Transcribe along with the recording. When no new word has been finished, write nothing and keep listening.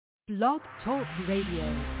Blog Talk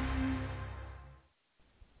Radio.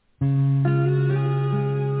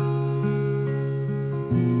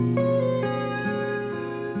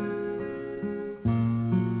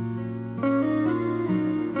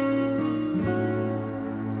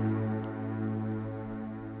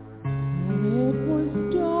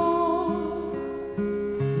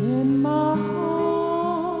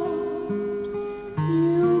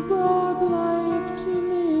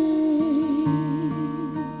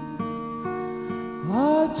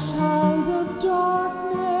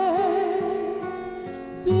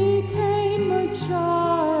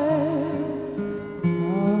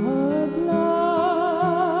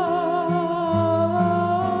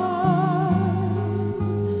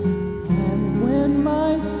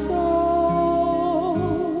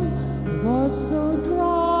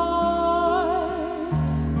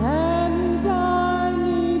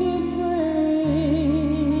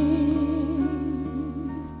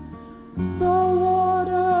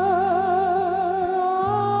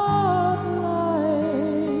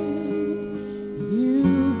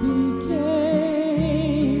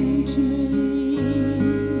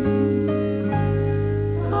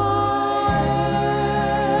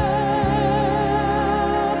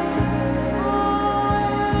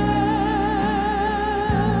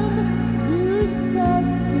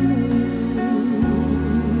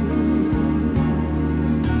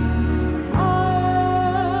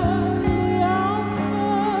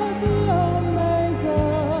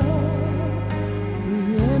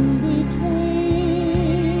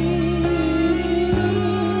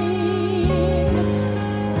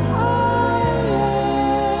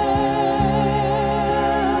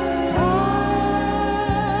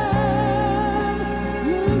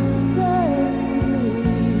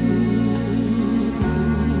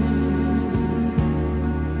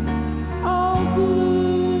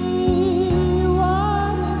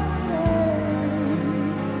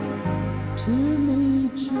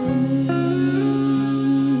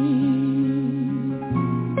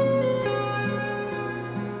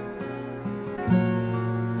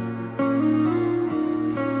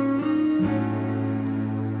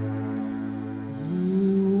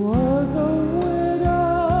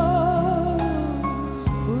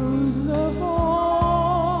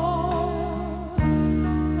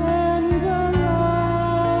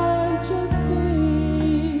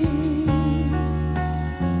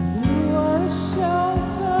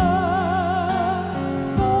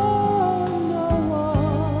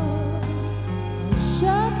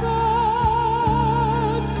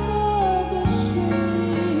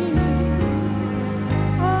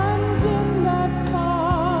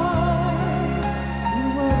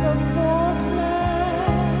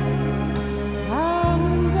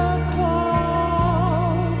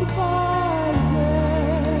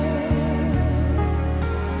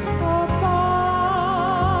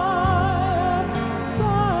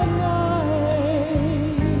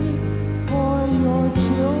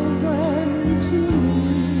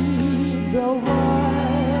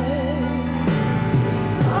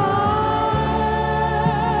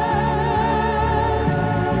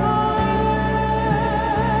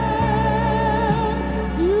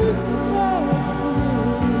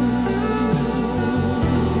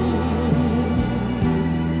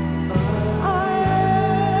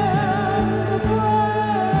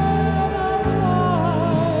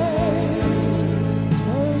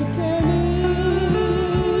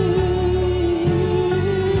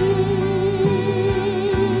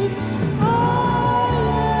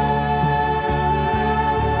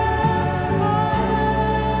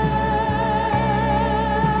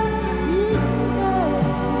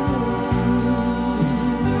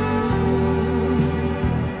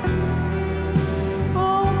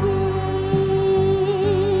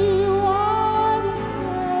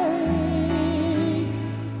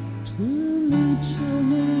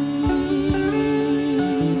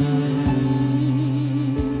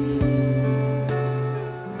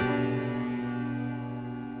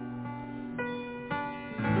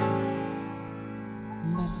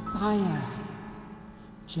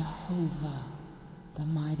 Jehovah, the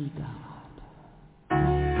mighty God.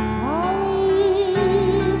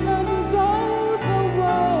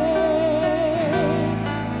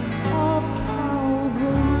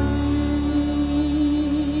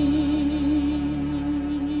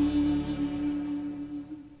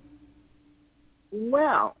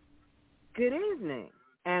 Well, good evening,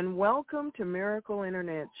 and welcome to Miracle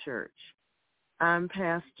Internet Church. I'm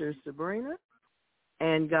Pastor Sabrina,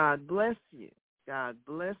 and God bless you. God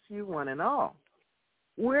bless you one and all.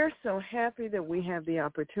 We're so happy that we have the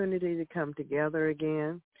opportunity to come together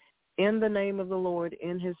again in the name of the Lord,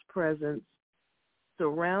 in his presence,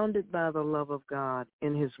 surrounded by the love of God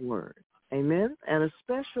in his word. Amen. And a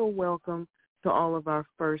special welcome to all of our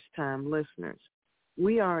first-time listeners.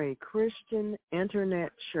 We are a Christian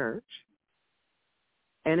internet church,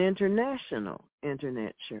 an international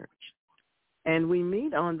internet church. And we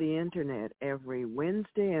meet on the internet every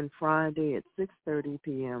Wednesday and Friday at 6:30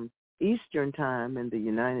 p.m. Eastern Time in the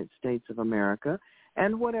United States of America,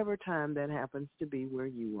 and whatever time that happens to be where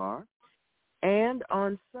you are. And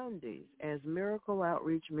on Sundays, as Miracle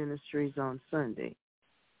Outreach Ministries on Sunday,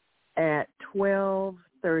 at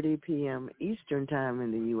 12:30 p.m. Eastern Time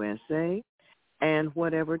in the USA, and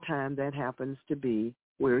whatever time that happens to be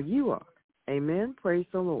where you are. Amen. Praise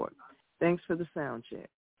the Lord. Thanks for the sound check.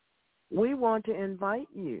 We want to invite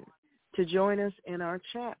you to join us in our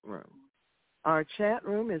chat room. Our chat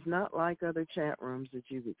room is not like other chat rooms that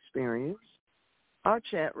you've experienced. Our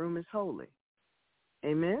chat room is holy.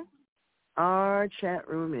 Amen. Our chat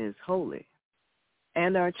room is holy.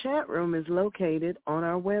 And our chat room is located on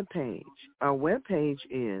our webpage. Our webpage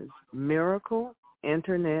is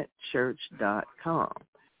miracleinternetchurch.com.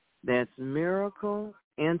 That's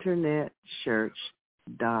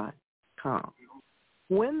miracleinternetchurch.com.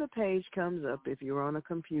 When the page comes up, if you're on a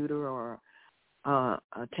computer or a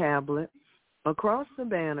tablet, across the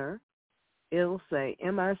banner, it'll say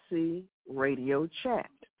MIC Radio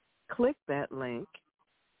Chat. Click that link,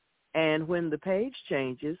 and when the page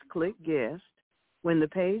changes, click Guest. When the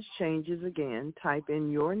page changes again, type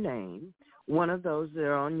in your name, one of those that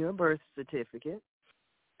are on your birth certificate,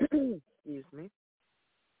 excuse me,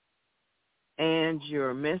 and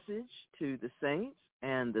your message to the saints,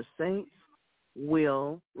 and the saints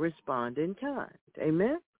will respond in kind.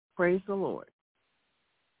 Amen? Praise the Lord.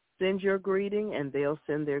 Send your greeting, and they'll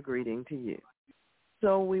send their greeting to you.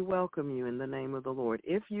 So we welcome you in the name of the Lord.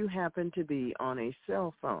 If you happen to be on a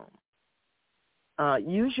cell phone,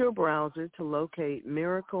 use your browser to locate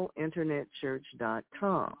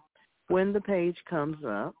miracleinternetchurch.com. When the page comes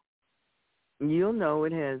up, you'll know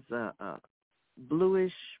it has a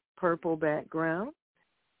bluish purple background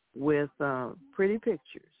with pretty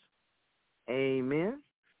pictures. Amen.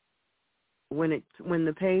 When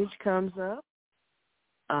the page comes up,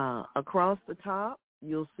 across the top,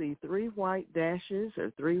 you'll see 3 white dashes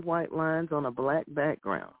or 3 white lines on a black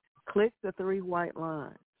background. Click the 3 white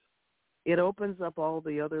lines. It opens up all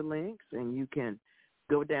the other links, and you can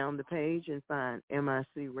go down the page and find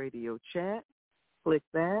MIC Radio Chat. Click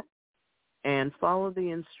that and follow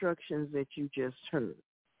the instructions that you just heard.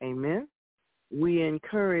 Amen. We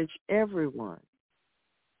encourage everyone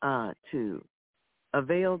to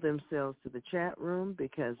avail themselves to the chat room,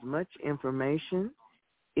 because much information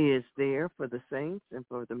is there for the saints and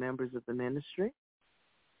for the members of the ministry.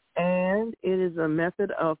 And it is a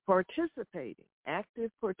method of participating,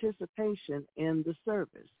 active participation in the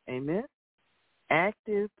service. Amen?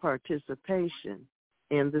 Active participation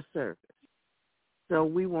in the service. So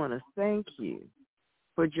we want to thank you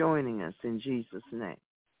for joining us in Jesus' name.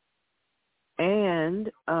 And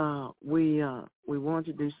we want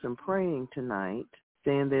to do some praying tonight,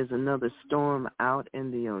 saying there's another storm out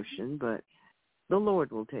in the ocean, but the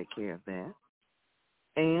Lord will take care of that.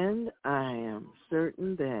 And I am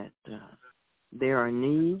certain that there are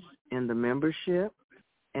needs in the membership,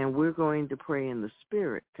 and we're going to pray in the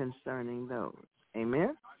Spirit concerning those.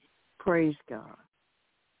 Amen? Praise God.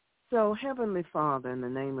 So, Heavenly Father, in the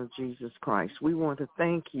name of Jesus Christ, we want to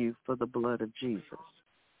thank you for the blood of Jesus.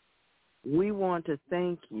 We want to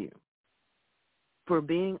thank you for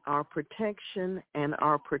being our protection and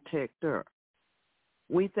our protector.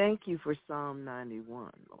 We thank you for Psalm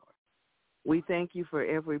 91, Lord. We thank you for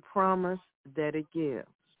every promise that it gives.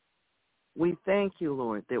 We thank you,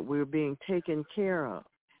 Lord, that we're being taken care of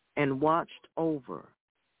and watched over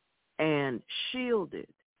and shielded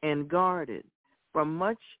and guarded from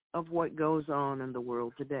much of what goes on in the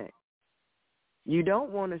world today. You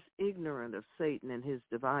don't want us ignorant of Satan and his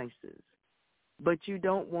devices, but you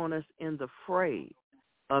don't want us in the fray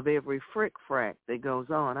of every frick-frack that goes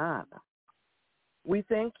on either. We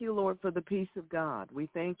thank you, Lord, for the peace of God. We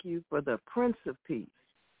thank you for the Prince of Peace,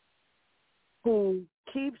 who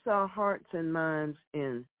keeps our hearts and minds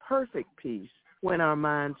in perfect peace when our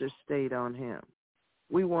minds are stayed on him.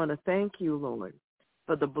 We want to thank you, Lord,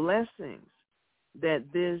 for the blessings that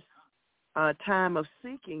this time of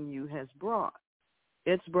seeking you has brought.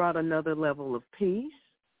 It's brought another level of peace,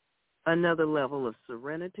 another level of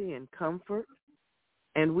serenity and comfort,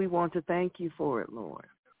 and we want to thank you for it, Lord.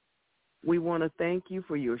 We want to thank you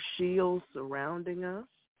for your shield surrounding us,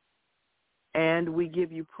 and we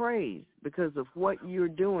give you praise because of what you're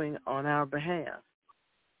doing on our behalf.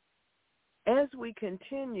 As we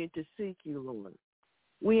continue to seek you, Lord,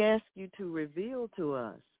 We ask you to reveal to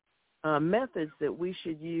us methods that we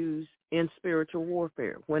should use in spiritual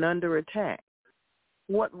warfare when under attack,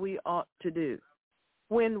 what we ought to do,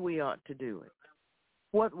 when we ought to do it,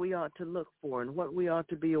 what we ought to look for, and what we ought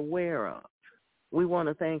to be aware of. We want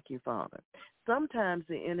to thank you, Father. Sometimes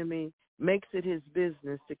the enemy makes it his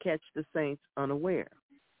business to catch the saints unaware.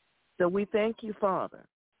 So we thank you, Father,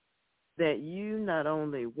 that you not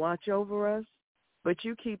only watch over us, but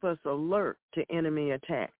you keep us alert to enemy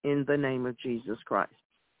attack in the name of Jesus Christ.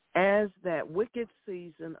 As that wicked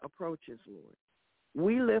season approaches, Lord,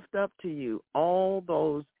 we lift up to you all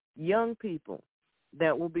those young people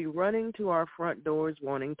that will be running to our front doors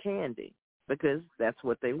wanting candy because that's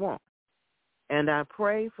what they want. And I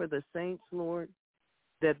pray for the saints, Lord,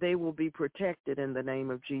 that they will be protected in the name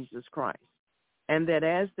of Jesus Christ, and that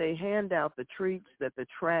as they hand out the treats, that the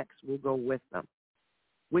tracts will go with them.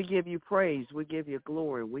 We give you praise. We give you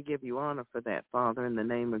glory. We give you honor for that, Father, in the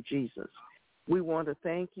name of Jesus. We want to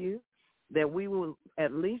thank you that we will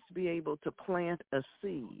at least be able to plant a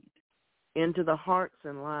seed into the hearts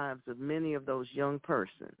and lives of many of those young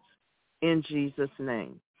persons in Jesus'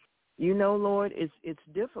 name. You know, Lord, it's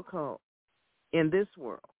difficult in this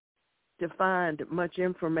world to find much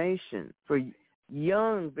information for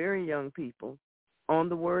young, very young people on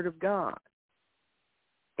the Word of God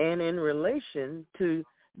and in relation to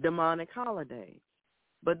demonic holidays.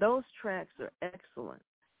 But those tracts are excellent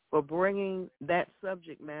for bringing that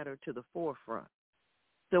subject matter to the forefront.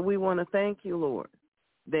 So we want to thank you, Lord,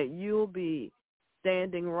 that you'll be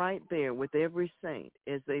standing right there with every saint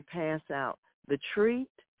as they pass out the treat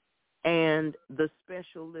and the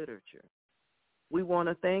special literature. We want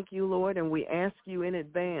to thank you, Lord, and we ask you in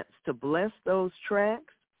advance to bless those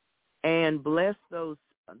tracts and bless those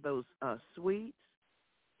sweets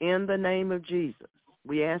in the name of Jesus.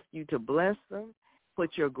 We ask you to bless them,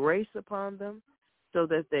 put your grace upon them so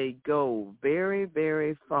that they go very,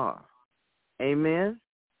 very far. Amen?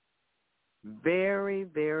 Very,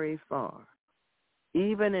 very far,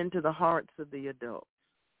 even into the hearts of the adults.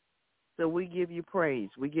 So we give you praise.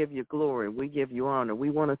 We give you glory. We give you honor. We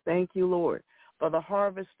want to thank you, Lord, for the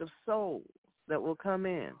harvest of souls that will come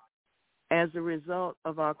in as a result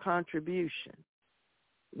of our contribution.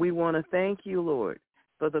 We want to thank you, Lord,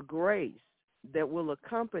 for the grace that will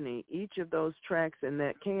accompany each of those tracts and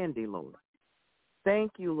that candy, Lord.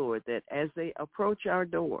 Thank you, Lord, that as they approach our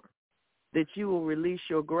door, that you will release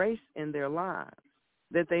your grace in their lives,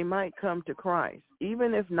 that they might come to Christ,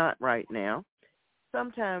 even if not right now,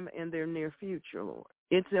 sometime in their near future, Lord.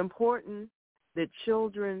 It's important that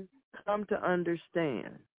children come to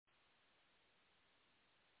understand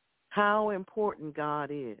how important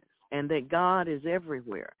God is, and that God is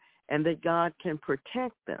everywhere, and that God can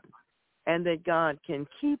protect them, and that God can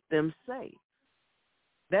keep them safe.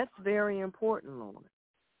 That's very important, Lord.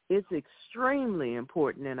 It's extremely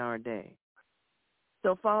important in our day.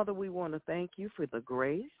 So, Father, we want to thank you for the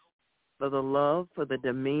grace, for the love, for the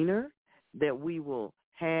demeanor that we will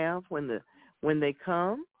have when they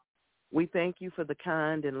come. We thank you for the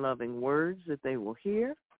kind and loving words that they will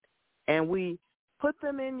hear, and we put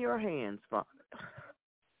them in your hands, Father.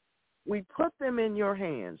 We put them in your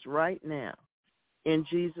hands right now in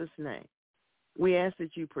Jesus' name. We ask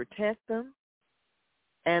that you protect them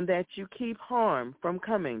and that you keep harm from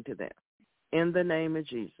coming to them in the name of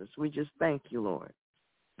Jesus. We just thank you, Lord.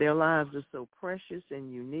 Their lives are so precious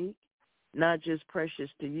and unique, not just precious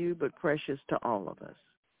to you, but precious to all of us.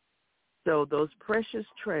 So those precious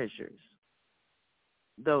treasures,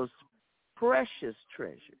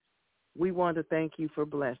 we want to thank you for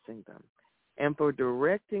blessing them and for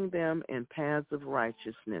directing them in paths of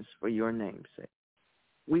righteousness for your name's sake.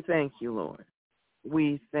 We thank you, Lord.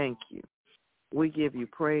 We thank you. We give you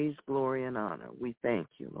praise, glory, and honor. We thank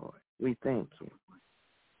you, Lord. We thank you.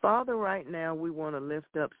 Father, right now we want to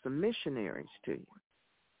lift up some missionaries to you.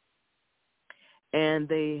 And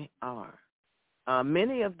they are.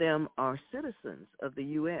 Many of them are citizens of the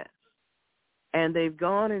U.S., and they've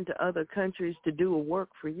gone into other countries to do a work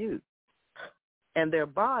for you. And their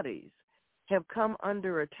bodies have come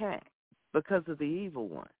under attack because of the evil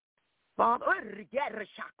one. Father,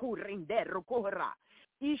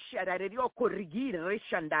 Isharario corrigir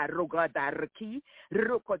reshandaro gadarki,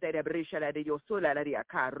 roko de brescia de yosola la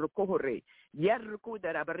carro corre, yerco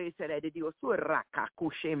de la bresa de yosuraka,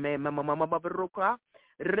 cusheme mamma broca,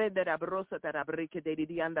 red de la brosa de la breca de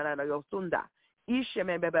diandara la yosunda,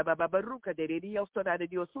 isheme babaruca de yosola de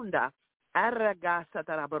yosunda, arragasa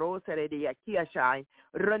de la brosa de yakiashai,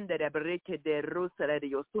 rende de breca de rosa de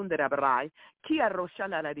yosunda brai, kia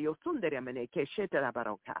roshana la yosundere mene che sheta la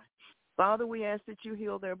baroca. Father, we ask that you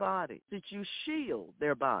heal their bodies, that you shield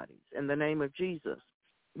their bodies in the name of Jesus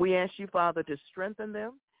We ask you, Father, to strengthen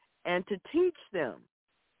them and to teach them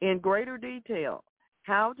in greater detail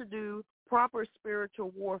how to do proper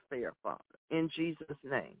spiritual warfare, Father, in Jesus'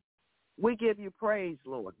 name. We give you praise,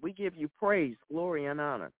 Lord. We give you praise, glory, and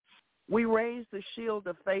honor. We raise the shield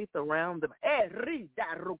of faith around them.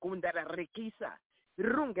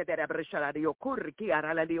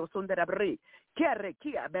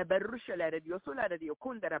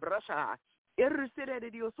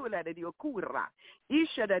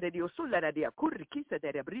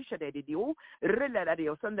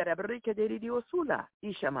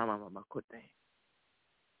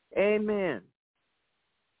 Amen.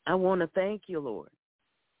 I want to thank you, Lord,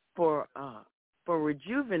 for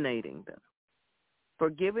rejuvenating them, for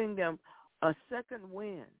giving them a second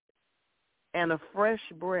wind and a fresh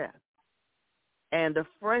breath and a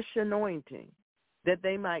fresh anointing that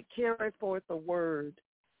they might carry forth the word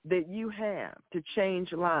that you have to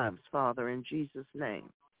change lives, Father, in Jesus'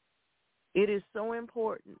 name. It is so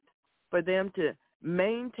important for them to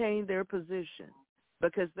maintain their position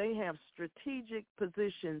because they have strategic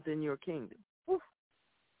positions in your kingdom. Oof.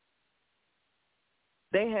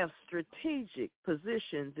 They have strategic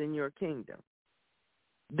positions in your kingdom.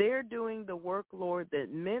 They're doing the work, Lord,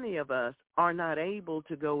 that many of us are not able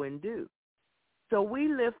to go and do. So we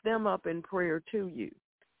lift them up in prayer to you.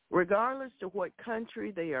 Regardless to what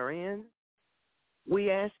country they are in,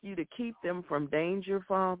 we ask you to keep them from danger,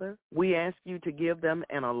 Father. We ask you to give them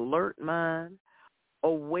an alert mind,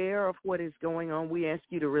 aware of what is going on. We ask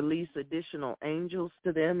you to release additional angels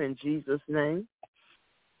to them in Jesus' name.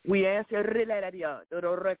 We ask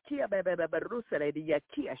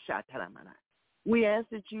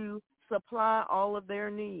that you supply all of their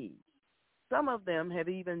needs. Some of them have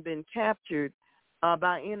even been captured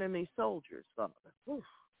by enemy soldiers, Father.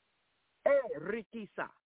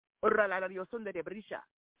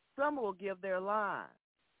 Some will give their lives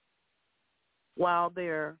while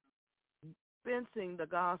they're dispensing the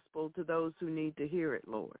gospel to those who need to hear it,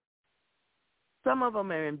 Lord. Some of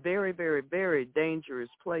them are in very, very, very dangerous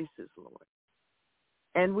places, Lord.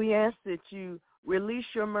 And we ask that you release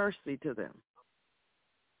your mercy to them.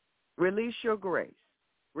 Release your grace.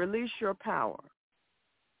 Release your power.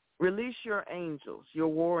 Release your angels, your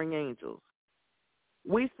warring angels.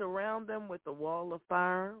 We surround them with the wall of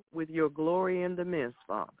fire, with your glory in the midst,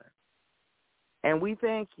 Father. And we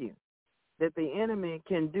thank you that the enemy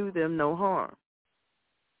can do them no harm.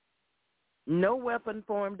 No weapon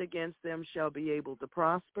formed against them shall be able to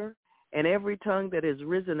prosper, and every tongue that has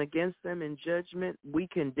risen against them in judgment, we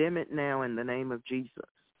condemn it now in the name of Jesus.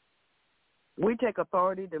 We take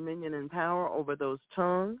authority, dominion, and power over those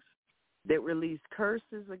tongues that release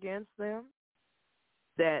curses against them,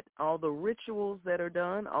 that all the rituals that are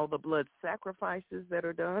done, all the blood sacrifices that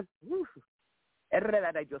are done,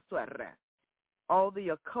 all the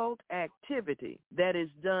occult activity that is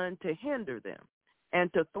done to hinder them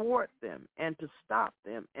and to thwart them and to stop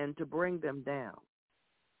them and to bring them down.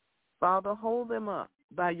 Father, hold them up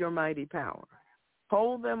by your mighty power.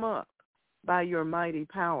 Hold them up by your mighty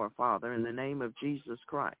power, Father, in the name of Jesus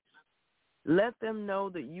Christ. Let them know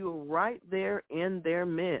that you are right there in their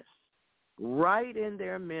midst, right in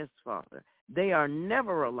their midst, Father. They are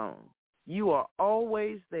never alone. You are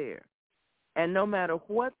always there. And no matter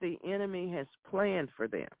what the enemy has planned for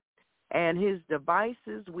them, and his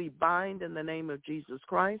devices we bind in the name of Jesus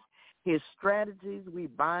Christ, his strategies we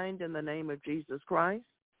bind in the name of Jesus Christ,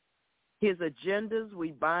 his agendas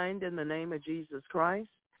we bind in the name of Jesus Christ,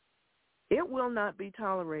 it will not be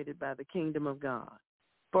tolerated by the kingdom of God.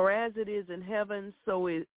 For as it is in heaven, so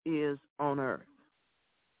it is on earth.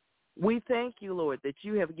 We thank you, Lord, that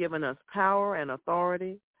you have given us power and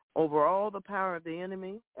authority over all the power of the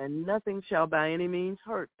enemy, and nothing shall by any means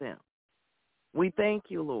hurt them. We thank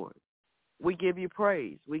you, Lord. We give you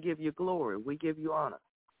praise. We give you glory. We give you honor.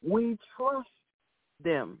 We trust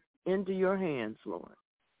them into your hands, Lord.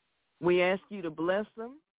 We ask you to bless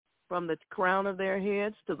them from the crown of their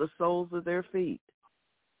heads to the soles of their feet.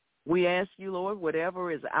 We ask you, Lord,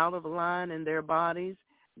 whatever is out of line in their bodies,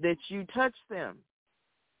 that you touch them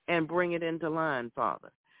and bring it into line,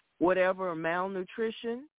 Father. Whatever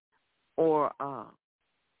malnutrition or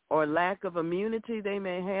lack of immunity they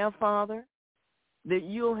may have, Father, that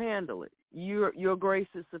you'll handle it. Your grace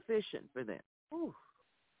is sufficient for them. Ooh.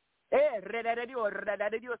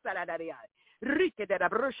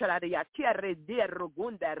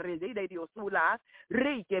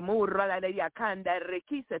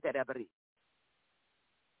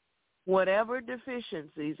 Whatever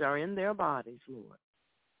deficiencies are in their bodies, Lord,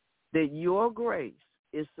 that your grace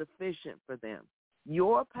is sufficient for them.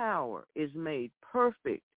 Your power is made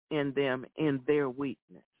perfect in them in their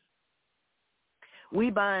weakness. We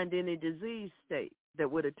bind any disease state that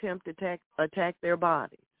would attempt to attack their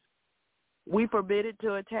bodies. We forbid it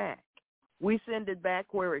to attack. We send it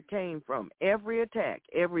back where it came from. Every attack,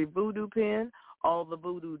 every voodoo pin, all the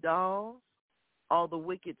voodoo dolls, all the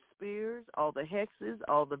wicked spears, all the hexes,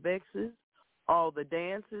 all the vexes, all the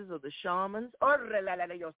dances of the shamans.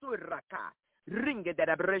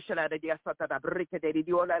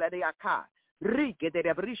 Rike de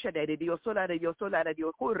la brisha de Dio sola de Dio sola de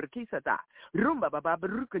Dio curquisata. Rumba baba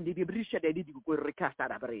brucan di brisha de Dio curcasta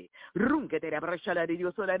da bre. Runke de la brisha de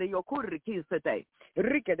Dio sola de Dio curquisate.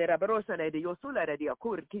 Rike de la brosa de Dio sola de Dio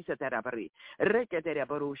curquisata da bre. Rike de la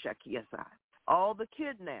brosha kiasa. All the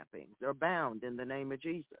kidnappings are bound in the name of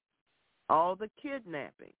Jesus. All the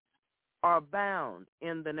kidnappings are bound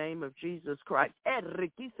in the name of Jesus Christ. All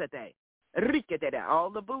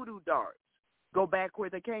the voodoo darts go back where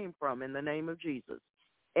they came from in the name of Jesus.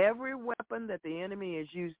 Every weapon that the enemy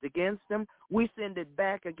has used against them, we send it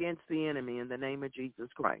back against the enemy in the name of Jesus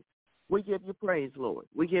Christ. We give you praise, Lord.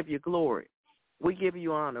 We give you glory. We give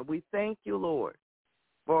you honor. We thank you, Lord,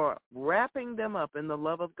 for wrapping them up in the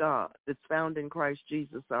love of God that's found in Christ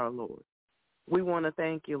Jesus our Lord. We want to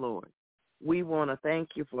thank you, Lord. We want to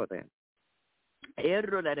thank you for them.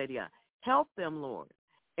 Help them, Lord,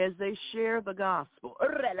 as they share the gospel.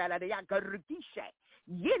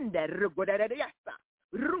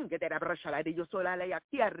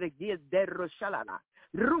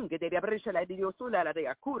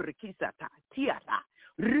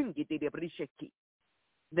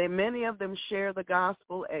 Many of them share the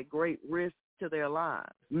gospel at great risk to their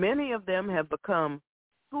lives. Many of them have become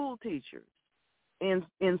school teachers in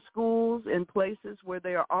schools, in places where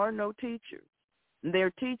there are no teachers.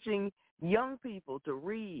 They're teaching young people to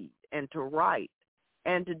read and to write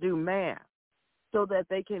and to do math so that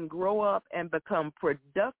they can grow up and become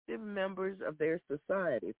productive members of their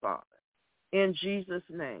society, Father. In Jesus'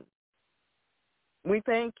 name, we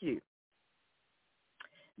thank you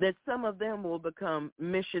that some of them will become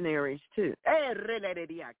missionaries too.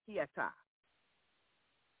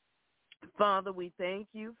 Father, we thank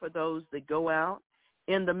you for those that go out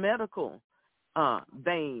in the medical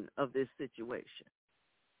vein of this situation.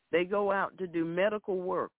 They go out to do medical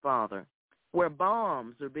work, Father, where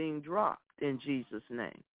bombs are being dropped in Jesus'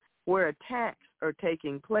 name, where attacks are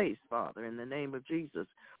taking place, Father, in the name of Jesus.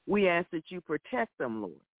 We ask that you protect them,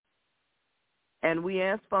 Lord. And we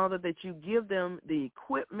ask, Father, that you give them the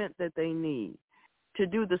equipment that they need to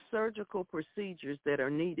do the surgical procedures that are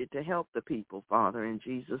needed to help the people, Father, in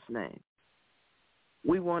Jesus' name.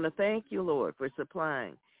 We want to thank you, Lord, for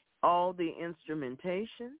supplying all the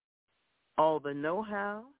instrumentation, all the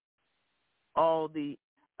know-how, all the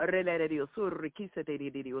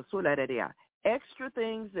extra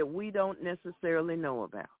things that we don't necessarily know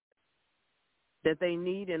about, that they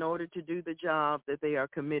need in order to do the job that they are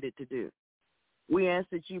committed to do. We ask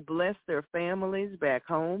that you bless their families back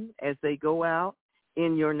home as they go out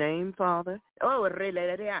in your name, Father.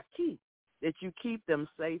 That you keep them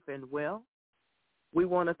safe and well. We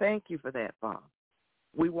want to thank you for that, Father.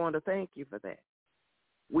 We want to thank you for that.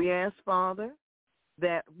 We ask, Father,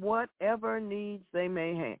 that whatever needs they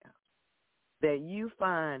may have, that you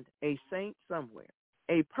find a saint somewhere,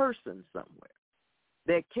 a person somewhere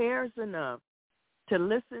that cares enough to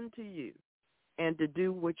listen to you and to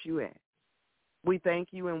do what you ask. We thank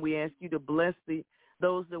you and we ask you to bless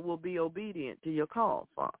those that will be obedient to your call,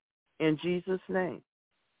 Father, in Jesus' name.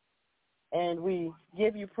 And we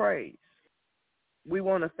give you praise. We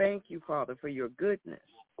want to thank you, Father, for your goodness.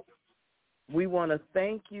 We want to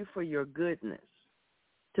thank you for your goodness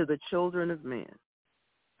to the children of men.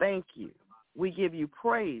 Thank you. We give you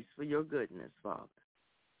praise for your goodness, Father.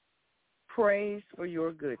 Praise for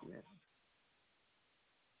your goodness.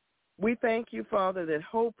 We thank you, Father, that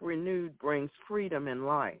hope renewed brings freedom and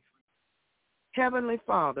life. Heavenly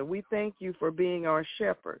Father, we thank you for being our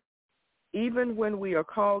shepherd. Even when we are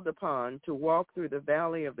called upon to walk through the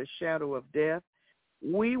valley of the shadow of death,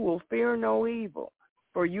 we will fear no evil,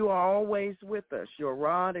 for you are always with us. Your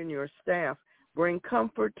rod and your staff bring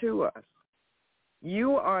comfort to us.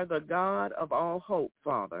 You are the God of all hope,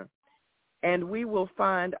 Father, and we will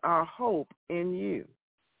find our hope in you.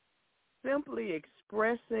 Simply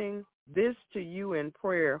expressing this to you in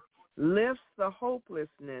prayer lifts the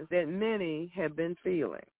hopelessness that many have been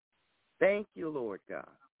feeling. Thank you, Lord God.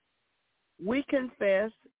 We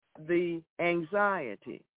confess the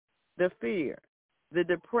anxiety, the fear, the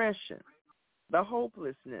depression, the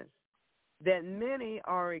hopelessness that many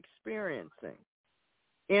are experiencing.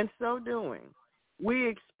 In so doing, we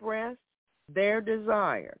express their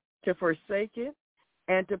desire to forsake it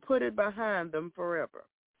and to put it behind them forever.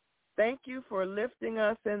 Thank you for lifting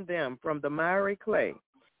us and them from the miry clay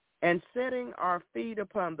and setting our feet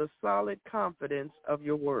upon the solid confidence of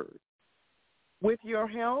your word. With your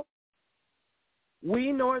help,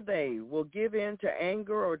 we nor they will give in to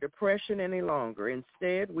anger or depression any longer.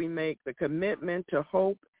 Instead, we make the commitment to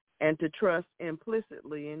hope and to trust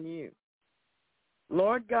implicitly in you.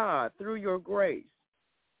 Lord God, through your grace,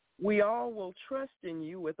 we all will trust in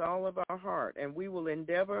you with all of our heart, and we will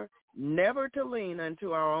endeavor never to lean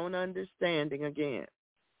unto our own understanding again.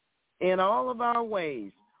 In all of our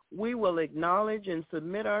ways, we will acknowledge and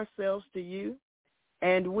submit ourselves to you,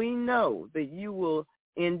 and we know that you will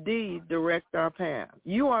indeed direct our path.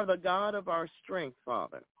 You are the God of our strength,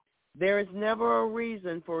 Father. There is never a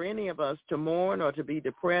reason for any of us to mourn or to be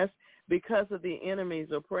depressed because of the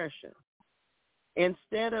enemy's oppression.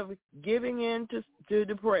 Instead of giving in to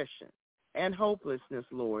depression and hopelessness,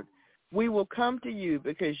 Lord, we will come to you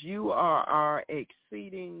because you are our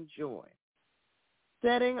exceeding joy.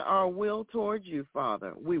 Setting our will towards you,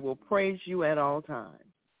 Father, we will praise you at all times.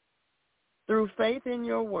 Through faith in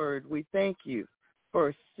your word, we thank you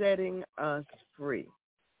for setting us free.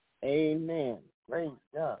 Amen. Praise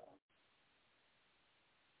God.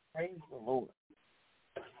 Praise the Lord.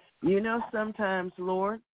 You know, sometimes,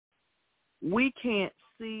 Lord, we can't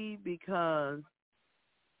see because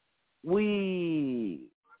we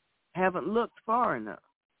haven't looked far enough.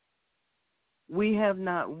 We have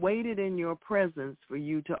not waited in your presence for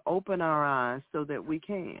you to open our eyes so that we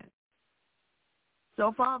can.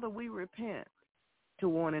 So, Father, we repent to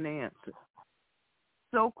want an answer.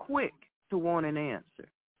 So quick to want an answer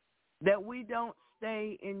that we don't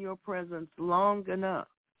stay in your presence long enough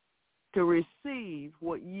to receive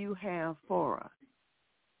what you have for us.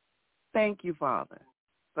 Thank you, Father,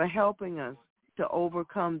 for helping us to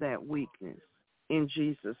overcome that weakness in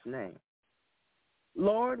Jesus' name.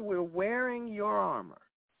 Lord, we're wearing your armor.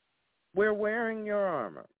 We're wearing your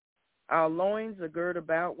armor. Our loins are girt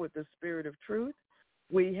about with the spirit of truth.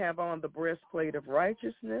 We have on the breastplate of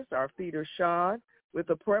righteousness. Our feet are shod with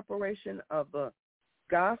the preparation of the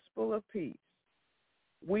gospel of peace.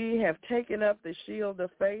 We have taken up the shield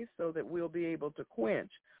of faith so that we'll be able to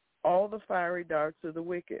quench all the fiery darts of the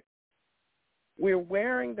wicked. We're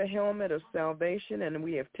wearing the helmet of salvation, and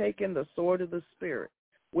we have taken the sword of the Spirit,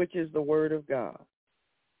 which is the word of God.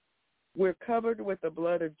 We're covered with the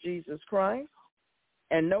blood of Jesus Christ,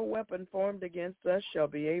 and no weapon formed against us shall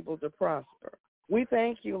be able to prosper. We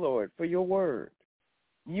thank you, Lord, for your word.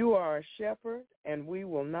 You are a shepherd, and we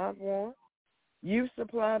will not want. You've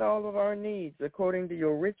supplied all of our needs according to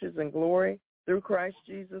your riches and glory through Christ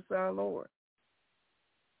Jesus our Lord.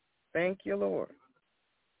 Thank you, Lord.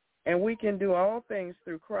 And we can do all things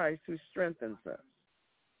through Christ who strengthens us.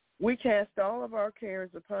 We cast all of our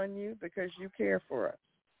cares upon you because you care for us.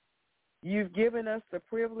 You've given us the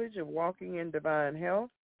privilege of walking in divine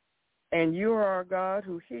health, and you are our God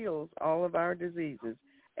who heals all of our diseases.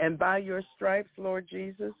 And by your stripes, Lord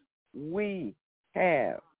Jesus, we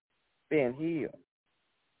have been healed.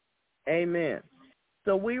 Amen.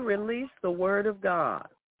 So we release the word of God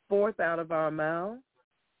forth out of our mouths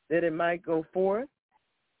that it might go forth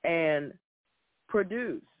and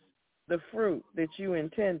produce the fruit that you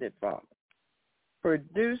intended, Father.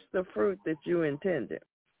 Produce the fruit that you intended.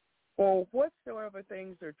 For whatsoever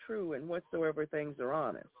things are true and whatsoever things are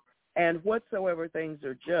honest, and whatsoever things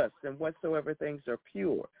are just, and whatsoever things are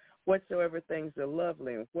pure, whatsoever things are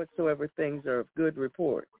lovely, and whatsoever things are of good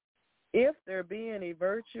report. If there be any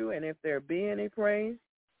virtue and if there be any praise,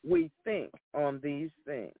 we think on these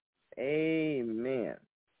things. Amen.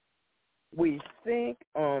 We think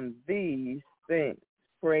on these things.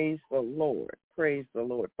 Praise the Lord. Praise the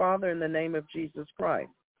Lord. Father, in the name of Jesus Christ,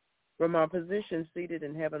 from our position seated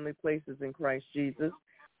in heavenly places in Christ Jesus,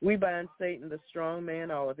 we bind Satan, the strong man,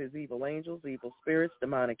 all of his evil angels, evil spirits,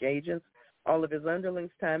 demonic agents, all of his underlings,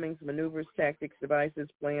 timings, maneuvers, tactics, devices,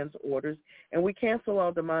 plans, orders, and we cancel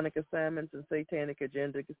all demonic assignments and satanic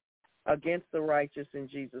agendas against the righteous in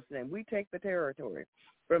Jesus' name. We take the territory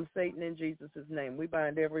from Satan in Jesus' name. We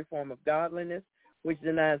bind every form of godliness which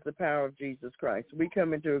denies the power of Jesus Christ. We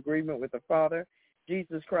come into agreement with the Father,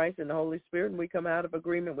 Jesus Christ, and the Holy Spirit, and we come out of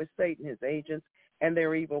agreement with Satan, his agents, and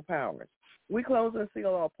their evil powers. We close and seal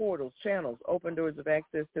all portals, channels, open doors of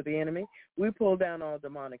access to the enemy. We pull down all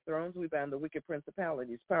demonic thrones. We bind the wicked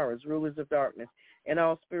principalities, powers, rulers of darkness, and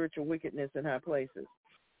all spiritual wickedness in high places.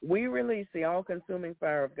 We release the all-consuming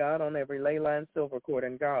fire of God on every ley line, silver cord,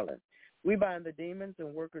 and garland. We bind the demons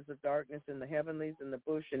and workers of darkness in the heavenlies, in the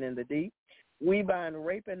bush, and in the deep. We bind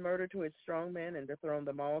rape and murder to its strong man and dethrone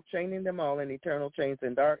them all, chaining them all in eternal chains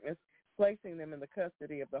in darkness, placing them in the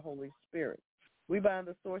custody of the Holy Spirit. We bind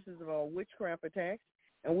the sources of all witchcraft attacks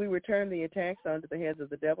and we return the attacks onto the heads of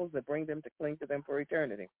the devils that bring them to cling to them for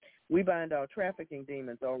eternity. We bind all trafficking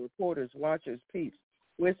demons, all reporters, watchers, peeps,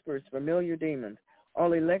 whisperers, familiar demons,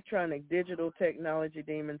 all electronic digital technology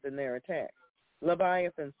demons and their attacks,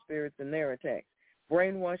 Leviathan spirits and their attacks,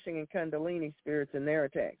 brainwashing and kundalini spirits and their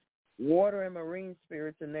attacks, water and marine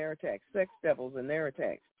spirits and their attacks, sex devils and their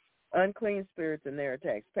attacks, unclean spirits and their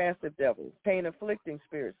attacks, passive devils, pain-afflicting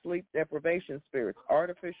spirits, sleep deprivation spirits,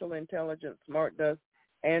 artificial intelligence, smart dust,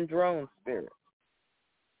 and drone spirits,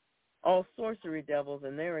 all sorcery devils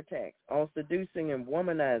and their attacks, all seducing and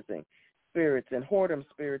womanizing spirits and whoredom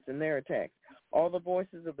spirits and their attacks, all the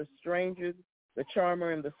voices of the strangers, the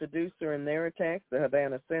charmer and the seducer and their attacks, the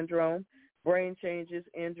Havana syndrome, brain changes,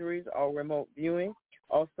 injuries, all remote viewing,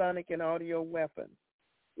 all sonic and audio weapons.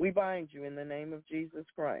 We bind you in the name of Jesus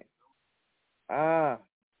Christ.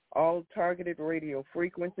 All targeted radio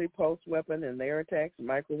frequency, pulse weapon and their attacks,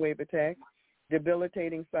 microwave attacks,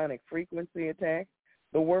 debilitating sonic frequency attacks,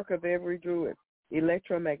 the work of every druid,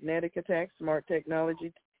 electromagnetic attacks, smart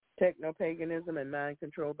technology, techno-paganism, and mind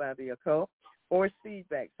control by the occult, forced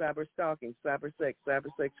feedback, cyber stalking, cyber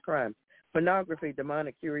sex crimes, pornography,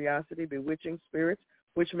 demonic curiosity, bewitching spirits,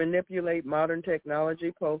 which manipulate modern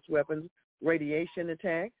technology, pulse weapons, radiation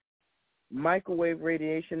attacks, microwave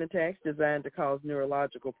radiation attacks designed to cause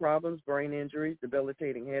neurological problems, brain injuries,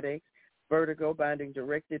 debilitating headaches, vertigo, binding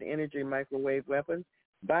directed energy microwave weapons,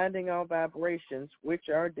 binding all vibrations, which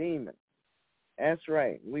are demons. That's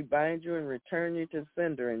right. We bind you and return you to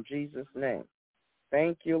sender in Jesus' name.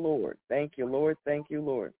 Thank you, Lord. Thank you, Lord. Thank you,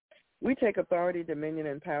 Lord. We take authority, dominion,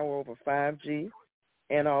 and power over 5G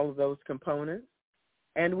and all of those components,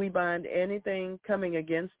 and we bind anything coming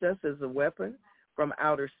against us as a weapon from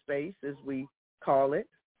outer space, as we call it,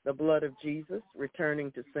 the blood of Jesus,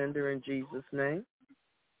 returning to sender in Jesus' name.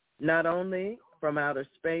 Not only from outer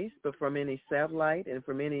space, but from any satellite and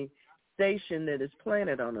from any station that is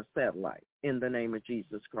planted on a satellite in the name of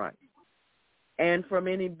Jesus Christ. And from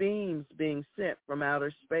any beams being sent from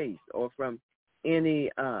outer space or from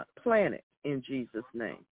any planet in Jesus'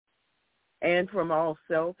 name. And from all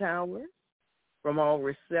cell towers, from all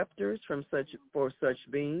receptors for such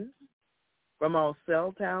beams, from all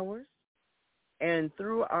cell towers, and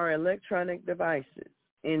through our electronic devices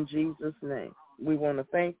in Jesus' name. We want to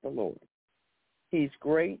thank the Lord. He's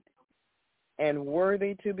great and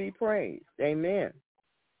worthy to be praised. Amen.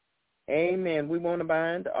 Amen. We want to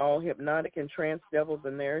bind all hypnotic and trance devils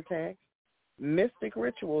and their attacks, mystic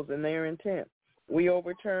rituals and their intent. We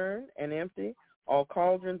overturn and empty all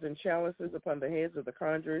cauldrons and chalices upon the heads of the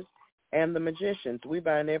conjurers and the magicians. We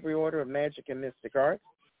bind every order of magic and mystic arts,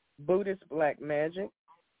 Buddhist black magic,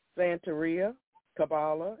 Santeria,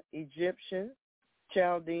 Kabbalah, Egyptian,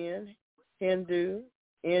 Chaldean, Hindu,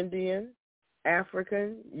 Indian,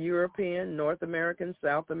 African, European, North American,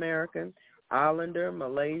 South American, Islander,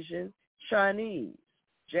 Malaysian, Chinese,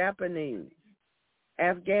 Japanese,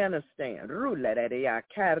 Afghanistan,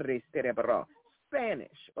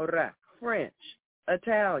 Spanish, French,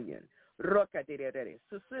 Italian,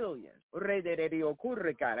 Sicilian,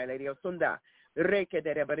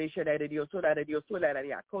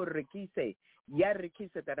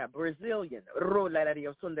 Brazilian,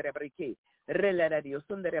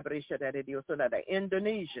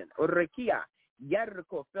 Indonesian,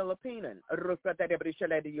 Yarko, Philippine,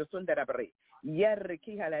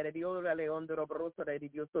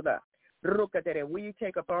 we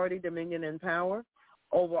take authority, dominion, and power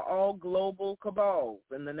over all global cabals.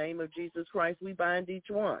 In the name of Jesus Christ, we bind each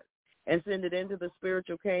one and send it into the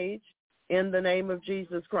spiritual cage in the name of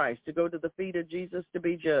Jesus Christ to go to the feet of Jesus to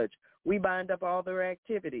be judged. We bind up all their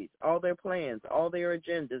activities, all their plans, all their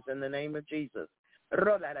agendas in the name of Jesus.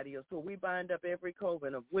 So we bind up every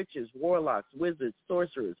coven of witches, warlocks, wizards,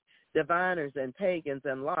 sorcerers, diviners, and pagans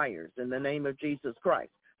and liars in the name of Jesus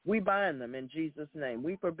Christ. We bind them in Jesus' name.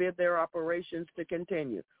 We forbid their operations to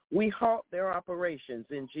continue. We halt their operations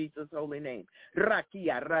in Jesus' holy name. We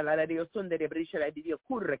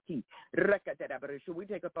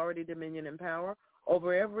take authority, dominion, and power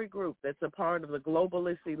over every group that's a part of the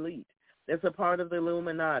globalist elite, that's a part of the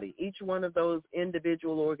Illuminati, each one of those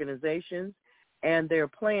individual organizations and their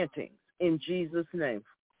plantings in Jesus' name.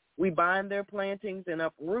 We bind their plantings and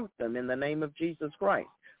uproot them in the name of Jesus Christ.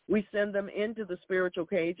 We send them into the spiritual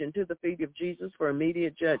cage and to the feet of Jesus for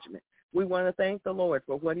immediate judgment. We want to thank the Lord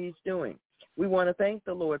for what he's doing. We want to thank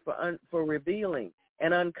the Lord for revealing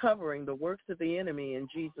and uncovering the works of the enemy in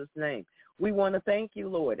Jesus' name. We want to thank you,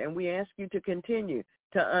 Lord, and we ask you to continue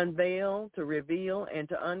to unveil, to reveal, and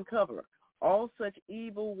to uncover all such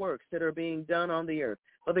evil works that are being done on the earth.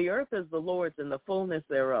 For the earth is the Lord's and the fullness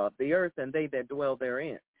thereof, the earth and they that dwell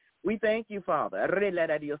therein. We thank you, Father,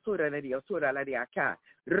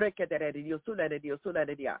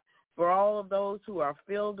 for all of those who are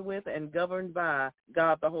filled with and governed by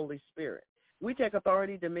God the Holy Spirit. We take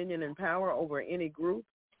authority, dominion, and power over any group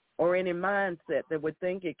or any mindset that would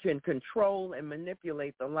think it can control and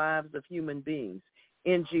manipulate the lives of human beings.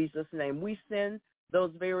 In Jesus' name, we send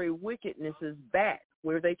those very wickednesses back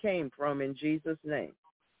where they came from in Jesus' name.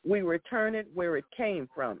 We return it where it came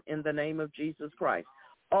from in the name of Jesus Christ.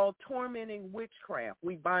 All tormenting witchcraft,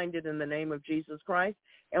 we bind it in the name of Jesus Christ,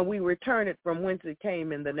 and we return it from whence it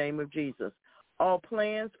came in the name of Jesus. All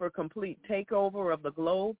plans for complete takeover of the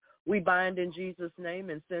globe, we bind in Jesus' name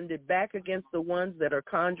and send it back against the ones that are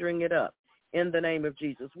conjuring it up in the name of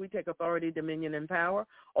Jesus. We take authority, dominion, and power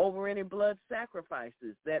over any blood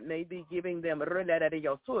sacrifices that may be giving them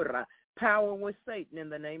power with Satan in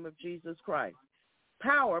the name of Jesus Christ.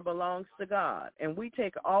 Power belongs to God, and we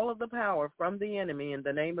take all of the power from the enemy in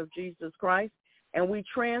the name of Jesus Christ, and we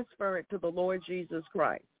transfer it to the Lord Jesus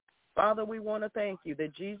Christ. Father, we want to thank you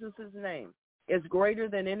that Jesus' name is greater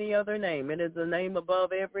than any other name. It is the name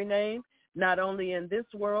above every name, not only in this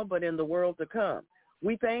world, but in the world to come.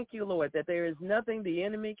 We thank you, Lord, that there is nothing the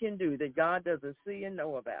enemy can do that God doesn't see and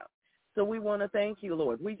know about. So we want to thank you,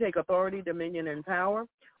 Lord. We take authority, dominion, and power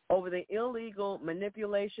over the illegal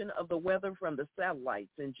manipulation of the weather from the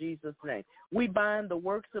satellites in Jesus' name. We bind the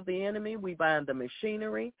works of the enemy. We bind the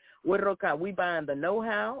machinery. We bind the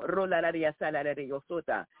know-how.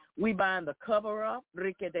 We bind the cover-up.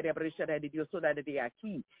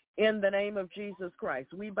 In the name of Jesus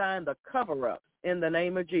Christ, we bind the cover-up in the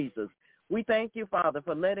name of Jesus. We thank you, Father,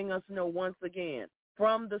 for letting us know once again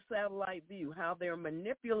from the satellite view how they're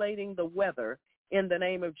manipulating the weather in the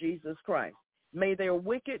name of Jesus Christ. May their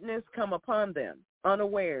wickedness come upon them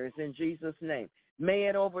unawares in Jesus' name. May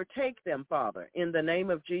it overtake them, Father, in the name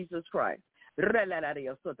of Jesus Christ.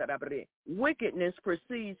 Wickedness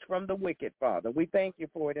proceeds from the wicked, Father. We thank you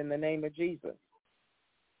for it in the name of Jesus.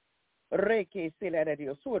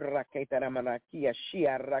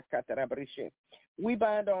 We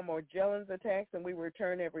bind all Morgellons attacks, and we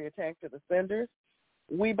return every attack to the senders.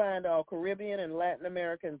 We bind all Caribbean and Latin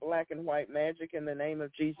American black and white magic in the name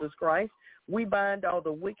of Jesus Christ. We bind all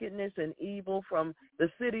the wickedness and evil from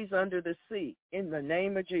the cities under the sea in the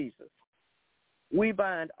name of Jesus. We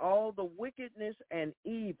bind all the wickedness and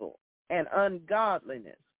evil and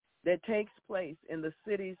ungodliness that takes place in the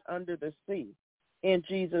cities under the sea in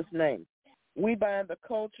Jesus' name. We bind the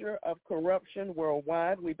culture of corruption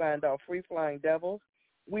worldwide. We bind all free-flying devils.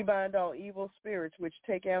 We bind all evil spirits which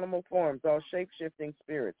take animal forms, all shape-shifting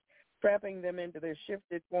spirits, trapping them into their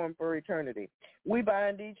shifted form for eternity. We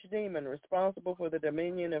bind each demon responsible for the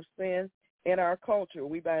dominion of sin in our culture.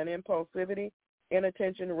 We bind impulsivity,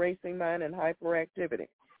 inattention, racing mind, and hyperactivity.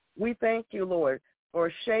 We thank you, Lord,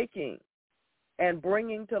 for shaking and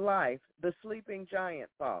bringing to life the sleeping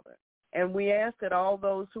giant, Father. And we ask that all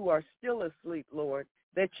those who are still asleep, Lord,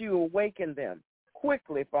 that you awaken them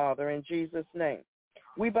quickly, Father, in Jesus' name.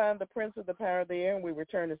 We bind the prince of the power of the air, and we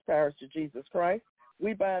return his powers to Jesus Christ.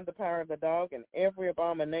 We bind the power of the dog and every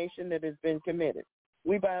abomination that has been committed.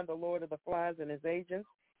 We bind the Lord of the flies and his agents,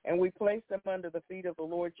 and we place them under the feet of the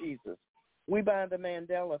Lord Jesus. We bind the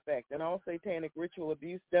Mandela effect and all satanic ritual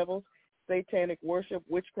abuse devils, satanic worship,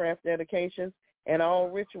 witchcraft dedications, and all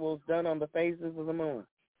rituals done on the phases of the moon.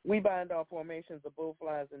 We bind all formations of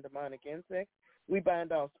bullflies and demonic insects. We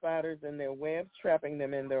bind all spiders in their webs, trapping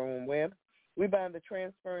them in their own webs. We bind the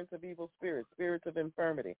transference of evil spirits, spirits of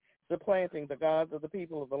infirmity, supplanting the gods of the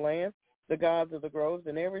people of the land, the gods of the groves,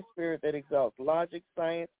 and every spirit that exalts logic,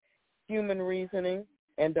 science, human reasoning,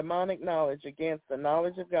 and demonic knowledge against the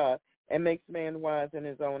knowledge of God and makes man wise in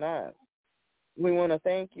his own eyes. We want to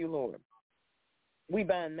thank you, Lord. We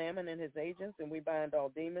bind Mammon and his agents, and we bind all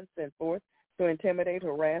demons sent forth to intimidate,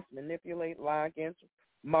 harass, manipulate, lie against,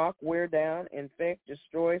 mock, wear down, infect,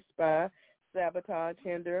 destroy, spy, sabotage,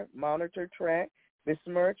 hinder, monitor, track,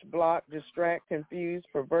 besmirch, block, distract, confuse,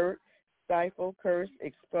 pervert, stifle, curse,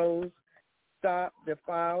 expose, stop,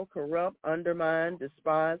 defile, corrupt, undermine,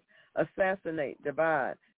 despise, assassinate,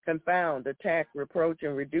 divide, confound, attack, reproach,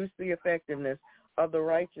 and reduce the effectiveness of the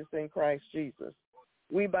righteous in Christ Jesus.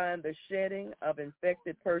 We bind the shedding of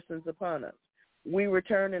infected persons upon us. We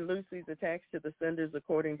return and loose these attacks to the senders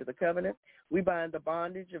according to the covenant. We bind the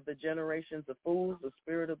bondage of the generations of fools, the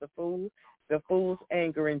spirit of the fool's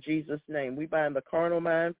anger in Jesus' name. We bind the carnal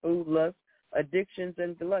mind, food, lust, addictions,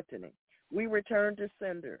 and gluttony. We return to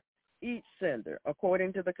sender each sender,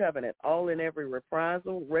 according to the covenant, all in every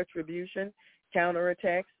reprisal, retribution,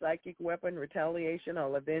 counterattack, psychic weapon, retaliation,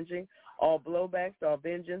 all avenging, all blowbacks, all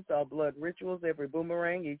vengeance, all blood rituals, every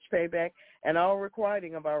boomerang, each payback, and all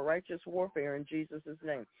requiting of our righteous warfare in Jesus'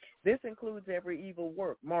 name. This includes every evil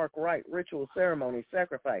work, mark, rite, ritual, ceremony,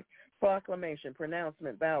 sacrifice, proclamation,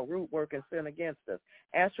 pronouncement, vow, root work, and sin against us,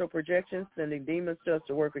 astral projections, sending demons to us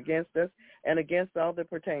to work against us and against all that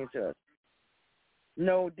pertains to us.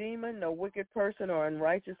 No demon, no wicked person or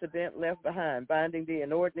unrighteous event left behind, binding the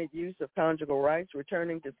inordinate use of conjugal rights,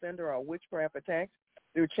 returning to sender all witchcraft attacks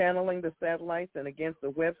through channeling the satellites and against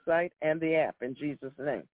the website and the app in Jesus'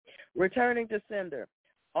 name. Returning to sender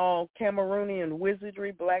all Cameroonian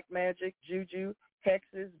wizardry, black magic, juju,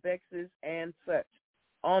 hexes, vexes, and such.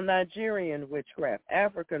 All Nigerian witchcraft,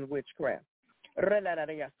 African witchcraft,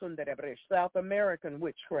 South American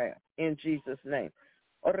witchcraft in Jesus' name.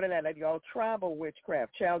 All tribal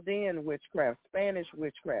witchcraft, Chaldean witchcraft, Spanish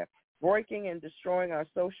witchcraft, breaking and destroying our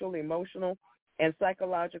social, emotional, and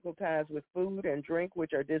psychological ties with food and drink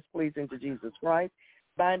which are displeasing to Jesus Christ,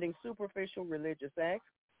 binding superficial religious acts,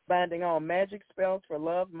 binding all magic spells for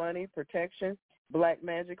love, money, protection, black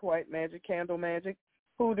magic, white magic, candle magic,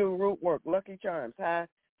 hoodoo, root work, lucky charms, high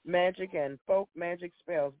magic, and folk magic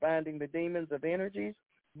spells, binding the demons of energies,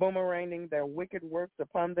 boomeranging their wicked works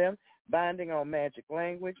upon them, binding on magic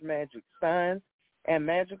language, magic signs, and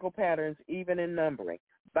magical patterns, even in numbering,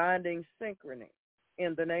 binding synchrony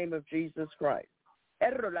in the name of Jesus Christ.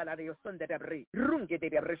 In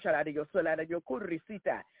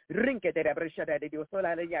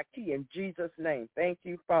Jesus' name, thank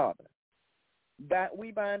you, Father. That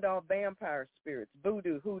we bind all vampire spirits,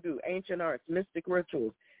 voodoo, hoodoo, ancient arts, mystic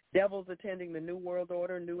rituals, devils attending the New World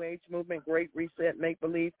Order, New Age movement, Great Reset,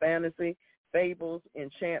 make-believe, fantasy, fables,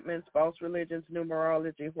 enchantments, false religions,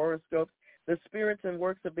 numerology, horoscopes, the spirits and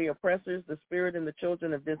works of the oppressors, the spirit and the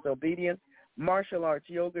children of disobedience, martial arts,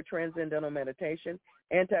 yoga, transcendental meditation,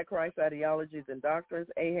 antichrist ideologies and doctrines,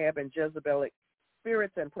 Ahab and Jezebelic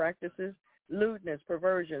spirits and practices, lewdness,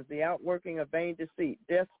 perversions, the outworking of vain deceit,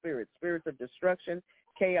 death spirits, spirits of destruction,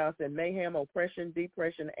 chaos and mayhem, oppression,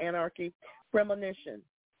 depression, anarchy, premonition,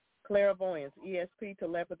 clairvoyance, ESP,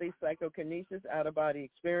 telepathy, psychokinesis, out-of-body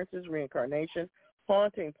experiences, reincarnation,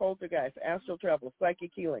 haunting, poltergeist, astral travel,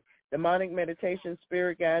 psychic healing, demonic meditation,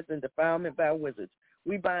 spirit guides, and defilement by wizards.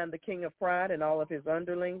 We bind the king of pride and all of his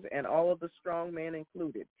underlings and all of the strong men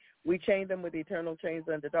included. We chain them with eternal chains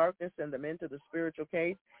under darkness, send them into the spiritual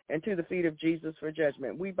cage and to the feet of Jesus for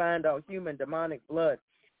judgment. We bind all human, demonic, blood,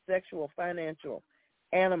 sexual, financial,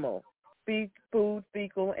 animal, food,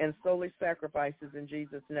 fecal, and soulish sacrifices in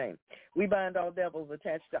Jesus' name. We bind all devils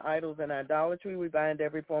attached to idols and idolatry. We bind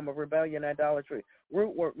every form of rebellion, idolatry,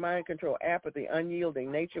 root work, mind control, apathy,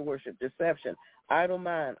 unyielding, nature worship, deception, idle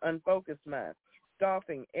mind, unfocused mind,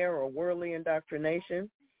 scoffing, error, worldly indoctrination,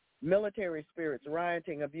 military spirits,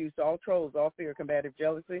 rioting, abuse, all trolls, all fear, combative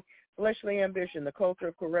jealousy, fleshly ambition, the culture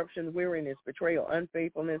of corruption, weariness, betrayal,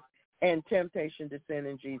 unfaithfulness, and temptation to sin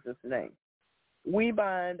in Jesus' name. We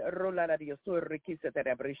bind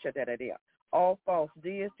all false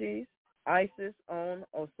deities, Isis, On,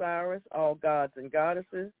 Osiris, all gods and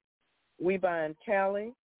goddesses. We bind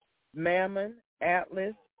Kali, Mammon,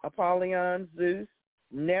 Atlas, Apollyon, Zeus,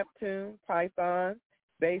 Neptune, Python,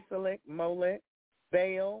 Basilic, Molech,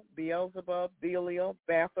 Baal, Beelzebub, Belial,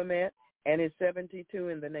 Baphomet, and his 72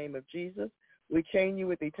 in the name of Jesus. We chain you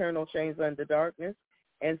with eternal chains under darkness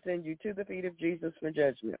and send you to the feet of Jesus for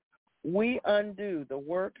judgment. We undo the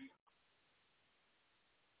works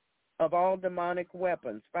of all demonic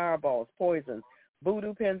weapons, fireballs, poisons,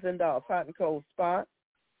 voodoo pins and dolls, hot and cold spots,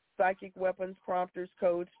 psychic weapons, prompters,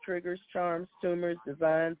 codes, triggers, charms, tumors,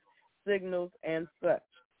 designs, signals, and such.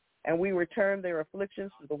 And we return their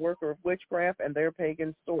afflictions to the worker of witchcraft and their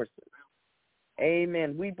pagan sources.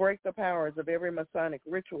 Amen. We break the powers of every Masonic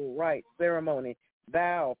ritual, rite, ceremony,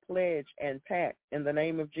 vow, pledge, and pact in the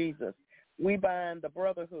name of Jesus. We bind the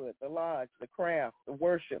brotherhood, the lodge, the craft, the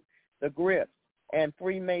worship, the grips, and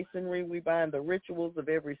Freemasonry. We bind the rituals of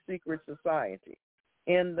every secret society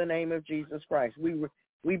in the name of Jesus Christ.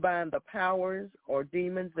 We bind the powers or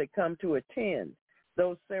demons that come to attend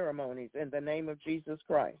those ceremonies in the name of Jesus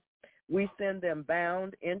Christ. We send them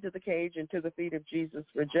bound into the cage and to the feet of Jesus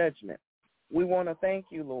for judgment. We want to thank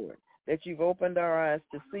you, Lord, that you've opened our eyes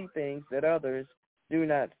to see things that others do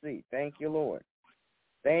not see. Thank you, Lord.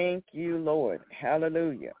 Thank you, Lord.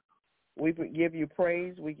 Hallelujah. We give you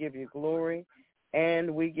praise, we give you glory,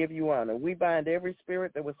 and we give you honor. We bind every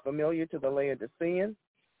spirit that was familiar to the Laodiceans.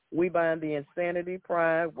 We bind the insanity,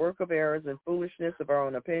 pride, work of errors, and foolishness of our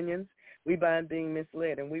own opinions. We bind being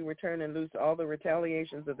misled, and we return and loose all the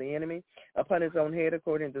retaliations of the enemy upon his own head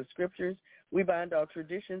according to the scriptures. We bind all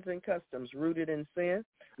traditions and customs rooted in sin.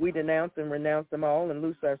 We denounce and renounce them all and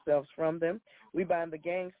loose ourselves from them. We bind the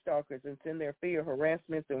gang stalkers and send their fear,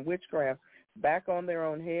 harassments, and witchcraft back on their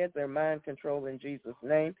own heads, their mind control in Jesus'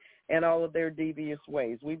 name, and all of their devious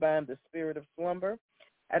ways. We bind the spirit of slumber.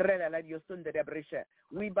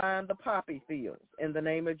 We bind the poppy fields in the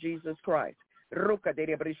name of Jesus Christ. We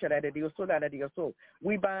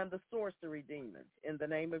bind the sorcery demons in the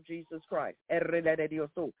name of Jesus Christ.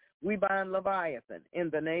 We bind Leviathan in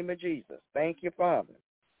the name of Jesus. Thank you, Father.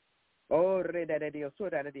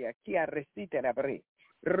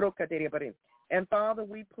 And Father,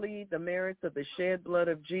 we plead the merits of the shed blood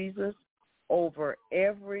of Jesus over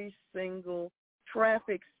every single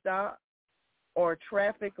traffic stop or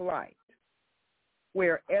traffic light,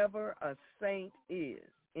 wherever a saint is,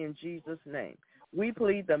 in Jesus' name. We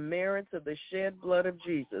plead the merits of the shed blood of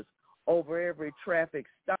Jesus over every traffic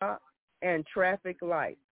stop and traffic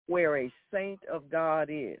light where a saint of God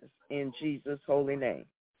is, in Jesus' holy name.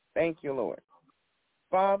 Thank you, Lord.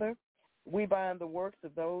 Father, we bind the works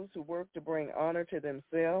of those who work to bring honor to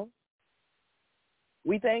themselves.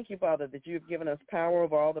 We thank you, Father, that you have given us power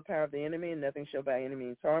over all the power of the enemy, and nothing shall by any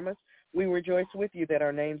means harm us. We rejoice with you that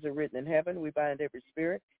our names are written in heaven. We bind every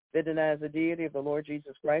spirit that denies the deity of the Lord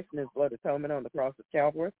Jesus Christ and his blood atonement on the cross of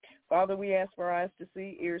Calvary. Father, we ask for eyes to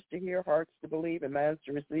see, ears to hear, hearts to believe, and minds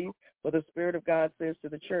to receive, for the Spirit of God says to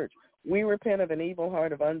the church, we repent of an evil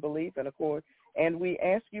heart of unbelief and we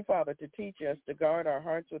ask you, Father, to teach us to guard our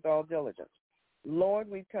hearts with all diligence. Lord,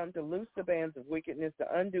 we've come to loose the bands of wickedness,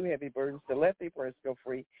 to undo heavy burdens, to let the oppressed go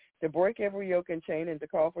free, to break every yoke and chain, and to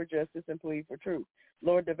call for justice and plead for truth.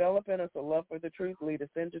 Lord, develop in us a love for the truth. Lead us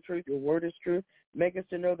into truth. Your word is truth. Make us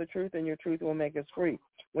to know the truth, and your truth will make us free.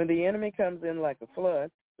 When the enemy comes in like a flood,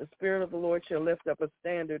 the Spirit of the Lord shall lift up a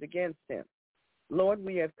standard against him. Lord,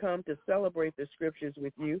 we have come to celebrate the scriptures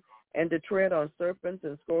with you and to tread on serpents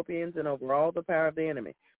and scorpions and over all the power of the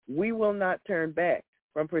enemy. We will not turn back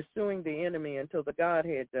from pursuing the enemy until the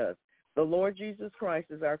Godhead does. The Lord Jesus Christ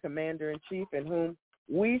is our commander-in-chief in whom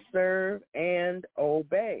we serve and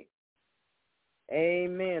obey.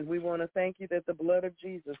 Amen. We want to thank you that the blood of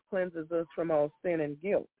Jesus cleanses us from all sin and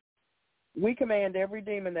guilt. We command every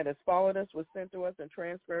demon that has followed us, was sent to us, and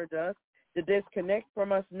transferred to us to disconnect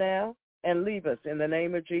from us now and leave us in the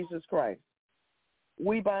name of Jesus Christ.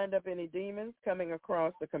 We bind up any demons coming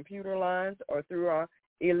across the computer lines or through our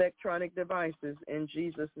electronic devices in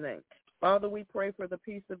Jesus' name. Father, we pray for the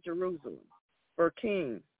peace of Jerusalem, for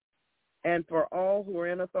kings, and for all who are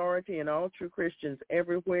in authority and all true Christians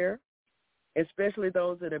everywhere, especially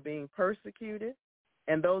those that are being persecuted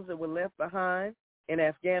and those that were left behind in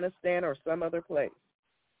Afghanistan or some other place.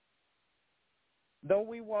 Though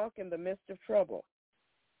we walk in the midst of trouble,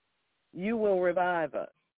 you will revive us.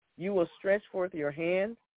 You will stretch forth your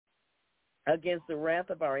hand against the wrath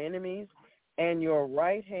of our enemies, and your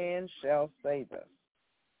right hand shall save us.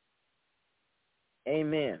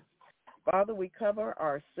 Amen. Father, we cover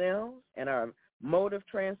ourselves and our mode of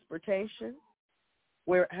transportation,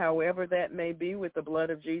 however that may be, with the blood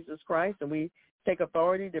of Jesus Christ, and we take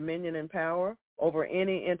authority, dominion, and power over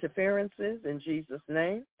any interferences in Jesus'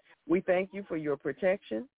 name. We thank you for your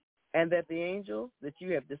protection and that the angels that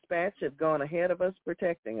you have dispatched have gone ahead of us,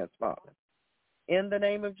 protecting us, Father. In the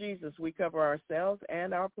name of Jesus, we cover ourselves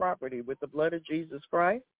and our property with the blood of Jesus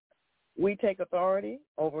Christ. We take authority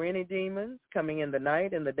over any demons coming in the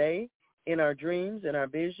night and the day, in our dreams, in our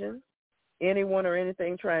visions, anyone or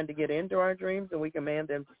anything trying to get into our dreams, and we command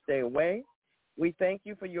them to stay away. We thank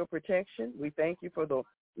you for your protection. We thank you for the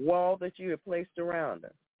wall that you have placed around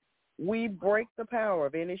us. We break the power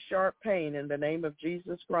of any sharp pain in the name of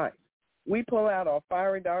Jesus Christ. We pull out all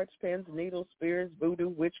fiery darts, pins, needles, spears, voodoo,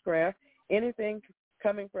 witchcraft, anything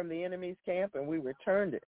coming from the enemy's camp, and we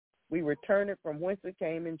return it. We return it from whence it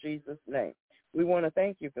came in Jesus' name. We want to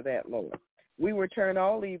thank you for that, Lord. We return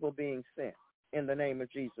all evil being sent in the name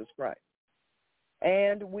of Jesus Christ.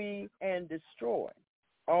 And we destroy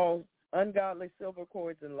all ungodly silver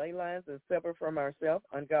cords and ley lines, and sever from ourselves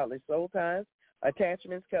ungodly soul ties,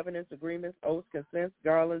 attachments, covenants, agreements, oaths, consents,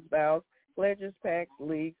 garlands, vows, pledges, pacts,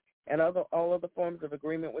 leagues, and all other forms of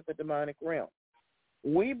agreement with the demonic realm.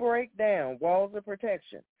 We break down walls of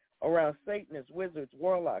protection around Satanists, wizards,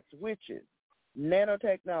 warlocks, witches,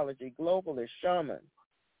 nanotechnology, globalists, shamans,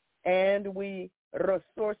 and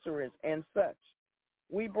sorcerers and such.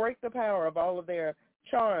 We break the power of all of their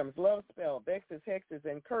charms, love spells, vexes, hexes,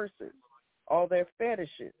 and curses, all their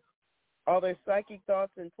fetishes, all their psychic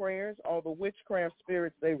thoughts and prayers, all the witchcraft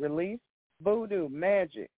spirits they release, voodoo,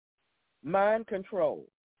 magic, mind control,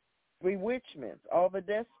 bewitchments, all the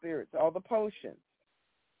death spirits, all the potions,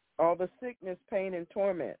 all the sickness, pain, and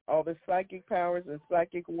torment, all the psychic powers and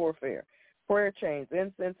psychic warfare, prayer chains,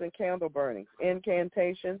 incense and candle burnings,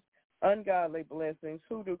 incantations, ungodly blessings,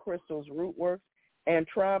 hoodoo crystals, root works, and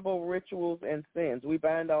tribal rituals and sins. We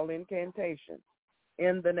bind all incantations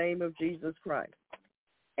in the name of Jesus Christ.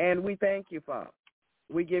 And we thank you, Father.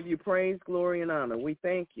 We give you praise, glory, and honor. We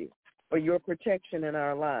thank you for your protection in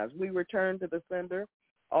our lives. We return to the sender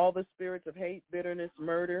all the spirits of hate, bitterness,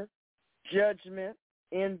 murder, judgment,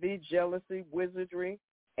 envy, jealousy, wizardry,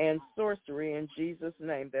 and sorcery in Jesus'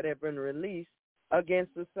 name that have been released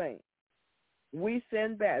against the saints. We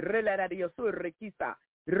send back.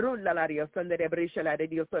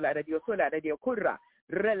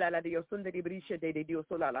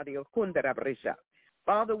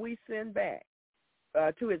 Father, we send back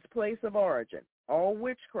to its place of origin all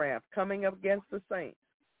witchcraft coming up against the saints,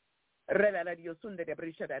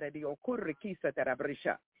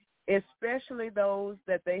 especially those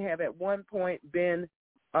that they have at one point been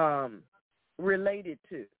related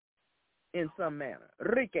to in some manner,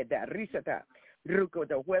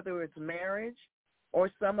 whether it's marriage or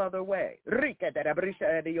some other way. Every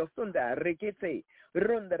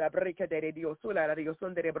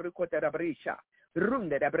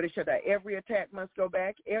attack must go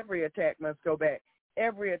back. Every attack must go back.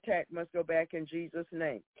 Every attack must go back in Jesus'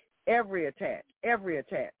 name. Every attack, every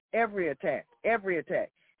attack, every attack, every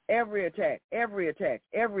attack, every attack, every attack,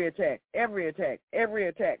 every attack, every attack, every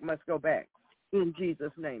attack must go back in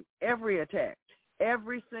Jesus' name. Every attack,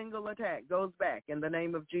 every single attack goes back in the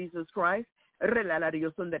name of Jesus Christ.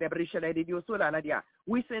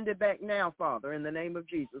 We send it back now, Father, in the name of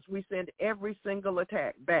Jesus. We send every single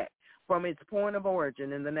attack back from its point of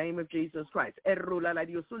origin in the name of Jesus Christ.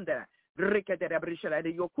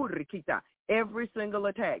 Every single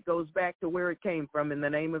attack goes back to where it came from in the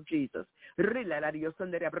name of Jesus. And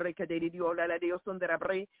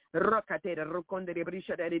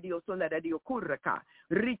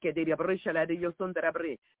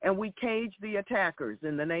we cage the attackers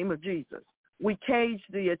in the name of Jesus. We cage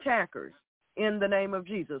the attackers in the name of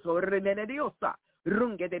Jesus.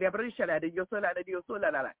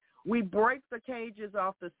 We break the cages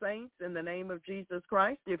off the saints in the name of Jesus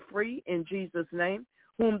Christ. They're free in Jesus' name.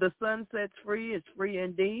 Whom the Son sets free is free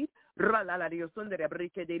indeed. And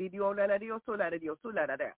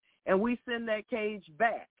we send that cage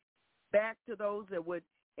back to those that would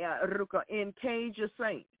encage a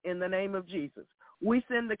saint in the name of Jesus. We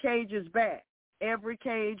send the cages back. Every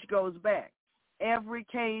cage goes back. Every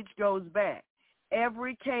cage goes back.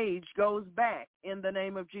 Every cage goes back in the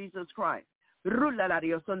name of Jesus Christ. For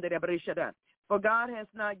God has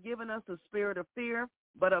not given us a spirit of fear,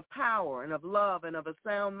 but of power and of love and of a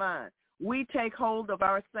sound mind. We take hold of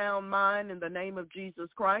our sound mind in the name of Jesus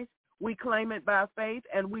Christ. We claim it by faith,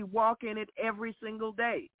 and we walk in it every single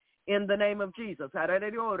day in the name of Jesus.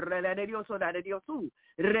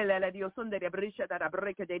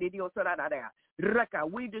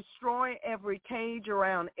 We destroy every cage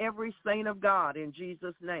around every saint of God in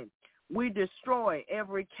Jesus' name. We destroy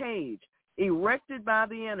every cage erected by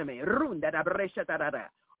the enemy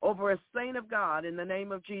over a saint of God in the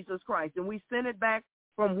name of Jesus Christ. And we send it back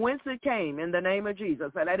from whence it came in the name of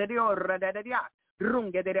Jesus. We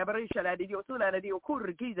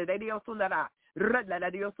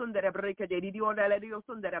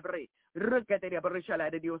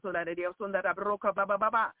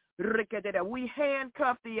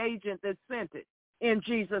handcuff the agent that sent it in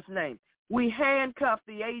Jesus' name. We handcuff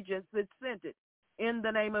the agents that sent it in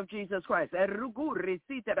the name of Jesus Christ.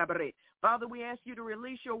 Father, we ask you to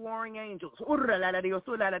release your warring angels.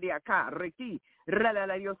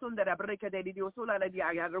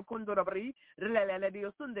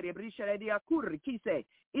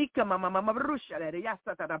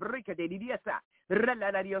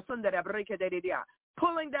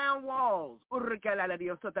 Pulling down walls.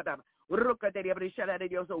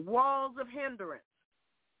 Walls of hindrance.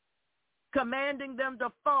 Commanding them to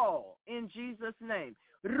fall in Jesus' name.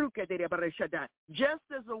 Just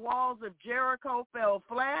as the walls of Jericho fell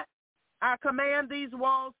flat, I command these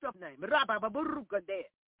walls to name.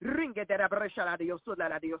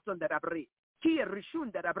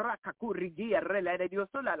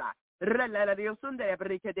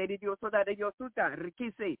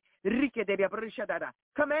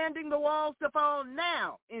 Commanding the walls to fall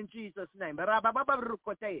now in Jesus' name.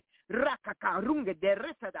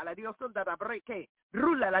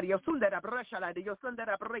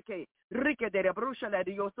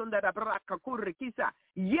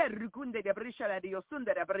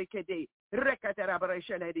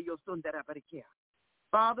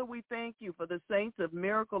 Father, we thank you for the saints of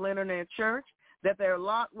Miracle Internet Church, that their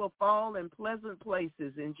lot will fall in pleasant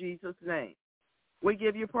places in Jesus' name. We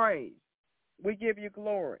give you praise. We give you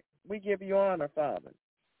glory. We give you honor, Father.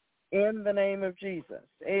 In the name of Jesus,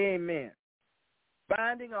 amen.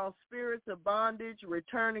 Binding all spirits of bondage,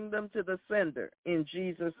 returning them to the sender in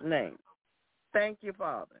Jesus' name. Thank you,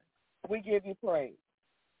 Father. We give you praise.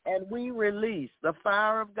 And we release the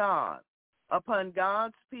fire of God upon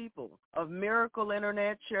God's people of Miracle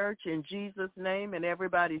Internet Church in Jesus' name. And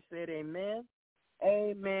everybody said amen,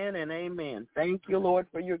 amen, and amen. Thank you, Lord,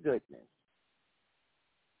 for your goodness.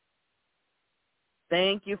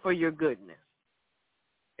 Thank you for your goodness.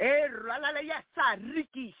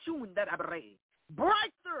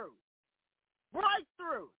 Breakthrough,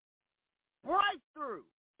 breakthrough, breakthrough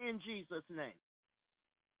in Jesus' name.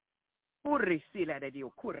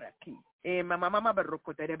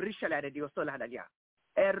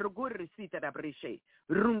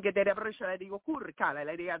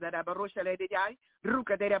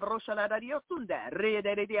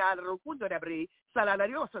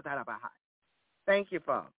 Thank you,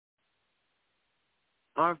 Father.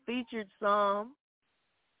 Our featured psalm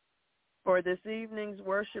for this evening's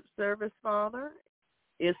worship service, Father,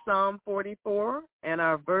 is Psalm 44, and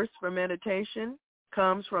our verse for meditation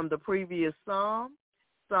comes from the previous psalm,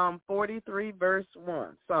 Psalm 43, verse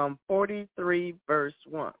 1. Psalm 43, verse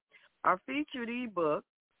 1. Our featured ebook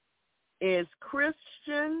is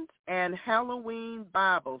Christians and Halloween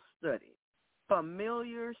Bible Study,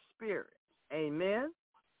 Familiar Spirits. Amen.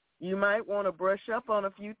 You might want to brush up on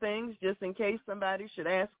a few things just in case somebody should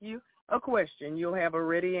ask you a question. You'll have a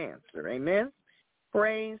ready answer. Amen.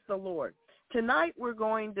 Praise the Lord. Tonight we're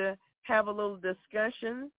going to have a little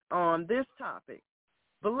discussion on this topic.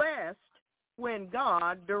 Blessed when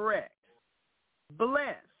God directs.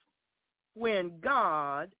 Blessed when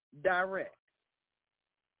God directs.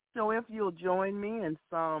 So if you'll join me in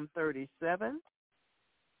Psalm 37.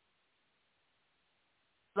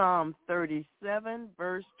 Psalm 37,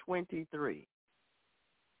 verse 23.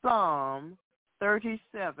 Psalm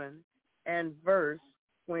 37 and verse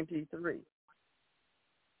 23.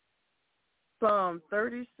 Psalm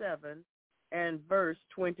 37 and verse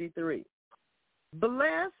 23.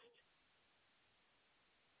 Blessed,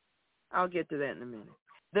 I'll get to that in a minute.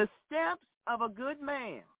 The steps of a good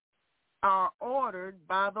man are ordered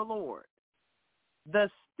by the Lord. The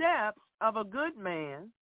steps of a good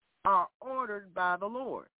man are ordered by the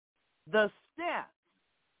Lord. The steps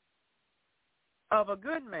of a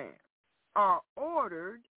good man are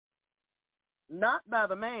ordered not by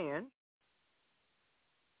the man,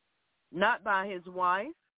 not by his wife,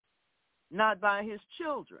 not by his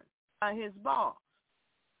children, by his boss,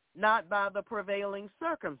 not by the prevailing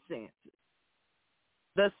circumstances.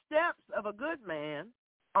 The steps of a good man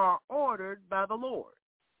are ordered by the Lord.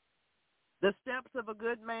 The steps of a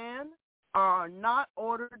good man are not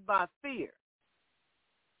ordered by fear.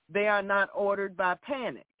 They are not ordered by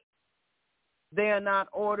panic. They are not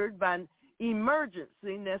ordered by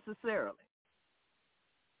emergency necessarily.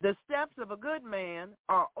 The steps of a good man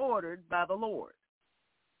are ordered by the Lord.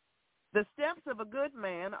 The steps of a good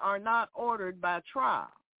man are not ordered by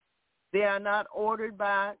trial. They are not ordered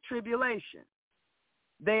by tribulation.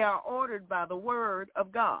 They are ordered by the word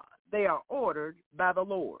of God. They are ordered by the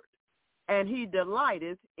Lord. And he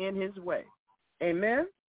delighteth in his way. Amen?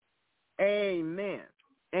 Amen.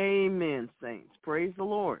 Amen, saints. Praise the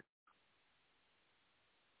Lord.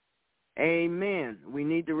 Amen. We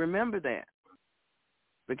need to remember that.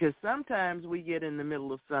 Because sometimes we get in the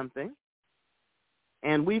middle of something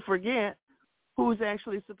and we forget who's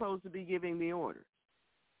actually supposed to be giving the orders.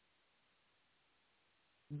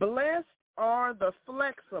 Blessed are the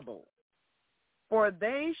flexible, for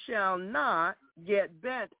they shall not get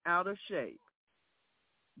bent out of shape.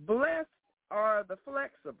 Blessed are the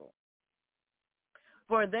flexible,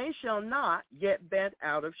 for they shall not get bent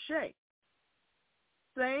out of shape.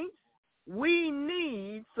 Saints, we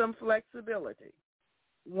need some flexibility.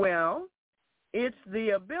 Well, it's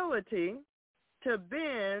the ability to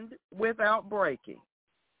bend without breaking,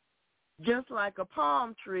 just like a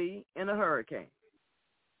palm tree in a hurricane.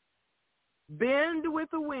 Bend with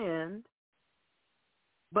the wind,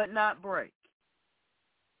 but not break.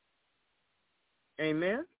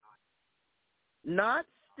 Amen? Not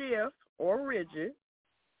stiff or rigid,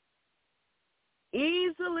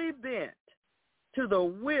 easily bent to the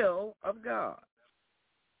will of God,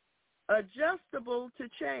 adjustable to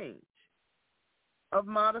change, of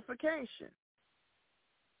modification,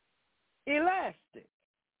 elastic,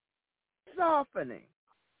 softening,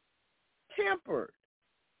 tempered,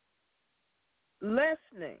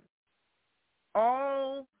 lessening,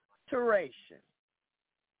 alteration.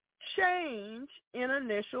 change in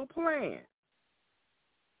initial plans.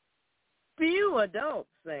 Few adult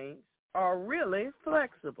saints are really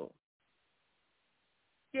flexible.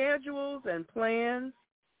 Schedules and plans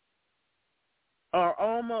are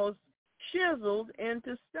almost chiseled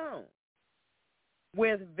into stone,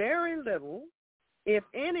 with very little, if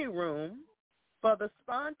any, room for the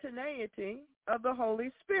spontaneity of the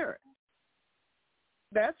Holy Spirit.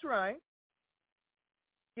 That's right.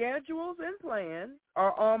 Schedules and plans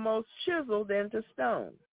are almost chiseled into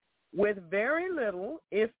stone, with very little,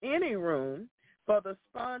 if any, room for the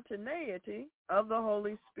spontaneity of the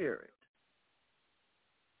Holy Spirit.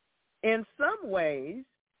 In some ways,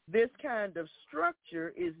 this kind of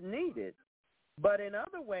structure is needed, but in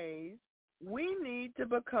other ways, we need to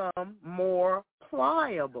become more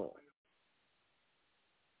pliable,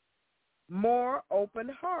 more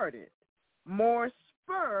open-hearted, more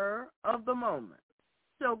spur of the moment.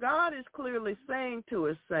 So God is clearly saying to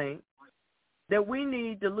us, saints, that we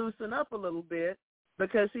need to loosen up a little bit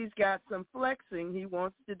because he's got some flexing he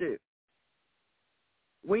wants to do.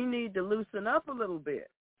 We need to loosen up a little bit.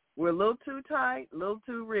 We're a little too tight, a little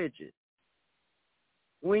too rigid.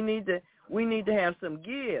 We need to have some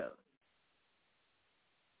give.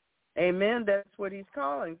 Amen. That's what he's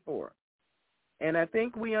calling for. And I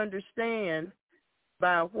think we understand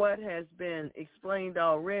by what has been explained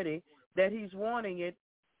already that he's wanting it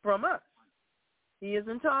from us. He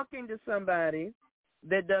isn't talking to somebody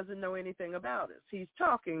that doesn't know anything about us. He's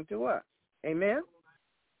talking to us. Amen?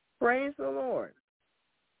 Praise the Lord.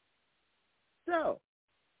 So,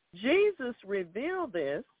 Jesus revealed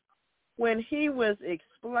this when he was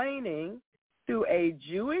explaining to a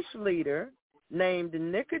Jewish leader named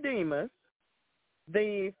Nicodemus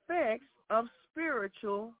the effects of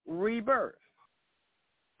spiritual rebirth.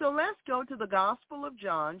 So let's go to the Gospel of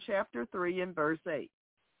John, chapter 3 and verse 8.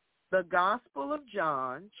 The Gospel of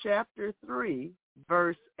John, chapter 3,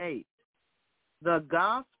 verse 8. The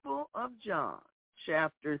Gospel of John,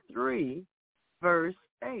 chapter 3, verse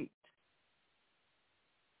 8.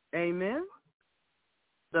 Amen?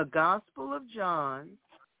 The Gospel of John,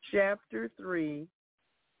 chapter 3,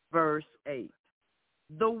 verse 8.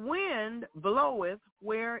 The wind bloweth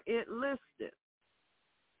where it listeth,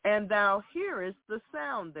 and thou hearest the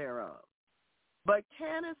sound thereof, but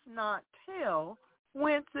canst not tell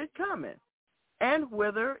whence it cometh, and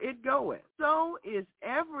whither it goeth. So is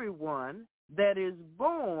everyone that is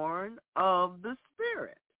born of the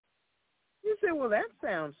Spirit. You say, well, that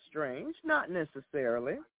sounds strange. Not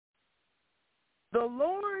necessarily. The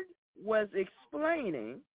Lord was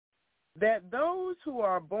explaining that those who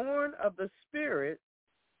are born of the Spirit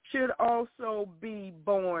should also be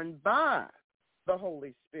born by the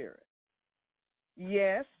Holy Spirit.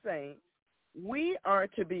 Yes, saints, we are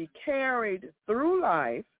to be carried through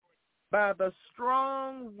life by the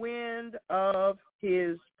strong wind of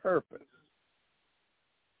his purpose.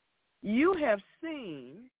 You have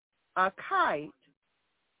seen a kite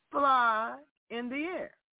fly in the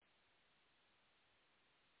air.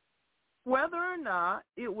 Whether or not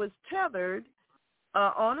it was tethered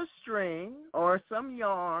on a string or some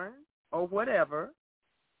yarn or whatever,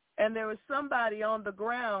 and there was somebody on the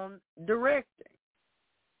ground directing.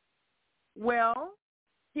 Well,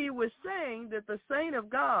 he was saying that the saint of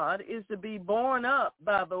God is to be borne up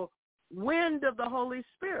by the wind of the Holy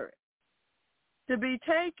Spirit, to be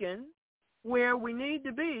taken where we need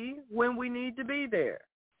to be when we need to be there,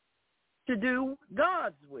 to do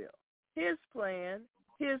God's will, his plan,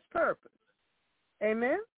 his purpose.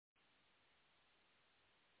 Amen?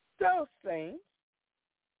 So, saints,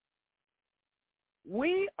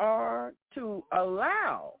 we are to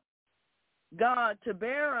allow God to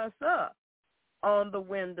bear us up on the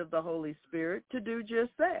wind of the Holy Spirit to do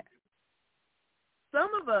just that. Some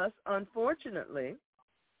of us, unfortunately,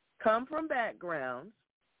 come from backgrounds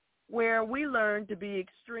where we learn to be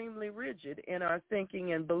extremely rigid in our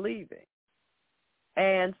thinking and believing.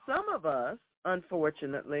 And some of us,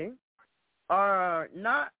 unfortunately, are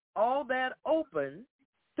not all that open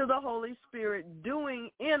to the Holy Spirit doing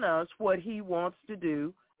in us what he wants to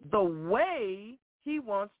do the way he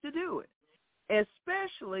wants to do it,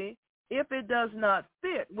 especially if it does not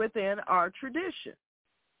fit within our tradition.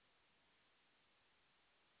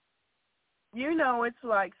 You know, it's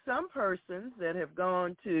like some persons that have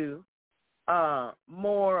gone to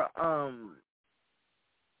more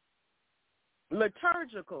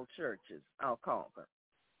liturgical churches, I'll call them.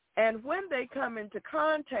 And when they come into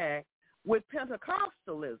contact with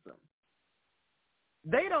Pentecostalism,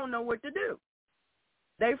 they don't know what to do.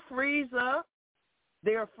 They freeze up.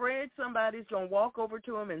 They're afraid somebody's going to walk over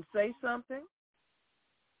to them and say something.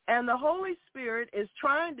 And the Holy Spirit is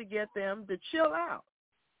trying to get them to chill out.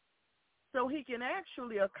 so he can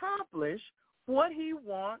actually accomplish what he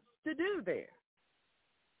wants to do there.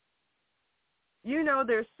 You know,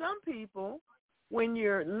 there's some people, when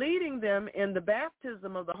you're leading them in the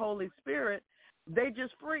baptism of the Holy Spirit, they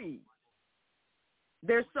just freeze.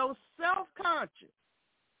 They're so self-conscious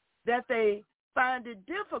that they find it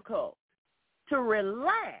difficult to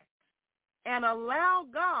relax and allow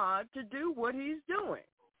God to do what he's doing.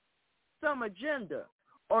 Some agenda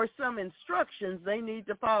or some instructions they need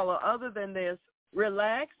to follow other than this: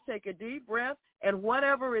 relax, take a deep breath, and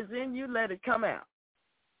whatever is in you, let it come out.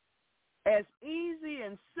 As easy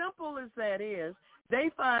and simple as that is, they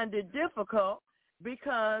find it difficult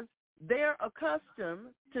because they're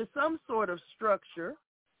accustomed to some sort of structure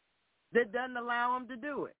that doesn't allow them to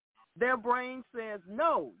do it. Their brain says,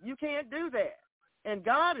 no, you can't do that. And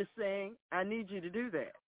God is saying, I need you to do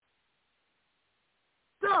that.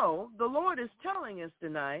 So the Lord is telling us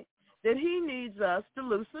tonight that he needs us to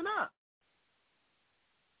loosen up.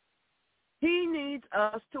 He needs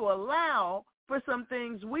us to allow for some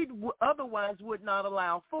things we otherwise would not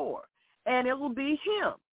allow for. And it will be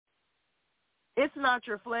him. It's not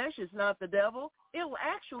your flesh. It's not the devil. It will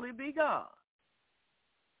actually be God.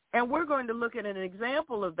 And we're going to look at an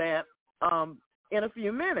example of that in a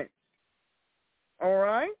few minutes. All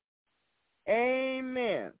right?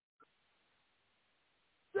 Amen.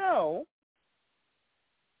 So,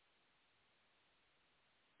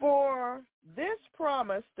 for this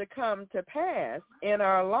promise to come to pass in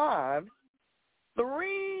our lives,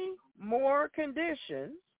 3 more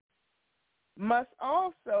conditions must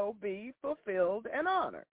also be fulfilled and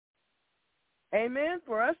honored. Amen.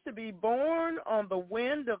 For us to be born on the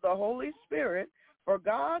wind of the Holy Spirit for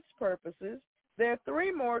God's purposes, there are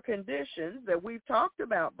 3 more conditions that we've talked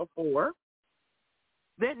about before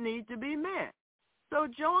that need to be met. So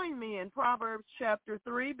join me in Proverbs chapter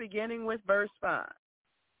 3, beginning with verse 5.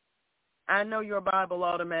 I know your Bible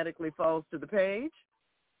automatically falls to the page.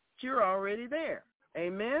 You're already there.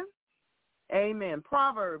 Amen. Amen.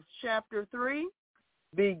 Proverbs chapter 3,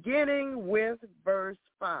 beginning with verse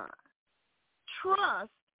 5.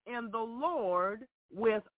 Trust in the Lord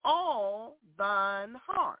with all thine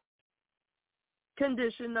heart.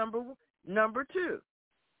 Condition number 2.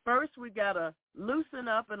 First, we got to loosen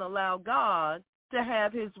up and allow God to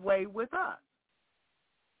have his way with us.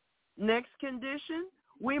 Next condition,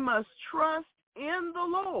 we must trust in the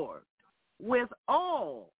Lord with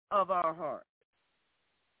all of our heart.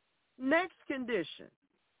 Next condition,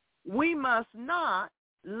 we must not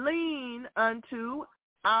lean unto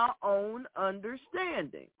our own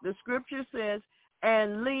understanding. The scripture says,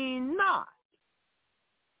 and lean not.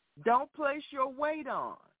 Don't place your weight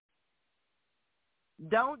on.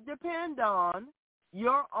 Don't depend on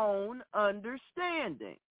your own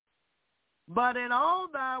understanding. But in all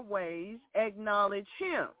thy ways acknowledge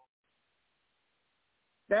him.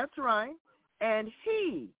 That's right. And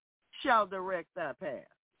he shall direct thy path.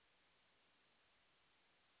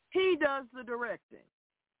 He does the directing.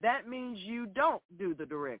 That means you don't do the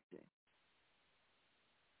directing.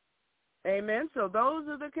 Amen. So those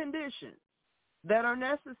are the conditions that are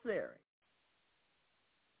necessary.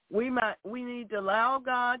 We need to allow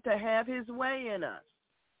God to have his way in us.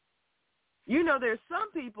 You know, there's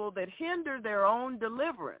some people that hinder their own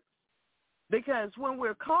deliverance because when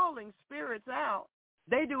we're calling spirits out,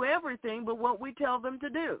 they do everything but what we tell them to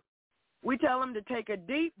do. We tell them to take a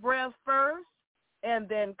deep breath first and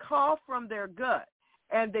then cough from their gut.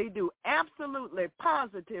 And they do absolutely,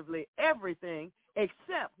 positively everything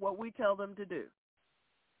except what we tell them to do.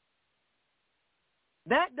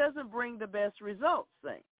 That doesn't bring the best results,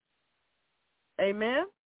 saints. Amen?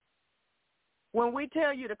 When we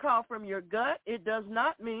tell you to cough from your gut, it does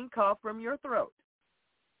not mean cough from your throat.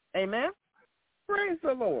 Amen? Praise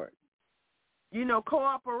the Lord. You know,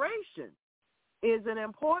 cooperation is an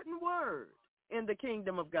important word in the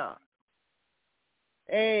kingdom of God.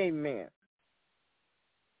 Amen.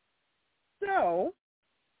 So,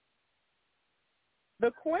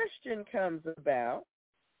 the question comes about,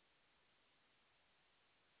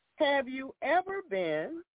 have you ever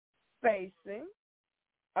been facing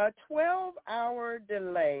a 12-hour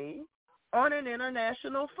delay on an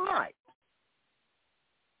international flight?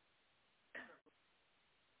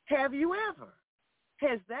 Have you ever?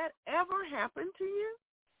 Has that ever happened to you?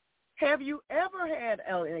 Have you ever had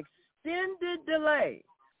an extended delay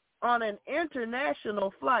on an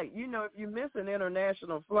international flight? You know, if you miss an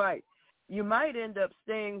international flight, you might end up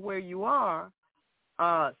staying where you are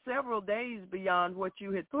several days beyond what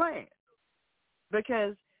you had planned.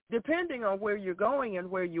 Because depending on where you're going and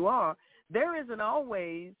where you are, there isn't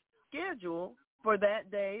always schedule for that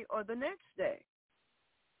day or the next day.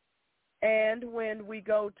 And when we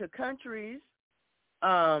go to countries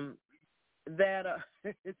that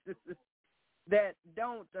that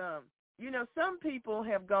don't, some people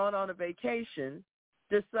have gone on a vacation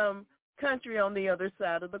to some country on the other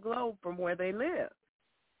side of the globe from where they live.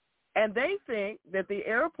 And they think that the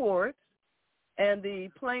airports and the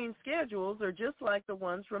plane schedules are just like the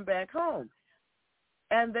ones from back home.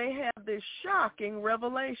 And they have this shocking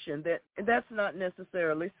revelation that that's not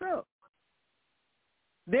necessarily so.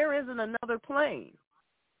 There isn't another plane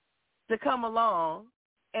to come along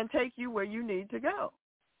and take you where you need to go.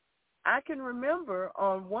 I can remember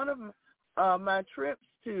on one of my trips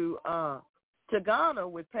to Ghana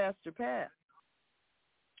with Pastor Pat,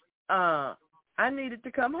 I needed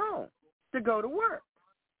to come home to go to work.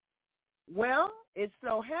 Well, it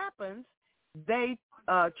so happens they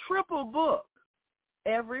triple book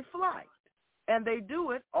every flight, and they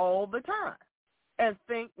do it all the time and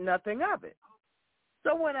think nothing of it.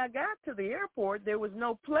 So when I got to the airport, there was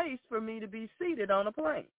no place for me to be seated on a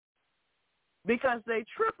plane because they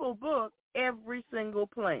triple book every single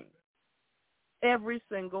plane, every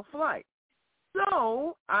single flight.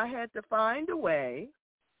 So I had to find a way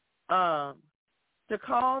to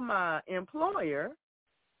call my employer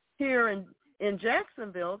here in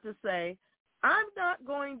Jacksonville to say, I'm not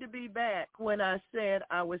going to be back when I said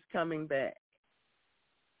I was coming back.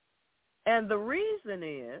 And the reason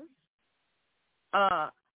is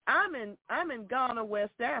I'm in Ghana,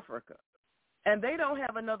 West Africa, and they don't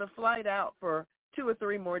have another flight out for 2 or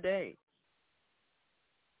 3 more days.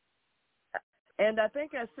 And I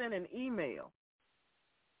think I sent an email.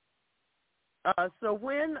 So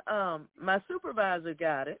when my supervisor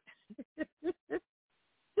got it,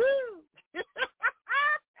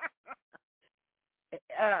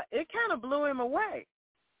 it kind of blew him away.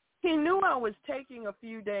 He knew I was taking a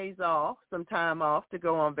few days off, some time off to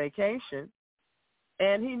go on vacation,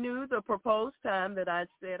 and he knew the proposed time that I'd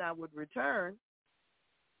said I would return.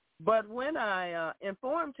 But when I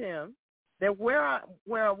informed him that where I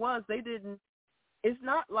was, it's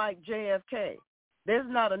not like JFK. There's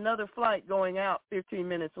not another flight going out 15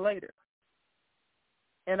 minutes later.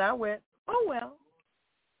 And I went, oh, well.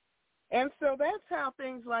 And so that's how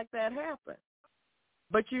things like that happen.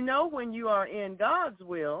 But when you are in God's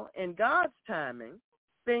will, in God's timing,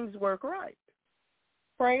 things work right.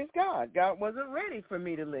 Praise God. God wasn't ready for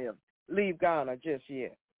me to leave Ghana just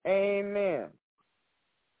yet. Amen.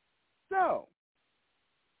 So,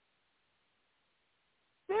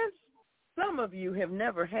 since some of you have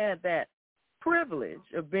never had that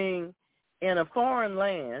privilege of being in a foreign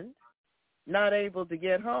land, not able to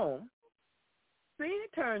get home, see,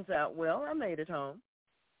 it turns out, well, I made it home.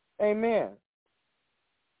 Amen.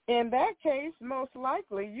 In that case, most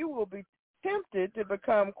likely you will be tempted to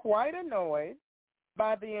become quite annoyed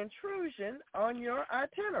by the intrusion on your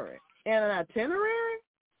itinerary. And an itinerary?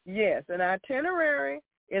 Yes, an itinerary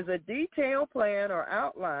is a detailed plan or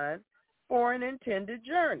outline for an intended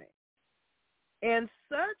journey. In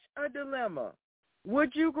such a dilemma,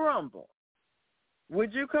 would you grumble?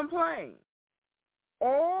 Would you complain?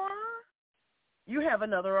 Or you have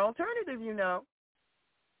another alternative,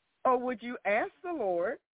 Or would you ask the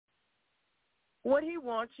Lord what he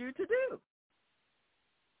wants you to do?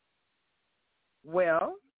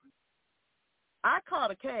 Well, I caught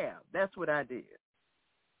a cab. That's what I did.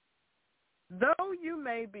 Though you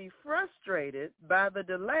may be frustrated by the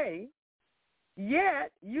delay,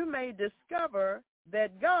 yet you may discover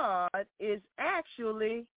that God is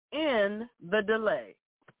actually in the delay.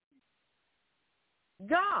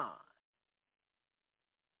 God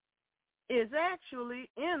is actually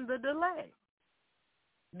in the delay.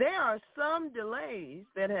 There are some delays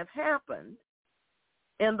that have happened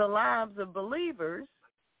in the lives of believers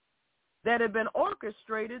that have been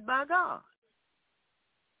orchestrated by God.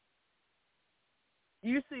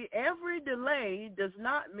 You see, every delay does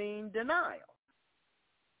not mean denial.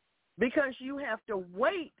 Because you have to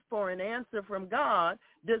wait for an answer from God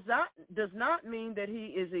does not mean that he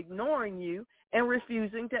is ignoring you and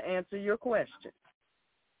refusing to answer your question.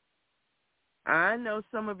 I know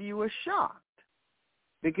some of you are shocked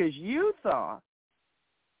because you thought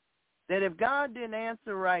that if God didn't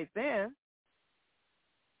answer right then,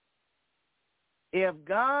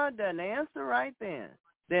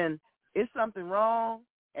 then it's something wrong,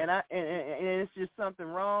 and it's just something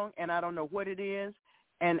wrong, and I don't know what it is,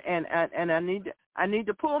 and I need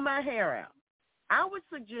to pull my hair out. I would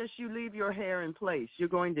suggest you leave your hair in place. You're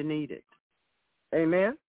going to need it.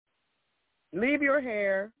 Amen. Leave your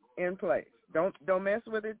hair in place. Don't mess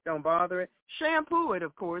with it. Don't bother it. Shampoo it,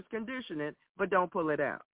 of course, condition it, but don't pull it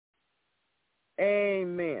out.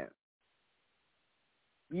 Amen.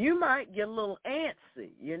 You might get a little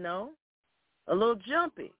antsy, a little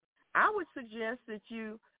jumpy, I would suggest that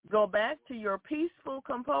you go back to your peaceful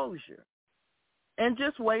composure and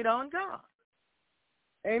just wait on God.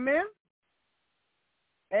 Amen?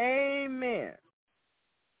 Amen.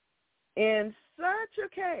 In such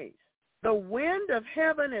a case, the wind of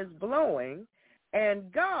heaven is blowing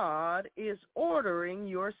and God is ordering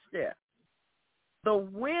your steps. The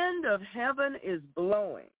wind of heaven is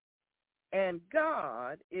blowing and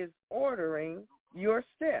God is ordering your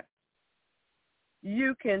steps.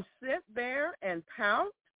 You can sit there and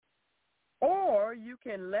pout, or you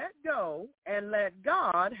can let go and let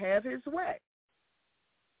God have his way.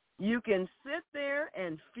 You can sit there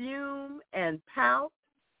and fume and pout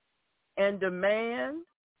and demand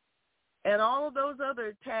and all of those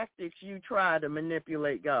other tactics you try to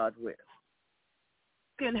manipulate God with.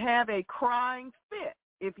 You can have a crying fit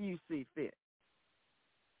if you see fit.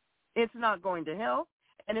 It's not going to help,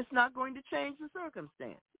 and it's not going to change the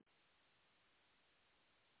circumstances.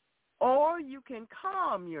 Or you can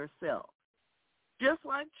calm yourself, just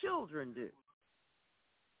like children do.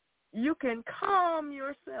 You can calm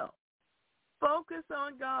yourself, focus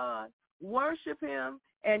on God, worship him,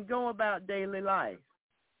 and go about daily life,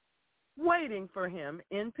 waiting for him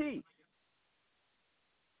in peace.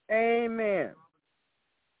 Amen.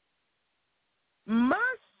 Must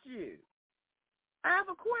you? I have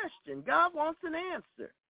a question. God wants an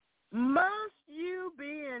answer. Must you be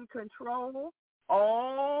in control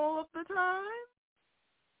all of the time?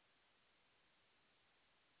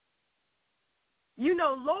 You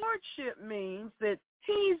know, lordship means that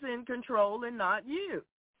he's in control and not you.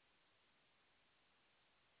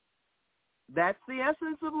 That's the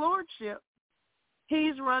essence of lordship.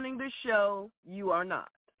 He's running the show, you are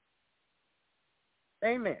not.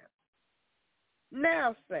 Amen.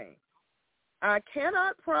 Now, saints, I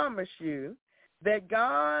cannot promise you that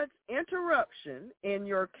God's interruption in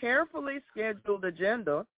your carefully scheduled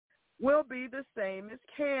agenda will be the same as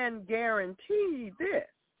can guarantee this.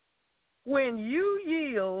 When you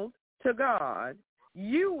yield to God,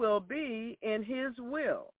 you will be in his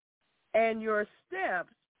will, and your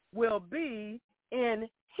steps will be in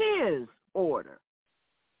his order.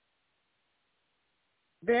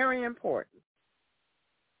 Very important.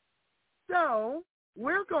 So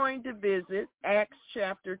we're going to visit Acts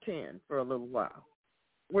chapter 10 for a little while.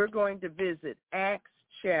 We're going to visit Acts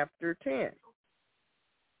chapter 10.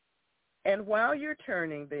 And while you're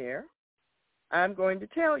turning there, I'm going to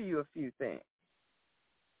tell you a few things.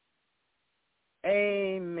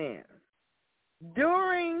 Amen.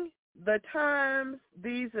 During the times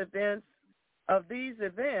of these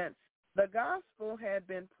events, the gospel had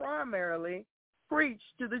been primarily preached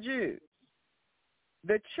to the Jews.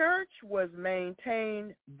 The church was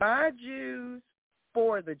maintained by Jews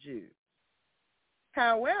for the Jews.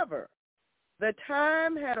 However, the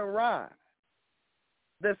time had arrived.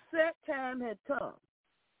 The set time had come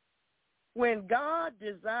when God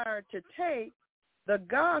desired to take the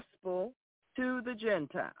gospel to the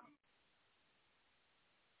Gentiles.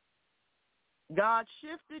 God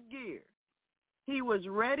shifted gears. He was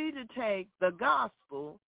ready to take the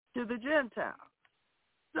gospel to the Gentiles.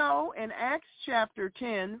 So in Acts chapter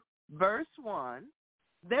 10, verse 1,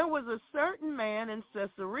 there was a certain man in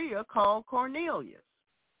Caesarea called Cornelius,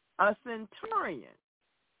 a centurion.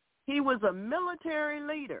 He was a military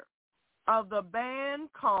leader of the band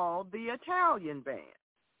called the Italian Band,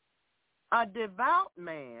 a devout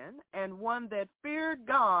man and one that feared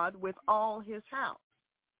God with all his house,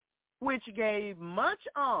 which gave much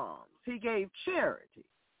alms. He gave charity.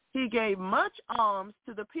 He gave much alms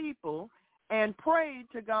to the people and prayed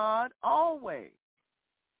to God always.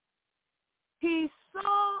 He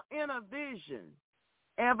saw in a vision,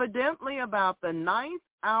 evidently about the 9th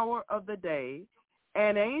hour of the day,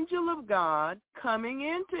 an angel of God coming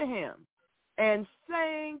into him and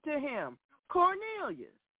saying to him, Cornelius.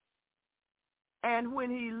 And when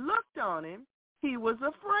he looked on him, he was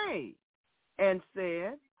afraid and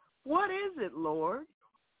said, What is it, Lord?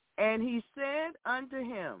 And he said unto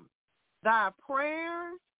him, Thy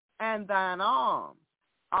prayers and thine alms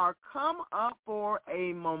are come up for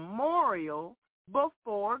a memorial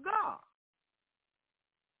before God.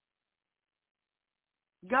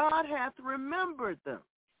 God hath remembered them.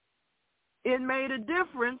 It made a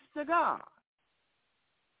difference to God.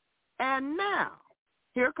 And now,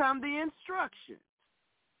 here come the instructions.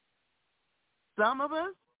 Some of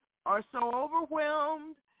us are so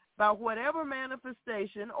overwhelmed by whatever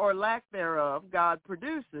manifestation or lack thereof God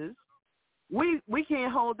produces, we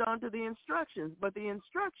can't hold on to the instructions, but the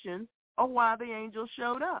instructions are why the angel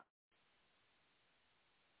showed up.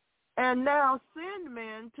 And now send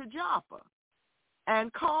men to Joppa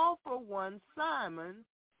and call for one Simon,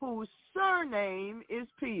 whose surname is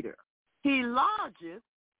Peter. He lodgeth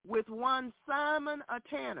with one Simon a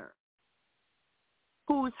tanner,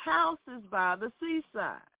 whose house is by the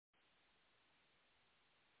seaside.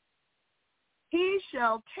 He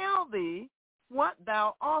shall tell thee what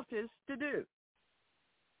thou oughtest to do.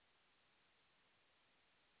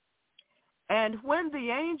 And when the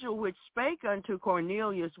angel which spake unto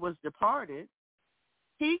Cornelius was departed,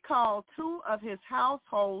 he called 2 of his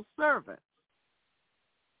household servants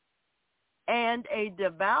and a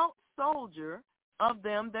devout soldier of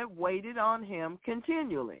them that waited on him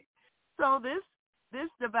continually. So this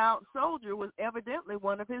devout soldier was evidently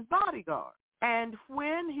one of his bodyguards. And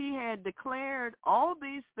when he had declared all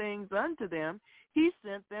these things unto them, he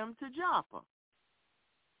sent them to Joppa.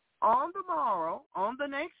 On the morrow, on the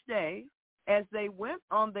next day, as they went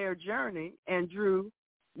on their journey and drew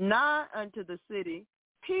nigh unto the city,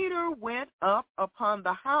 Peter went up upon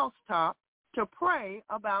the housetop to pray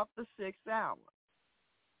about the 6th hour.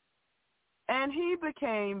 And he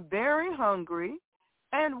became very hungry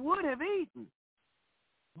and would have eaten.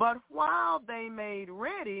 But while they made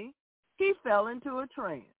ready, he fell into a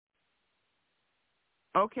trance.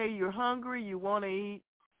 Okay, you're hungry, you want to eat,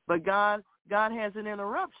 but God has an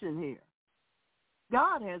interruption here.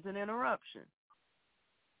 God has an interruption.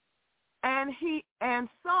 And he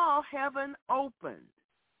saw heaven opened,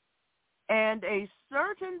 and a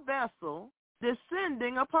certain vessel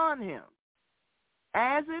descending upon him,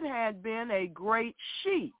 as it had been a great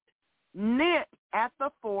sheet knit at the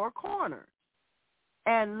 4 corners,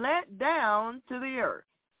 and let down to the earth,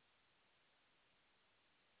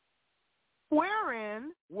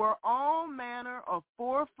 wherein were all manner of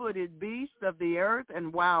 4-footed beasts of the earth,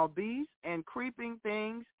 and wild beasts, and creeping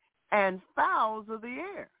things, and fowls of the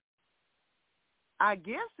air. I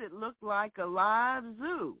guess it looked like a live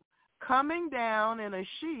zoo coming down in a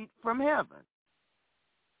sheet from heaven.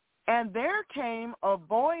 And there came a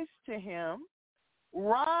voice to him,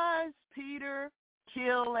 "Rise, Peter,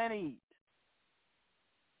 kill and eat."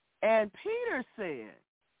 And Peter said,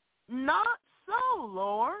 "Not so,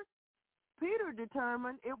 Lord." Peter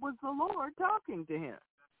determined it was the Lord talking to him.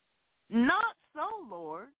 "Not so,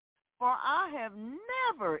 Lord, for I have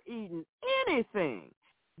never eaten anything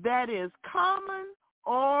that is common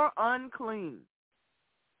or unclean."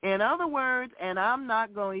 In other words, and I'm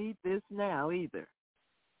not going to eat this now either.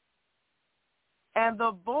 And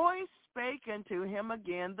the voice spake unto him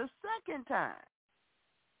again the 2nd time,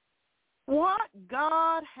 "What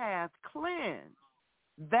God hath cleansed,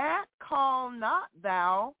 that call not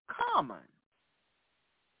thou common."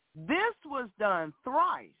 This was done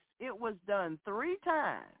thrice. It was done 3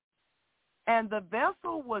 times. And the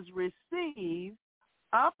vessel was received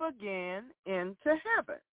up again into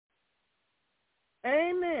heaven.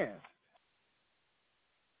 Amen.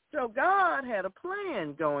 So God had a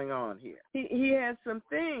plan going on here. He had some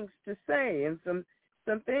things to say and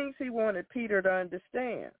some things he wanted Peter to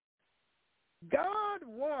understand. God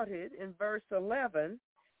wanted, in verse 11,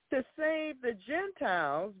 to save the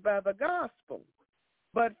Gentiles by the gospel.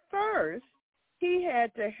 But first, he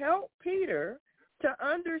had to help Peter to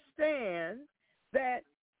understand that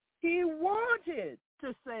he wanted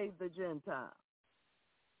to save the Gentiles.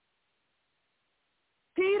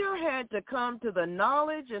 Peter had to come to the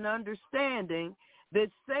knowledge and understanding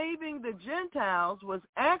that saving the Gentiles was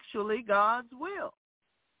actually God's will.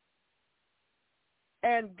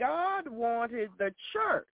 And God wanted the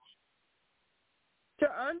church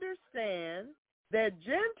to understand that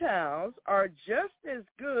Gentiles are just as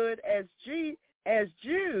good as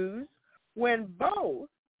Jews when both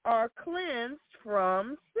are cleansed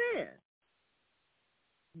from sin.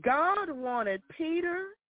 God wanted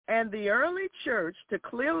Peter and the early church to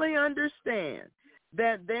clearly understand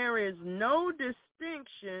that there is no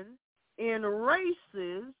distinction in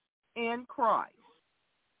races in Christ.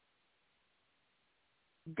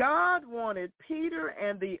 God wanted Peter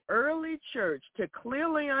and the early church to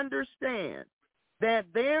clearly understand that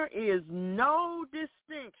there is no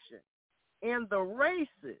distinction in the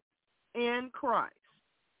races in Christ.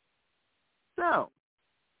 So,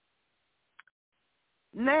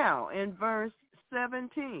 now in verse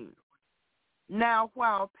 17, "Now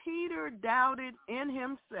while Peter doubted in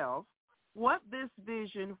himself what this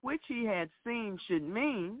vision which he had seen should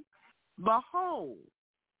mean, behold,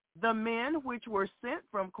 the men which were sent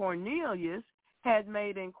from Cornelius had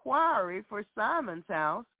made inquiry for Simon's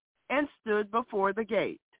house and stood before the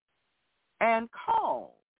gate, and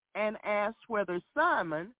called and asked whether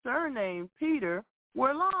Simon, surnamed Peter,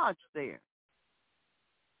 were lodged there.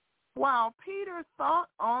 While Peter thought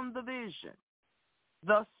on the vision,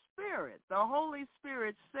 the Holy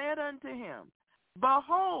Spirit said unto him,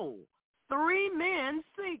 Behold, 3 men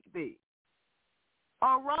seek seek thee.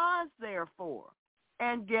 Arise, therefore,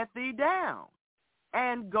 and get thee down,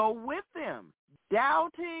 and go with them,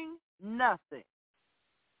 doubting nothing.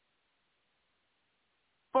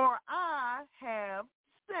 For I have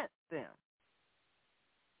sent them.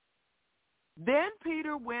 Then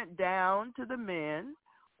Peter went down to the men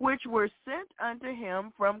which were sent unto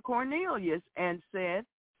him from Cornelius, and said,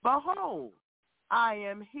 Behold, I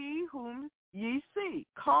am he whom ye seek,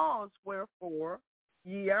 cause wherefore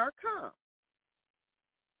ye are come.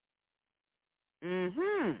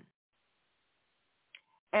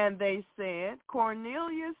 And they said,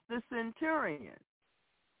 Cornelius the centurion,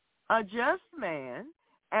 a just man,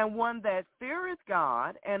 and one that feareth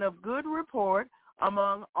God, and of good report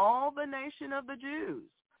among all the nation of the Jews,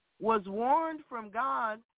 was warned from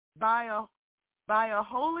God by a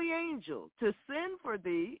holy angel to send for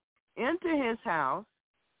thee into his house,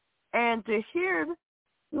 and to hear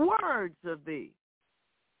words of thee.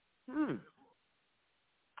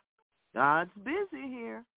 God's busy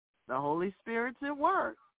here. The Holy Spirit's at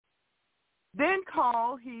work. Then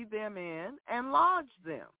called he them in and lodged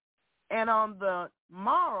them. And on the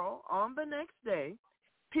morrow, on the next day,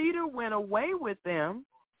 Peter went away with them,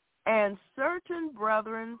 and certain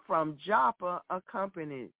brethren from Joppa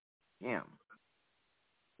accompanied him.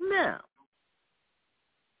 Now,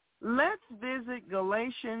 let's visit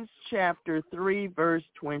Galatians chapter 3, verse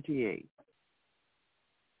 28.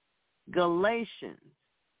 Galatians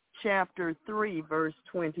chapter 3, verse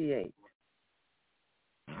 28.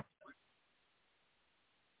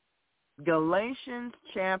 Galatians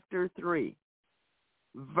chapter 3,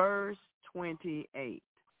 verse 28.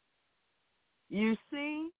 You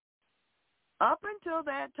see, up until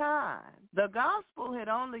that time, the gospel had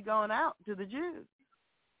only gone out to the Jews.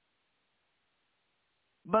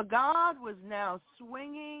 But God was now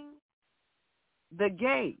swinging the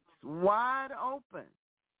gates wide open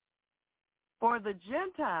for the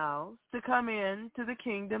Gentiles to come into the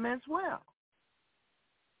kingdom as well.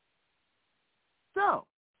 So,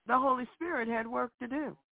 the Holy Spirit had work to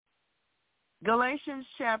do. Galatians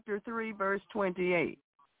chapter 3, verse 28.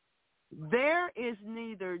 There is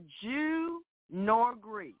neither Jew nor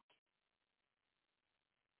Greek.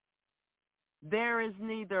 There is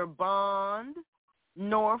neither bond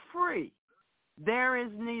nor free. There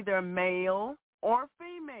is neither male or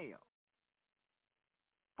female.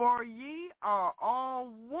 For ye are all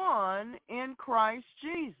one in Christ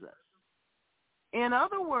Jesus. In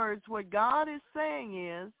other words, what God is saying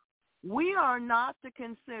is, we are not to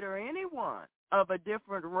consider anyone of a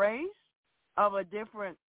different race, of a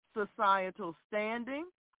different societal standing,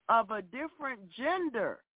 of a different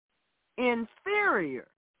gender, inferior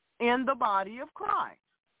in the body of Christ.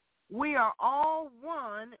 We are all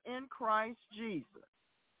one in Christ Jesus.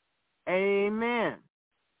 Amen.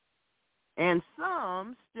 And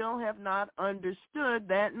some still have not understood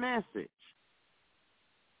that message.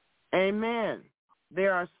 Amen.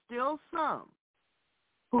 There are still some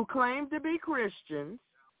who claim to be Christians,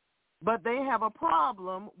 but they have a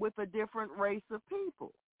problem with a different race of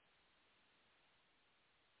people.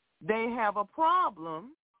 They have a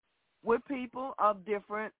problem with people of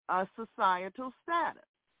different societal status.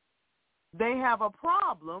 They have a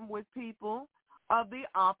problem with people of the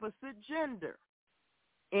opposite gender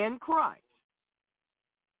in Christ.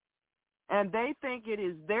 And they think it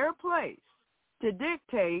is their place to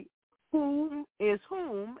dictate whom is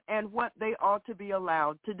whom and what they ought to be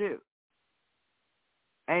allowed to do.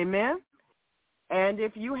 Amen? And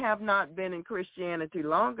if you have not been in Christianity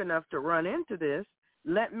long enough to run into this,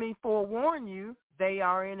 let me forewarn you, they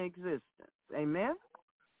are in existence. Amen?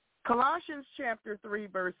 Colossians chapter 3,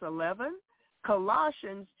 verse 11.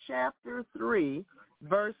 Colossians chapter 3,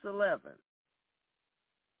 verse 11.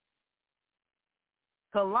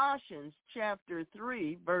 Colossians chapter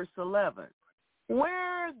 3, verse 11.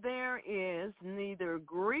 Where there is neither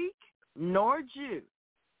Greek nor Jew,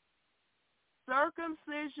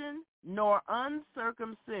 circumcision nor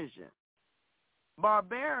uncircumcision,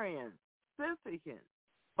 barbarian, Scythian,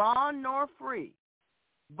 bond nor free,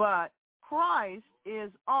 but Christ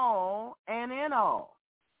is all and in all.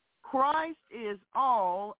 Christ is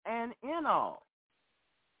all and in all.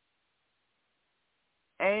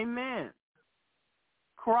 Amen.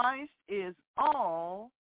 Christ is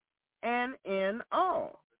all and in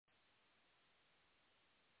all.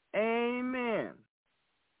 Amen.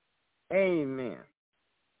 Amen.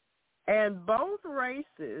 And both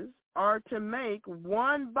races are to make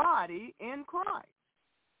one body in Christ.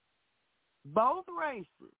 Both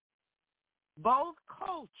races, both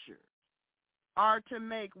cultures are to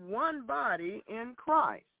make one body in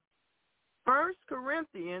Christ. 1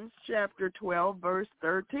 Corinthians chapter 12, verse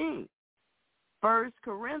 13. 1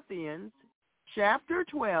 Corinthians chapter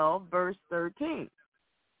 12, verse 13.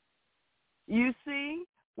 You see,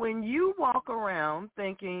 when you walk around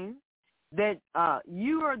thinking that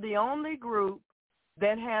you are the only group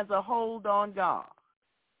that has a hold on God,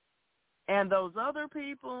 and those other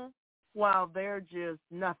people, well, they're just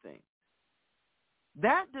nothing,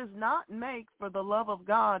 that does not make for the love of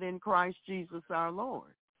God in Christ Jesus our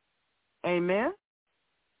Lord. Amen?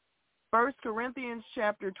 1 Corinthians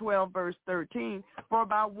chapter 12, verse 13, for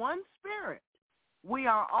by one Spirit we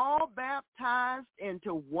are all baptized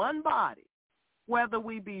into one body, whether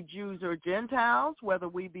we be Jews or Gentiles, whether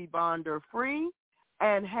we be bond or free,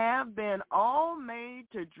 and have been all made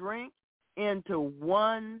to drink into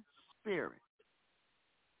one Spirit.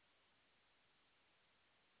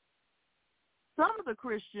 Some of the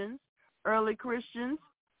Christians, early Christians,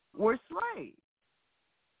 were slaves.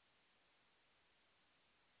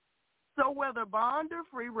 So whether bond or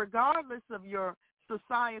free, regardless of your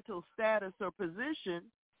societal status or position,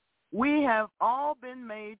 we have all been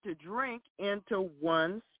made to drink into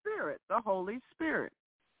one Spirit, the Holy Spirit.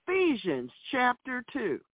 Ephesians chapter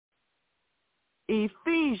 2.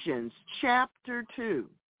 Ephesians chapter 2,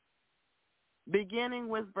 beginning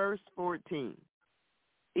with verse 14.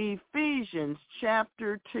 Ephesians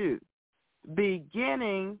chapter 2,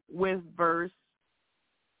 beginning with verse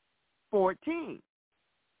 14.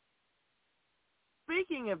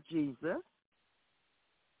 Speaking of Jesus,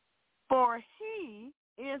 for he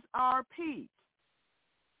is our peace,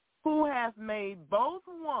 who hath made both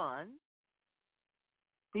one.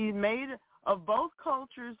 He's made of both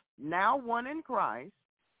cultures now one in Christ,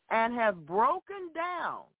 and hath broken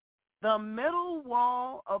down the middle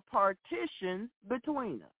wall of partition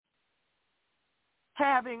between us,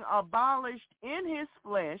 having abolished in his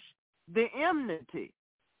flesh the enmity,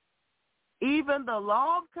 even the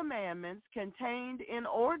law of commandments contained in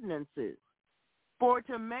ordinances, for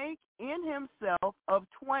to make in himself of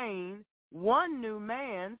twain one new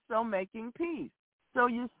man, so making peace. So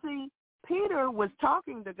you see, Peter was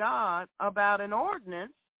talking to God about an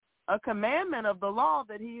ordinance, a commandment of the law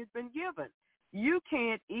that he had been given. You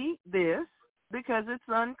can't eat this because it's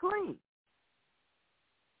unclean.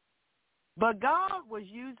 But God was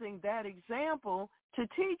using that example to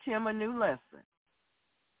teach him a new lesson.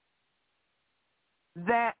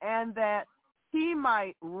 That he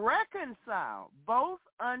might reconcile both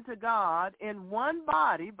unto God in one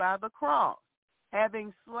body by the cross,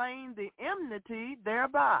 having slain the enmity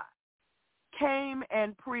thereby, came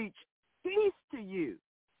and preached peace to you,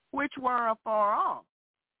 which were afar off,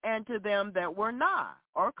 and to them that were nigh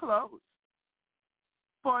or close.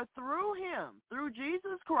 For through him, through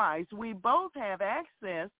Jesus Christ, we both have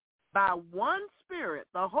access by one Spirit,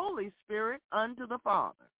 the Holy Spirit, unto the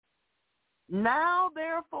Father. Now,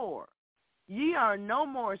 therefore, ye are no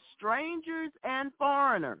more strangers and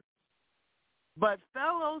foreigners, but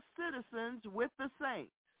fellow citizens with the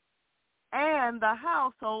saints and the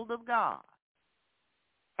household of God,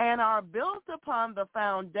 and are built upon the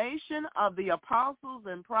foundation of the apostles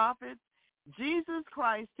and prophets, Jesus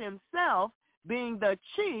Christ himself being the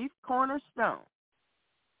chief cornerstone,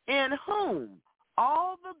 in whom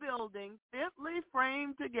all the building fitly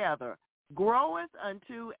framed together groweth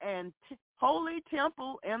unto an holy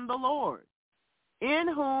temple in the Lord, in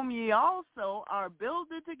whom ye also are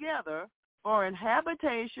builded together for an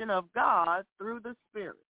habitation of God through the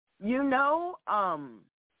Spirit. You know,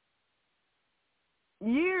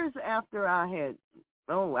 years after I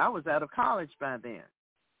was out of college by then,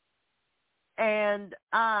 and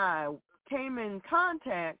I came in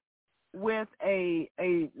contact with a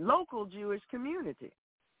local Jewish community.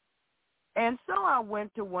 And so I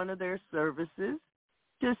went to one of their services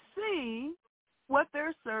to see what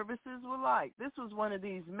their services were like. This was one of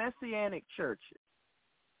these Messianic churches.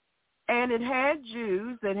 And it had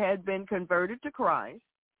Jews that had been converted to Christ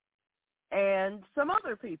and some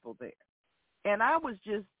other people there. And I was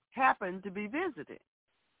just happened to be visiting.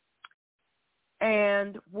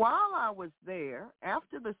 And while I was there,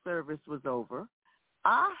 after the service was over,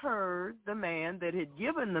 I heard the man that had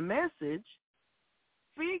given the message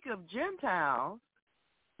speak of Gentiles,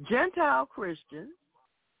 Gentile Christians,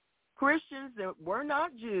 Christians that were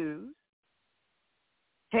not Jews,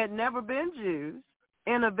 had never been Jews,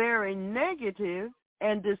 in a very negative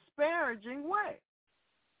and disparaging way,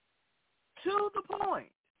 to the point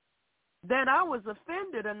that I was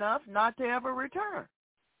offended enough not to ever return.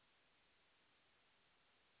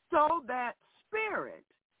 So that spirit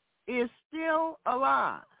is still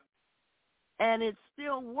alive, and it's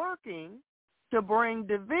still working to bring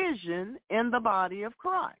division in the body of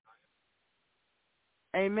Christ.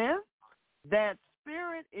 Amen? That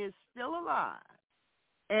spirit is still alive,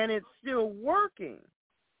 and it's still working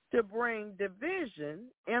to bring division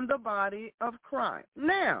in the body of Christ.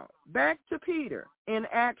 Now, back to Peter in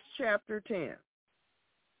Acts chapter 10.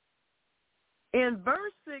 In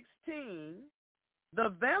verse 16, the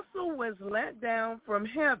vessel was let down from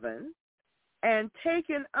heaven and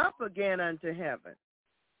taken up again unto heaven,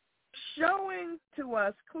 showing to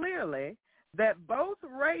us clearly that both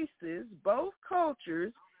races, both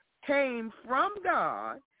cultures came from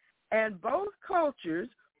God, and both cultures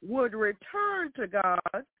would return to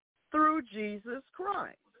God through Jesus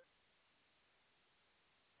Christ.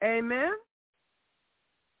 Amen?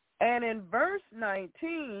 And in verse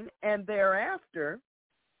 19, and thereafter,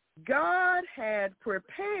 God had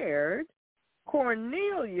prepared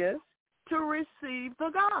Cornelius to receive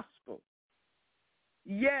the gospel.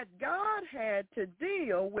 Yet God had to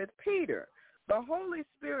deal with Peter. The Holy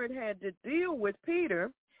Spirit had to deal with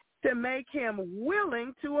Peter to make him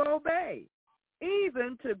willing to obey,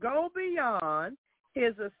 even to go beyond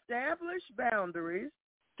his established boundaries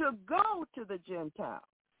to go to the Gentiles,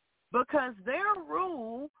 because their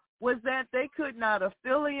rule was that they could not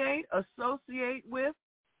affiliate, associate with,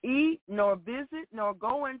 eat, nor visit, nor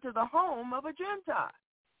go into the home of a Gentile.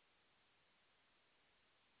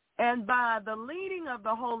 And by the leading of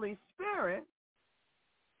the Holy Spirit,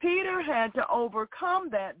 Peter had to overcome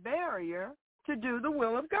that barrier to do the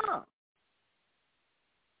will of God.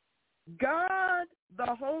 God,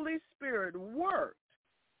 the Holy Spirit, worked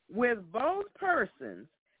with both persons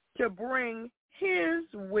to bring his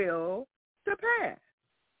will to pass.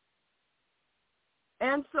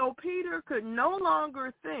 And so Peter could no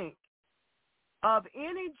longer think of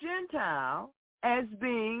any Gentile as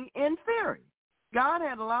being inferior. God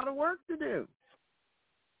had a lot of work to do.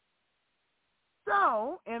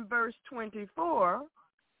 So, in verse 24,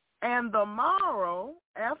 and the morrow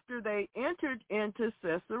after they entered into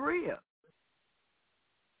Caesarea,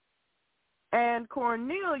 and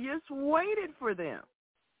Cornelius waited for them,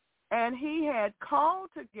 and he had called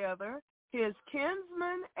together his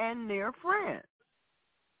kinsmen and near friends.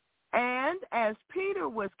 And as Peter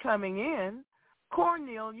was coming in,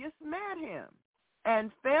 Cornelius met him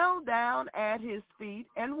and fell down at his feet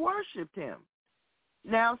and worshipped him.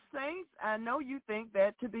 Now, saints, I know you think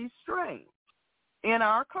that to be strange in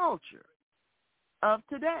our culture of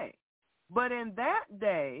today. But in that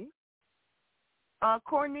day,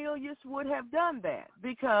 Cornelius would have done that,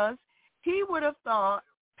 because he would have thought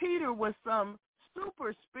Peter was some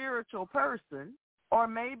super spiritual person, or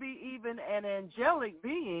maybe even an angelic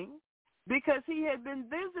being, because he had been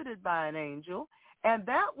visited by an angel, and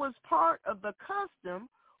that was part of the custom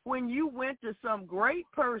when you went to some great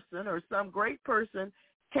person, or some great person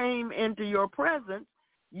came into your presence,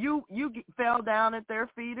 you fell down at their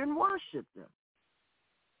feet and worshiped them.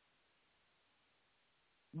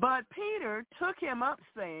 But Peter took him up,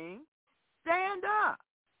 saying, "Stand up.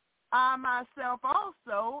 I myself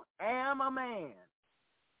also am a man."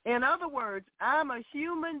 In other words, I'm a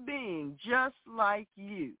human being just like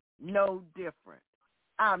you, no different.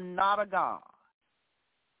 I'm not a god.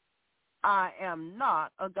 I am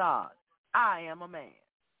not a god. I am a man.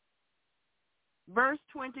 Verse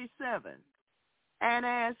 27, and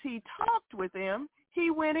as he talked with him,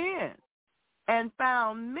 he went in and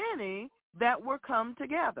found many that were come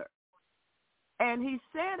together. And he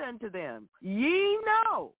said unto them, "Ye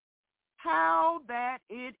know how that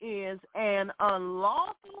it is an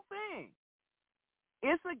unlawful thing.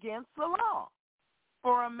 It's against the law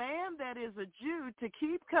for a man that is a Jew to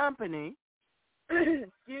keep company,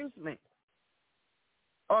 excuse me,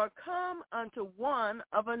 or come unto one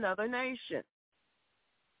of another nation.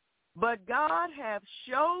 But God hath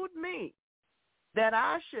showed me that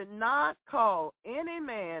I should not call any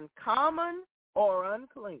man common or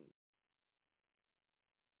unclean.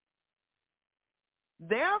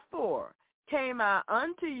 Therefore came I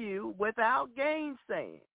unto you without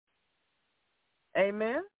gainsaying."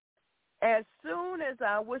 Amen. "As soon as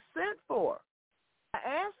I was sent for. I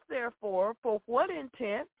asked therefore for what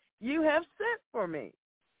intent you have sent for me.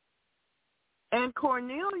 And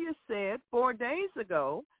Cornelius said, 4 days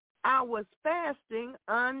ago I was fasting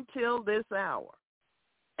until this hour.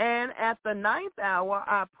 And at the 9th hour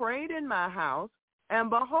I prayed in my house, and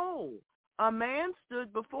behold, a man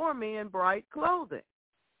stood before me in bright clothing,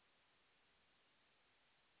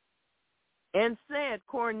 and said,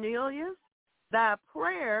 Cornelius, thy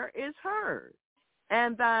prayer is heard,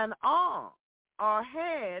 and thine alms are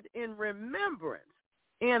had in remembrance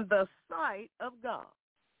in the sight of God.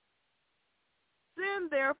 Send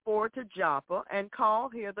therefore to Joppa, and call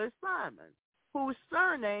hither Simon, whose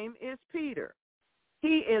surname is Peter.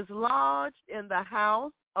 He is lodged in the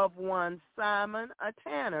house of one Simon, a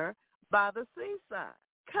tanner, by the seaside.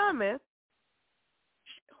 cometh,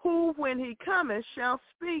 who when he cometh shall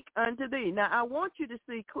speak unto thee. Now I want you to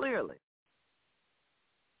see clearly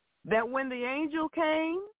that when the angel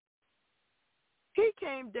came, he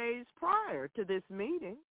came days prior to this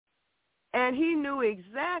meeting, and he knew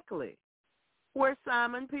exactly where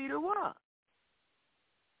Simon Peter was.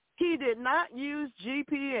 He did not use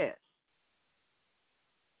GPS.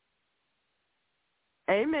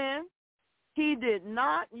 Amen. He did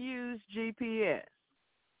not use GPS,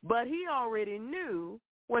 but he already knew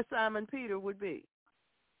where Simon Peter would be.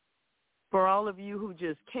 For all of you who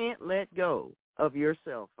just can't let go of your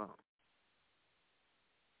cell phone.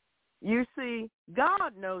 You see,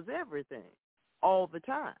 God knows everything all the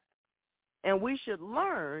time, and we should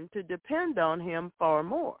learn to depend on him far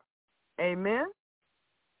more. Amen?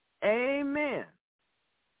 Amen.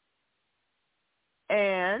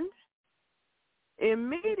 And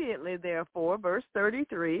immediately, therefore, verse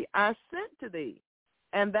 33, I sent to thee,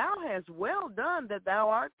 and thou hast well done that thou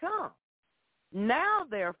art come. Now,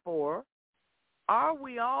 therefore, are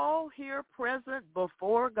we all here present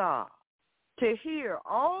before God to hear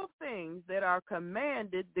all things that are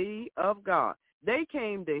commanded thee of God? They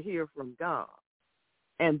came to hear from God,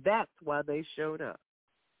 and that's why they showed up.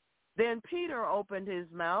 Then Peter opened his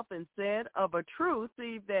mouth and said, of a truth,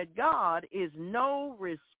 see that God is no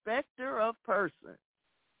respecter of persons,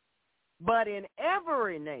 but in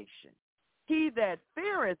every nation he that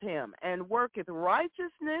feareth him and worketh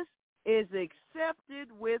righteousness is accepted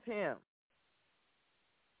with him.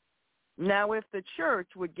 Now, if the church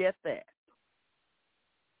would get that,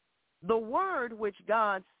 the word which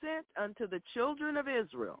God sent unto the children of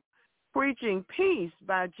Israel, preaching peace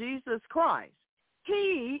by Jesus Christ,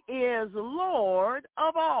 he is Lord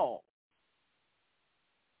of all.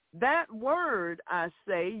 That word, I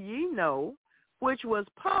say, ye know, which was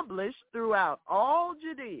published throughout all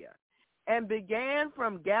Judea, and began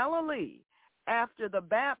from Galilee after the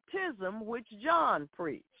baptism which John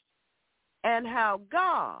preached, and how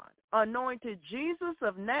God anointed Jesus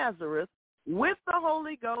of Nazareth with the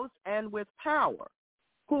Holy Ghost and with power,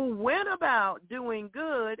 who went about doing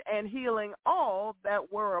good and healing all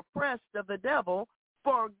that were oppressed of the devil,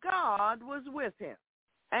 for God was with him.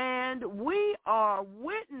 And we are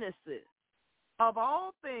witnesses of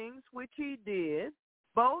all things which he did,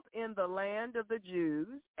 both in the land of the Jews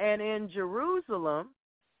and in Jerusalem,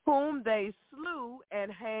 whom they slew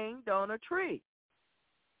and hanged on a tree.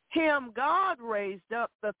 Him God raised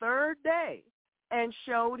up the third day and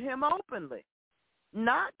showed him openly,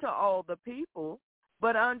 not to all the people,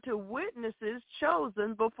 but unto witnesses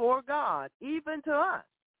chosen before God, even to us,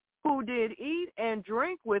 who did eat and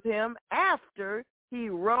drink with him after he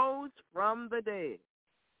rose from the dead.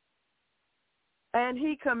 And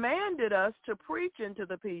he commanded us to preach unto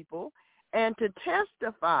the people and to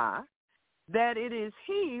testify that it is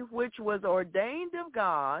he which was ordained of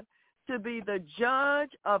God to be the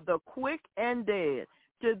judge of the quick and dead,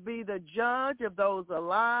 to be the judge of those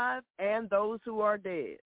alive and those who are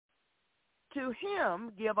dead. To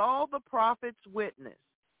him give all the prophets witness,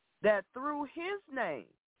 that through his name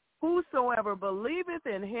whosoever believeth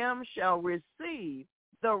in him shall receive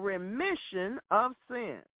the remission of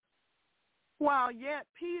sins. While yet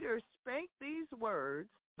Peter spake these words,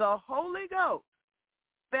 the Holy Ghost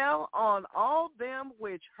fell on all them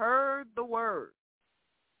which heard the word.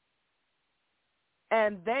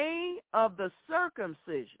 And they of the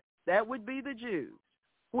circumcision, that would be the Jews,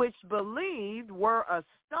 which believed were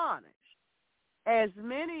astonished, as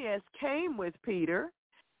many as came with Peter,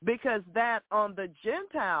 because that on the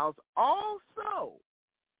Gentiles also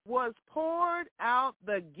was poured out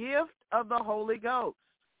the gift of the Holy Ghost.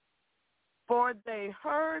 For they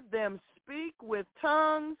heard them speak with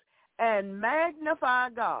tongues and magnify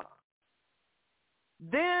God.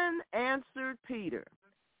 Then answered Peter,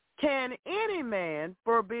 can any man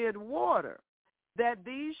forbid water that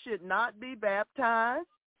these should not be baptized,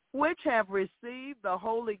 which have received the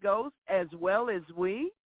Holy Ghost as well as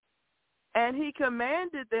we? And he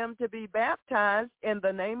commanded them to be baptized in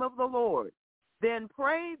the name of the Lord. Then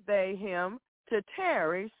prayed they him to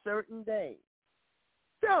tarry certain days.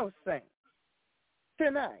 So, saints,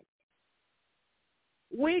 tonight,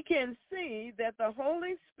 we can see that the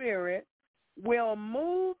Holy Spirit will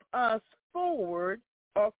move us forward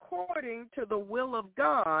according to the will of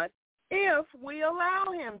God if we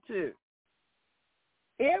allow him to.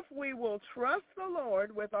 If we will trust the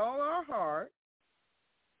Lord with all our heart,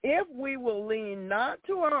 if we will lean not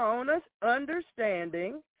to our own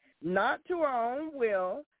understanding, not to our own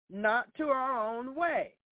will, not to our own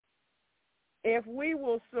way, if we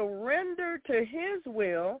will surrender to his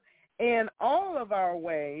will in all of our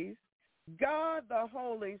ways, God the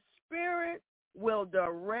Holy Spirit will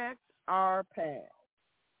direct our path.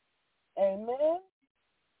 Amen?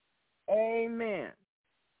 Amen.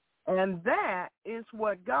 And that is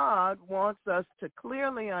what God wants us to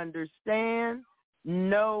clearly understand,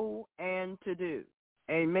 know, and to do.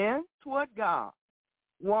 Amen? It's what God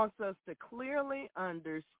wants us to clearly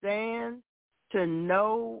understand, to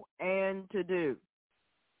know, and to do.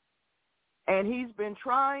 And he's been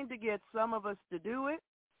trying to get some of us to do it,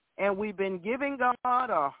 and we've been giving God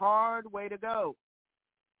a hard way to go.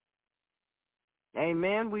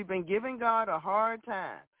 Amen. We've been giving God a hard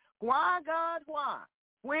time. Why, God, why?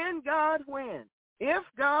 When, God, when? If,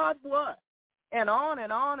 God, what? And on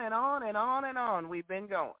and on and on and on and on we've been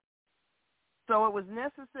going. So it was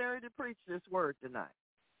necessary to preach this word tonight.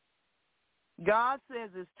 God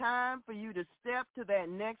says it's time for you to step to that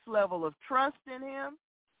next level of trust in him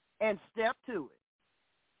and step to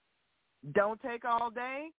it. Don't take all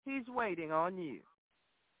day. He's waiting on you.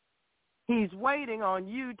 He's waiting on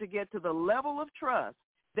you to get to the level of trust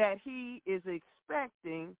that he is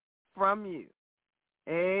expecting from you.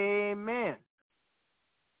 Amen.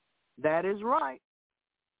 That is right.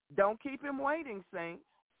 Don't keep him waiting, saints.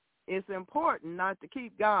 It's important not to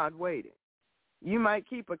keep God waiting. You might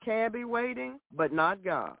keep a cabbie waiting, but not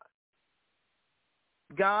God.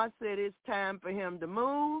 God said it's time for him to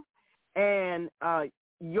move, and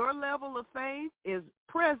your level of faith is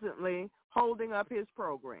presently holding up his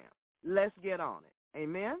program. Let's get on it.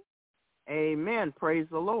 Amen? Amen. Praise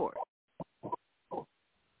the Lord.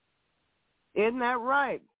 Isn't that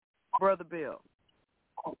right, Brother Bill?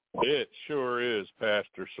 It sure is,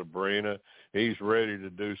 Pastor Sabrina. He's ready to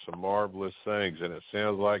do some marvelous things, and it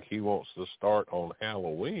sounds like he wants to start on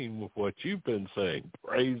Halloween with what you've been saying.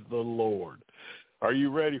 Praise the Lord. Are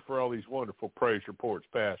you ready for all these wonderful praise reports,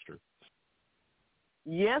 Pastor?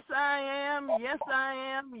 Yes, I am. Yes, I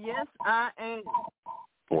am. Yes, I am.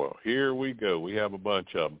 Well, here we go. We have a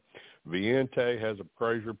bunch of them. Viente has a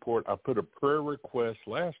praise report. I put a prayer request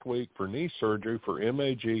last week for knee surgery for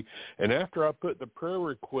MAG, and after I put the prayer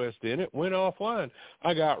request in, it went offline.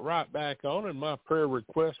 I got right back on, and my prayer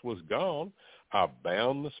request was gone. I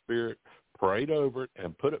bound the spirit, prayed over it,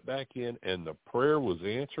 and put it back in, and the prayer was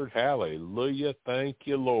answered. Hallelujah. Thank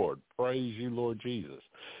you, Lord. Praise you, Lord Jesus.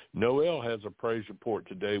 Noel has a praise report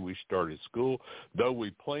today. We started school. Though we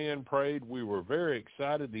prayed, we were very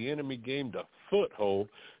excited. The enemy gained a foothold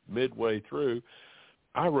midway through.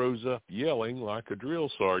 I rose up yelling like a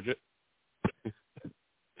drill sergeant,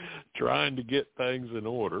 trying to get things in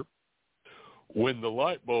order. When the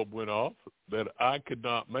light bulb went off that I could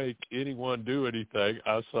not make anyone do anything,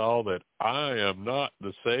 I saw that I am not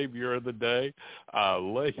the Savior of the day. I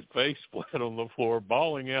lay face flat on the floor,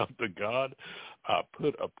 bawling out to God. I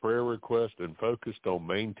put a prayer request and focused on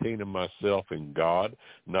maintaining myself in God,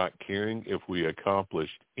 not caring if we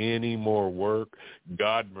accomplished any more work.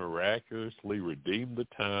 God miraculously redeemed the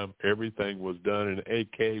time. Everything was done, and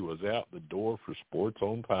AK was out the door for sports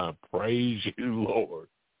on time. Praise you, Lord.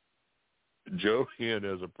 Joanne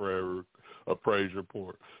has a praise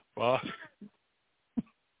report. Father,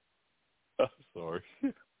 I'm sorry,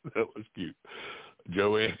 that was cute.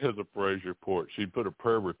 Joanne has a praise report. She put a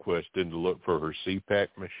prayer request in to look for her CPAP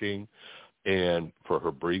machine and for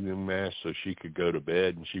her breathing mask so she could go to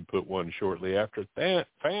bed, and she put one shortly after that.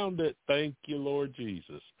 Found it. Thank you, Lord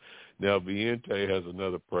Jesus. Now, Viente has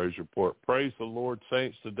another praise report. Praise the Lord,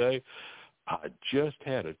 saints, today. I just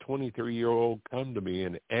had a 23-year-old come to me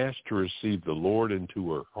and asked to receive the Lord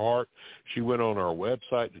into her heart. She went on our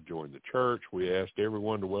website to join the church. We asked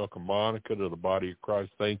everyone to welcome Monica to the body of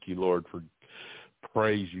Christ. Thank you, Lord, for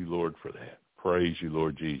praise you, Lord, for that. Praise you,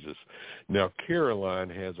 Lord Jesus. Now, Caroline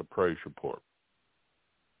has a praise report.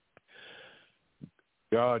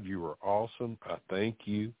 God, you are awesome. I thank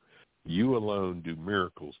you. You alone do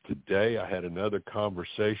miracles. Today I had another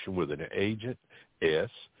conversation with an agent, S.,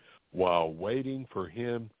 while waiting for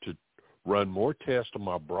him to run more tests on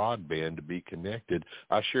my broadband to be connected.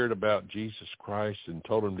 I shared about Jesus Christ and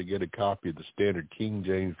told him to get a copy of the Standard King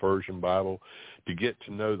James Version Bible to get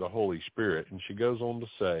to know the Holy Spirit. And she goes on to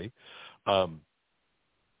say,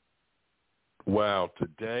 wow,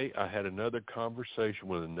 today I had another conversation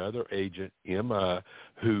with another agent, MI,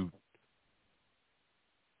 who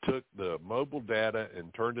took the mobile data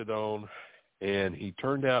and turned it on, and he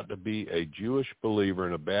turned out to be a Jewish believer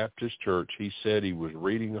in a Baptist church. He said he was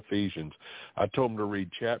reading Ephesians. I told him to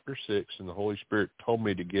read chapter 6, and the Holy Spirit told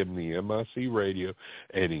me to give him the MIC radio,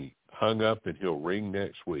 and he hung up, and he'll ring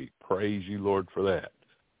next week. Praise you, Lord, for that.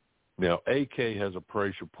 Now, AK has a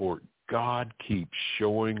praise report. God keeps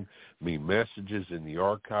showing me messages in the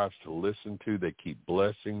archives to listen to. They keep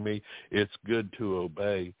blessing me. It's good to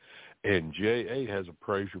obey. And JA has a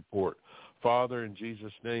praise report. Father, in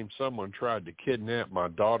Jesus' name, someone tried to kidnap my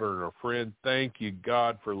daughter and her friend. Thank you,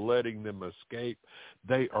 God, for letting them escape.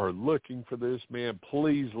 They are looking for this man.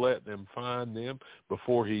 Please let them find them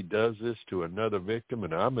before he does this to another victim.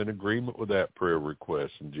 And I'm in agreement with that prayer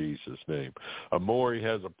request in Jesus' name. Amori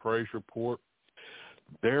has a praise report.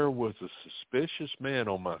 There was a suspicious man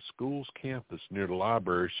on my school's campus near the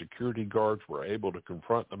library. Security guards were able to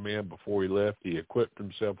confront the man before he left. He equipped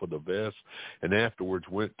himself with a vest and afterwards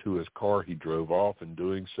went to his car. He drove off, in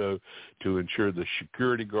doing so, to ensure the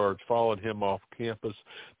security guards followed him off campus.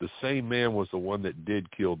 The same man was the one that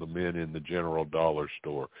did kill the men in the General Dollar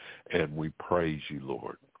store. And we praise you,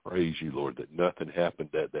 Lord. Praise you, Lord, that nothing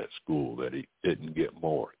happened at that school, that he didn't get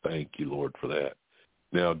more. Thank you, Lord, for that.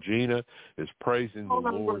 Now, Gina is praising the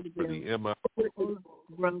Lord for the MI.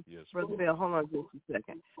 Brother Bill, hold on just a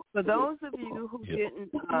second. For those of you who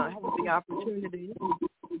didn't have the opportunity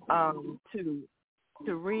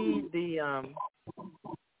to read the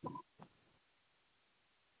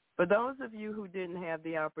for those of you who didn't have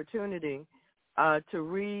the opportunity to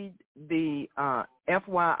read the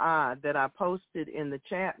FYI that I posted in the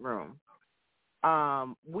chat room,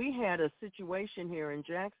 we had a situation here in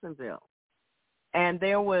Jacksonville. And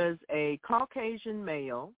there was a Caucasian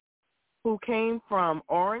male who came from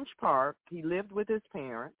Orange Park. He lived with his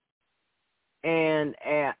parents. And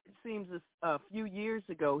it seems a few years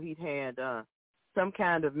ago he'd had some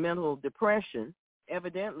kind of mental depression.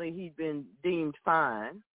 Evidently, he'd been deemed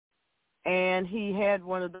fine. And he had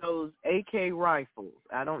one of those AK rifles.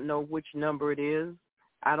 I don't know which number it is.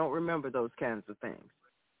 I don't remember those kinds of things.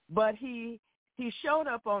 But he showed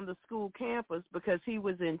up on the school campus because he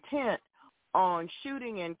was intent on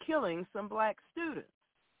shooting and killing some black students.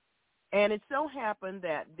 And it so happened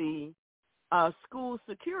that the school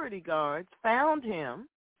security guards found him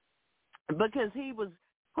because he was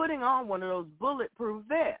putting on one of those bulletproof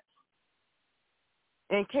vests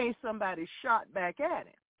in case somebody shot back at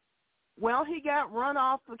him. Well, he got run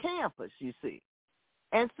off the campus, you see.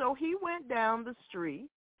 And so he went down the street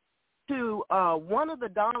to one of the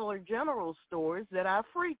Dollar General stores that I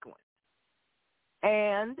frequent.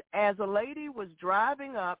 And as a lady was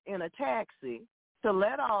driving up in a taxi to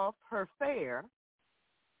let off her fare,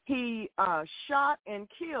 he shot and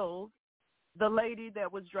killed the lady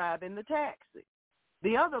that was driving the taxi.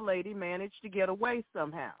 The other lady managed to get away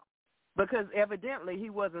somehow because evidently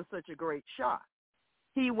he wasn't such a great shot.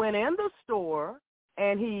 He went in the store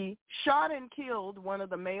and he shot and killed one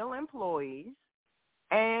of the male employees,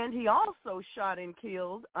 and he also shot and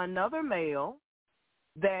killed another male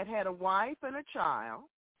that had a wife and a child,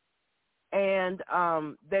 and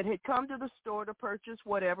that had come to the store to purchase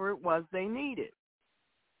whatever it was they needed.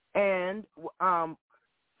 And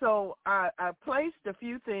so I placed a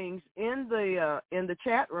few things in the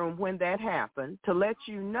chat room when that happened to let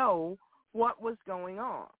you know what was going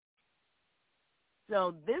on.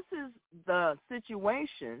 So this is the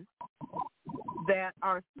situation that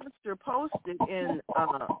our sister posted in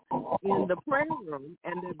the prayer room,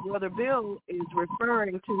 and that Brother Bill is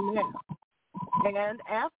referring to now. And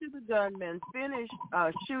after the gunman finished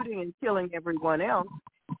shooting and killing everyone else,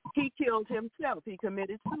 he killed himself. He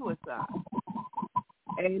committed suicide.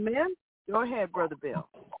 Amen? Go ahead, Brother Bill.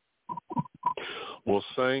 Well,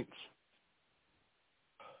 saints,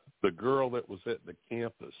 the girl that was at the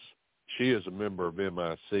campus, she is a member of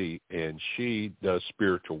MIC, and she does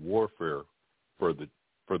spiritual warfare for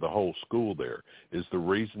the whole school there, is the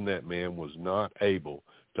reason that man was not able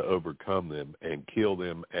to overcome them and kill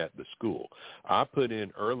them at the school. I put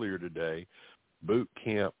in earlier today, boot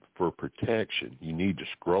camp for protection. You need to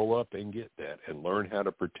scroll up and get that and learn how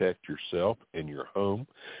to protect yourself and your home,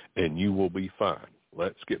 and you will be fine.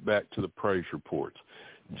 Let's get back to the praise reports.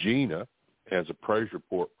 Gina has a praise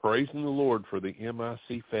report, praising the Lord for the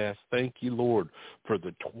MIC fast. Thank you, Lord, for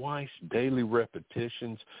the twice daily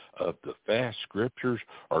repetitions of the fast scriptures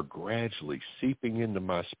are gradually seeping into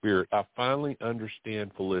my spirit. I finally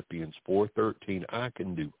understand Philippians 4:13. I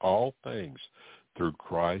can do all things through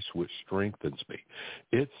Christ, which strengthens me.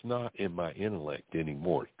 It's not in my intellect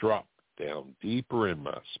anymore. It's dropped down deeper in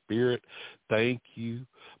my spirit. Thank you,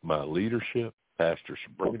 my leadership, Pastor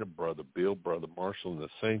Sabrina, Brother Bill, Brother Marshall, and the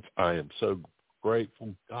saints. I am so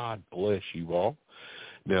grateful. God bless you all.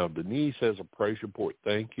 Now, Denise has a praise report.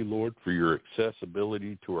 Thank you, Lord, for your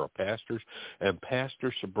accessibility to our pastors and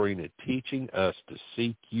Pastor Sabrina teaching us to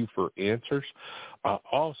seek you for answers. I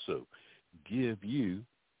also give you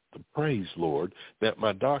the praise, Lord, that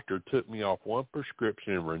my doctor took me off one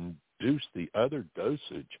prescription and produce the other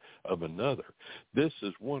dosage of another. This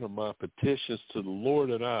is one of my petitions to the Lord,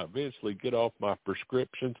 and I eventually get off my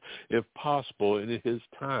prescriptions, if possible, in his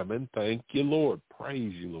time. And thank you, Lord.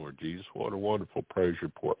 Praise you, Lord Jesus. What a wonderful praise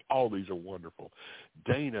report. All these are wonderful.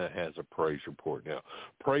 Dana has a praise report now.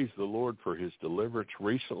 Praise the Lord for his deliverance.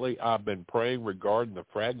 Recently, I've been praying regarding the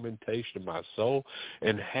fragmentation of my soul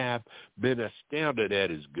and have been astounded at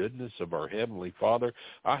his goodness of our Heavenly Father.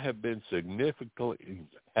 I have been significantly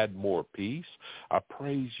had more peace. I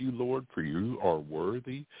praise you, Lord, for you are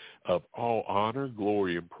worthy of all honor,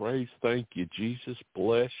 glory, and praise. Thank you, Jesus.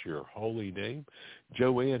 Bless your holy name.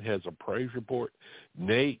 Joanne has a praise report.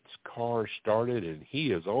 Nate's car started, and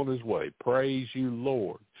he is on his way. Praise you,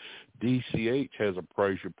 Lord. DCH has a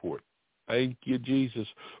praise report. Thank you, Jesus,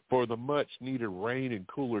 for the much-needed rain and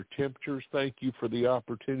cooler temperatures. Thank you for the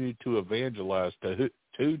opportunity to evangelize to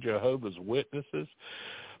Jehovah's Witnesses,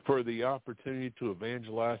 for the opportunity to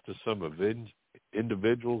evangelize to some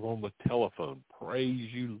individuals on the telephone. Praise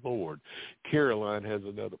you, Lord. Caroline has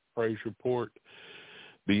another praise report.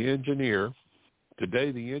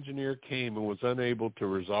 Today the engineer came and was unable to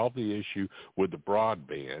resolve the issue with the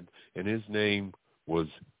broadband, and his name was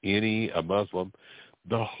a Muslim.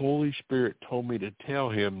 The Holy Spirit told me to tell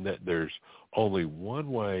him that there's only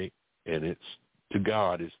one way, and it's to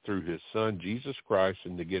God, is through his Son, Jesus Christ,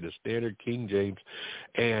 and to get a standard King James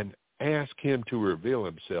and ask him to reveal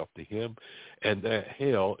himself to him, and that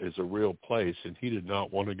hell is a real place, and he did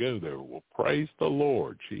not want to go there. Well, praise the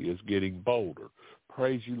Lord. She is getting bolder.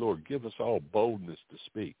 Praise you, Lord. Give us all boldness to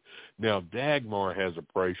speak. Now, Dagmar has a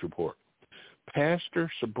praise report. Pastor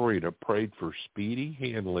Sabrina prayed for speedy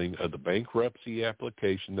handling of the bankruptcy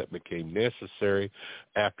application that became necessary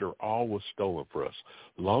after all was stolen for us.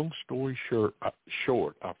 Long story short,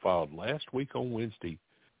 I filed last week on Wednesday.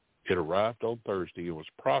 It arrived on Thursday and was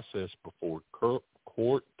processed before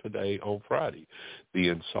court today on Friday. The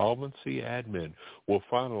insolvency admin will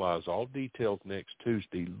finalize all details next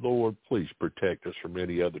Tuesday. Lord, please protect us from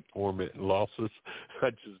any other torment and losses.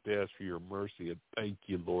 I just ask for your mercy and thank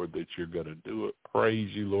you, Lord, that you're going to do it. Praise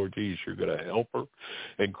you, Lord Jesus, you're going to help her.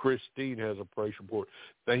 And Christine has a praise report.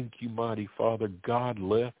 Thank you, mighty Father. God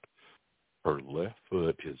her left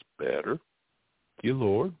foot is better. Thank you,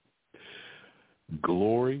 Lord.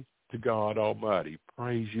 Glory to God Almighty.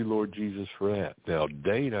 Praise you, Lord Jesus, for that. Now,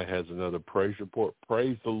 Dana has another praise report.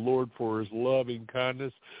 Praise the Lord for his loving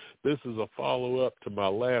kindness. This is a follow-up to my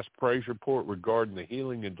last praise report regarding the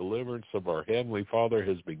healing and deliverance of our Heavenly Father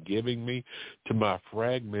has been giving me to my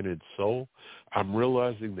fragmented soul. I'm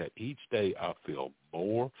realizing that each day I feel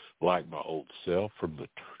more like my old self from the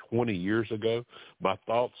 20 years ago. My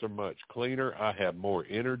thoughts are much cleaner. I have more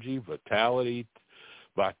energy, vitality,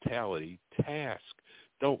 tasks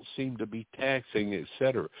don't seem to be taxing,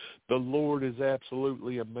 etc. The Lord is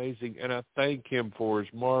absolutely amazing, and I thank him for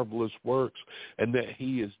his marvelous works and that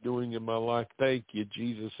he is doing in my life. Thank you,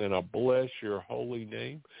 Jesus, and I bless your holy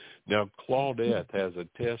name. Now, Claudette has a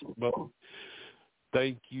testimony.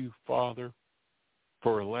 Thank you, Father,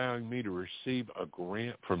 for allowing me to receive a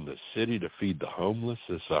grant from the city to feed the homeless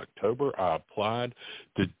this October. I applied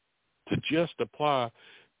to just apply,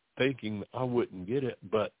 thinking I wouldn't get it,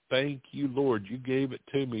 but thank you, Lord. You gave it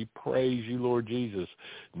to me. Praise you, Lord Jesus.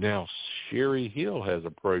 Now, Sherry Hill has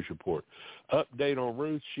a praise report. Update on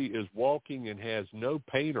Ruth. She is walking and has no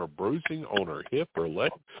pain or bruising on her hip or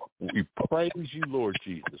leg. We praise you, Lord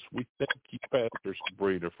Jesus. We thank you, Pastor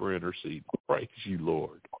Sabrina, for interceding. Praise you,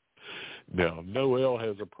 Lord. Now, Noel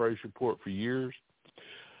has a praise report for years.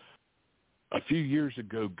 A few years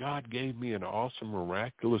ago, God gave me an awesome,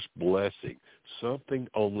 miraculous blessing, something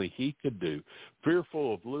only he could do.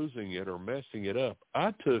 Fearful of losing it or messing it up,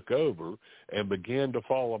 I took over and began to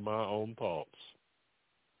follow my own thoughts.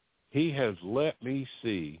 He has let me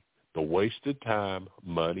see the wasted time,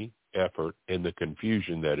 money, effort, and the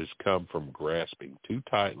confusion that has come from grasping too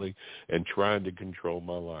tightly and trying to control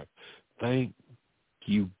my life. Thank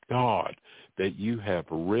you, God, that you have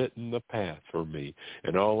written the path for me,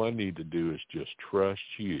 and all I need to do is just trust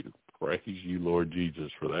you. Praise you, Lord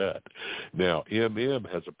Jesus, for that. Now,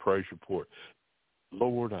 MM has a praise report.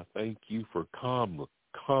 Lord, I thank you for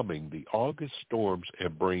calming the August storms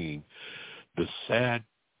and bringing the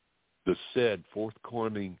said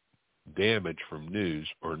forthcoming damage from news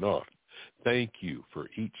or not. Thank you for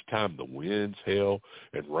each time the winds, hail,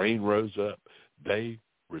 and rain rose up, they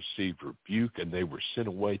received rebuke and they were sent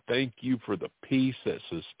away. Thank you for the peace that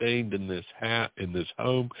sustained in this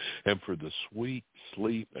home, and for the sweet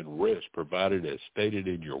sleep and rest provided as stated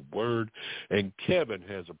in your word. And Kevin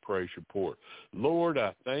has a praise report. Lord,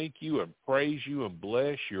 I thank you and praise you and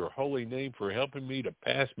bless your holy name for helping me to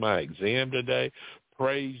pass my exam today.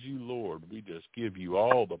 Praise you, Lord. We just give you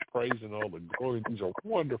all the praise and all the glory. These are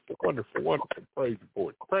wonderful, wonderful, wonderful praise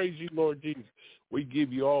reports. Praise you, Lord Jesus. We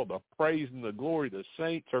give you all the praise and the glory. The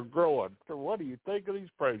saints are growing. So what do you think of these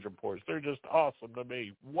praise reports? They're just awesome to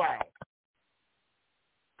me. Wow.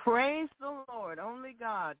 Praise the Lord. Only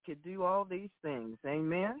God could do all these things.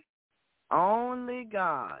 Amen. Only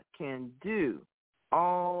God can do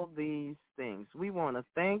all these things. We want to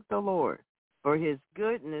thank the Lord for his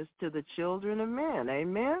goodness to the children of men.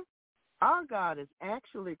 Amen. Our God is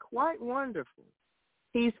actually quite wonderful.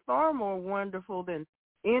 He's far more wonderful than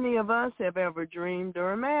any of us have ever dreamed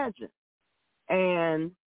or imagined.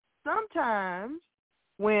 And sometimes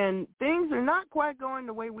when things are not quite going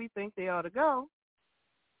the way we think they ought to go,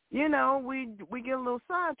 you know, we get a little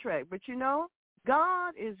sidetracked. But, you know,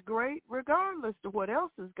 God is great regardless of what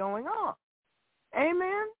else is going on.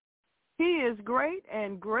 Amen. He is great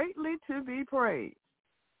and greatly to be praised.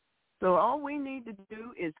 So all we need to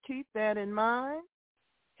do is keep that in mind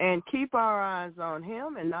and keep our eyes on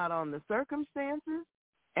him and not on the circumstances,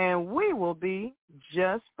 and we will be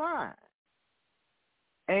just fine.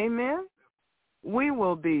 Amen. We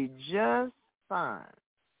will be just fine.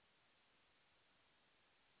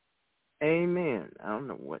 Amen. I don't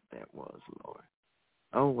know what that was, Lord.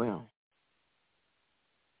 Oh, well.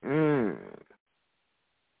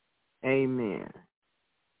 Amen.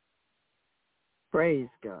 Praise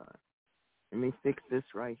God. Let me fix this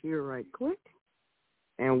right here right quick,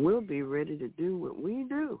 and we'll be ready to do what we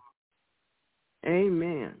do.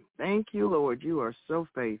 Amen. Thank you, Lord. You are so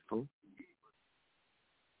faithful.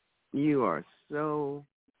 You are so,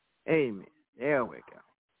 amen. There we go.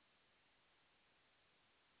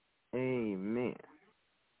 Amen.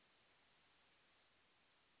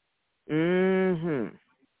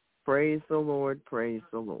 Praise the Lord. Praise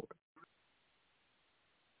the Lord.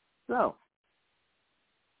 So,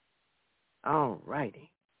 all righty.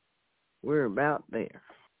 We're about there.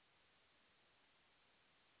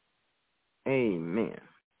 Amen.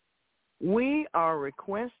 We are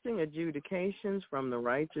requesting adjudications from the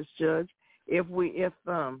righteous judge. If we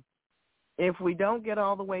don't get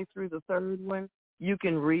all the way through the third one, you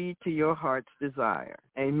can read to your heart's desire.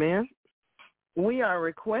 Amen. We are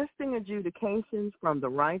requesting adjudications from the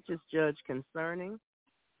righteous judge concerning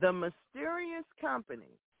the mysterious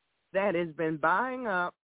company that has been buying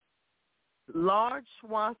up large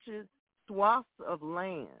swaths of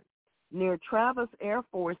land near Travis Air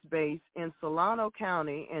Force Base in Solano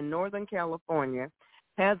County in Northern California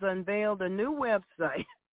has unveiled a new website,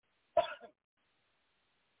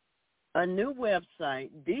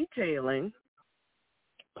 detailing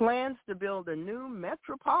plans to build a new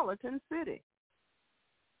metropolitan city.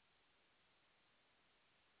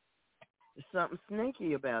 There's something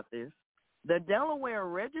sneaky about this. The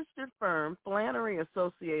Delaware-registered firm Flannery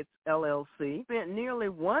Associates, LLC, spent nearly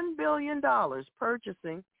 $1 billion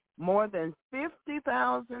purchasing more than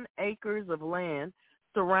 50,000 acres of land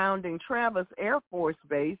surrounding Travis Air Force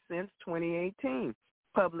Base since 2018,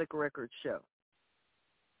 public records show.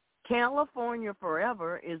 California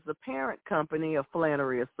Forever is the parent company of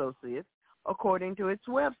Flannery Associates, according to its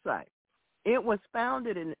website. It was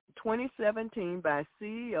founded in 2017 by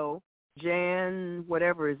CEO Jan,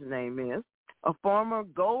 whatever his name is, a former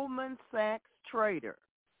Goldman Sachs trader.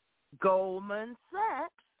 Goldman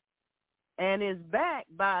Sachs, and is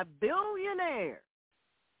backed by billionaires.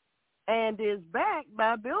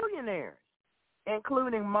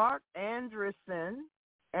 Including Mark Andreessen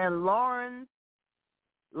and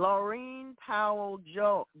Laureen Powell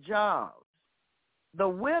Jobs, the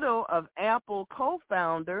widow of Apple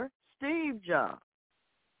co-founder Steve Jobs.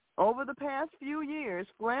 Over the past few years,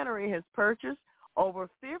 Flannery has purchased over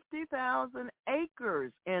 50,000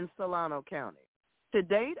 acres in Solano County. To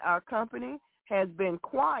date, our company has been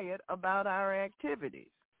quiet about our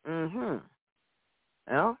activities.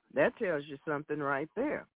 Well, that tells you something right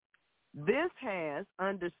there. This has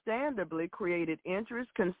understandably created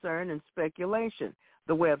interest, concern, and speculation,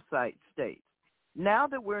 the website states. Now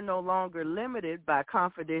that we're no longer limited by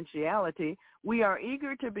confidentiality, we are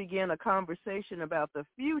eager to begin a conversation about the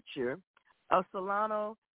future of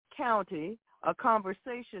Solano County, a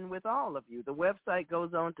conversation with all of you. The website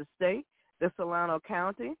goes on to state that Solano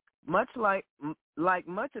County, much like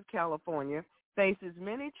much of California, faces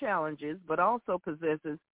many challenges but also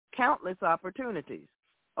possesses countless opportunities.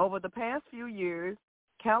 Over the past few years,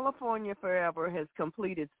 California Forever has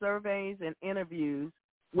completed surveys and interviews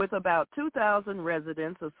with about 2,000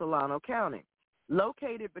 residents of Solano County,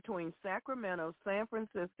 located between Sacramento, San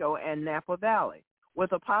Francisco, and Napa Valley,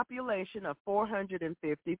 with a population of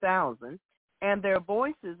 450,000, and their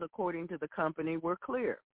voices, according to the company, were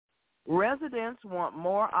clear. Residents want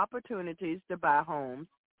more opportunities to buy homes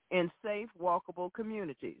in safe, walkable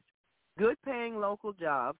communities, good-paying local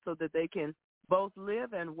jobs so that they can both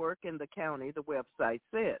live and work in the county, the website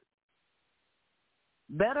says.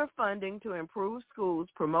 Better funding to improve schools,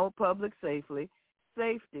 promote public safety,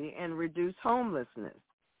 and reduce homelessness,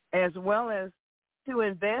 as well as to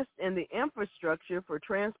invest in the infrastructure for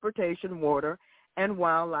transportation, water, and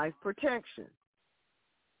wildlife protection.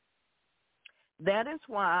 That is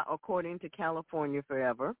why, according to California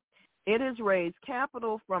Forever, it has raised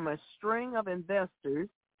capital from a string of investors,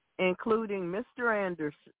 including Mr.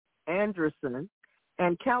 Anderson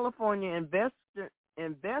and California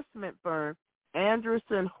investment firm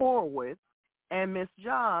Anderson Horowitz and Miss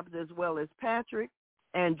Jobs, as well as Patrick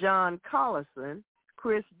and John Collison,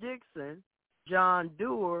 Chris Dixon, John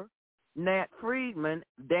Dewar, Nat Friedman,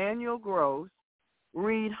 Daniel Gross,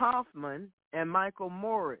 Reed Hoffman, and Michael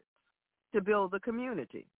Moritz to build the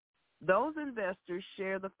community. Those investors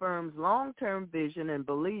share the firm's long-term vision and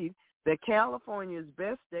believe that California's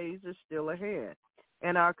best days are still ahead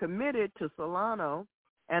and are committed to Solano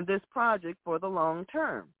and this project for the long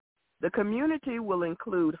term. The community will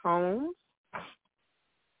include homes,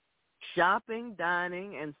 shopping,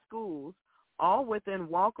 dining, and schools, all within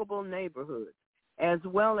walkable neighborhoods, as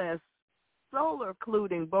well as solar,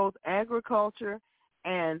 including both agriculture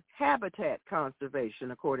and habitat conservation,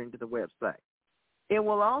 according to the website. It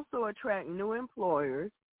will also attract new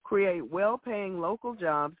employers, create well-paying local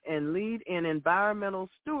jobs, and lead in environmental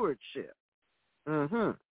stewardship,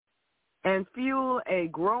 and fuel a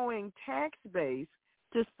growing tax base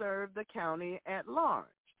to serve the county at large.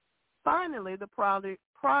 Finally, the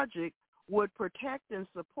project would protect and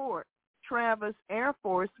support Travis Air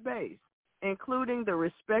Force Base, including the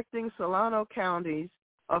respecting Solano County's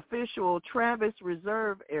official Travis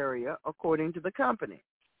Reserve area, according to the company.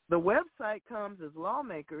 The website comes as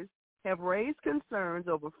lawmakers have raised concerns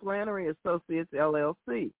over Flannery Associates,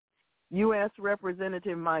 LLC. U.S.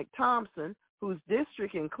 Representative Mike Thompson, whose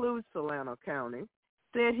district includes Solano County,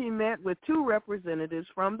 said he met with two representatives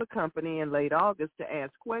from the company in late August to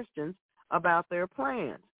ask questions about their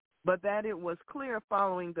plans, but that it was clear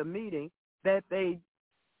following the meeting that they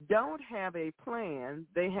don't have a plan,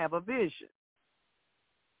 they have a vision.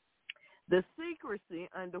 The secrecy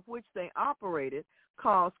under which they operated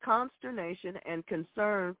caused consternation and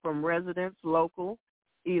concern from residents, local,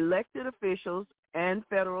 elected officials, and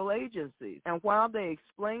federal agencies. And while they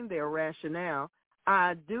explained their rationale,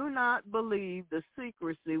 I do not believe the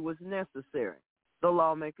secrecy was necessary, the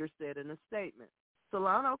lawmaker said in a statement.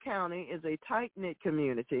 Solano County is a tight-knit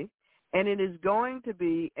community, and it is going to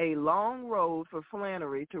be a long road for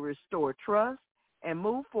Flannery to restore trust and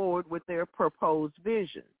move forward with their proposed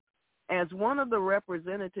vision. As one of the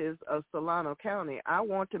representatives of Solano County, I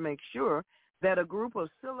want to make sure that a group of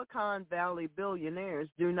Silicon Valley billionaires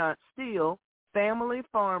do not steal family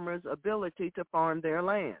farmers' ability to farm their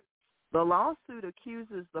land. The lawsuit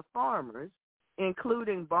accuses the farmers,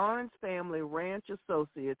 including Barnes Family Ranch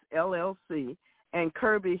Associates, LLC, and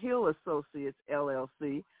Kirby Hill Associates,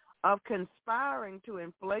 LLC, of conspiring to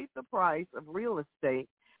inflate the price of real estate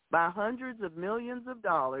by hundreds of millions of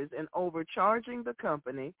dollars and overcharging the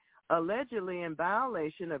company, allegedly in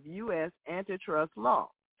violation of U.S. antitrust law.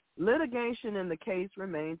 Litigation in the case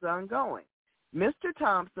remains ongoing. Mr.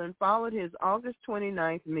 Thompson followed his August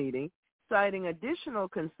 29th meeting, citing additional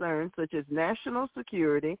concerns such as national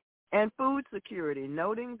security and food security,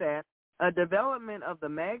 noting that a development of the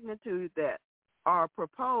magnitude that are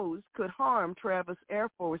proposed could harm Travis Air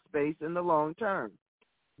Force Base in the long term.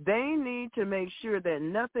 They need to make sure that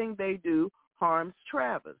nothing they do harms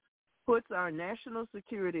Travis, puts our national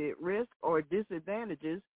security at risk, or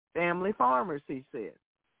disadvantages family farmers, he said.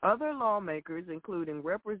 Other lawmakers, including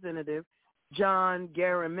Representative John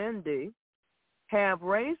Garamendi, have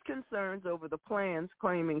raised concerns over the plans,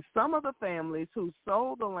 claiming some of the families who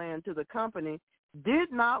sold the land to the company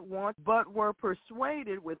did not want but were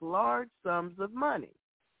persuaded with large sums of money.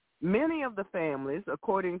 Many of the families,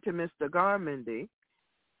 according to Mr. Garamendi,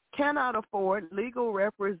 cannot afford legal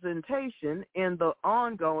representation in the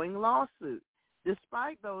ongoing lawsuit.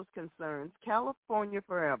 Despite those concerns, California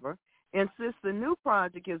Forever insists the new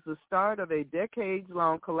project is the start of a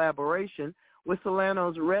decades-long collaboration with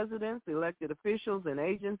Solano's residents, elected officials, and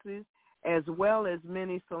agencies, as well as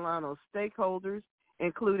many Solano stakeholders,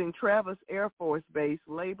 including Travis Air Force Base,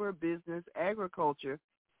 labor, business, agriculture,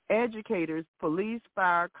 educators, police,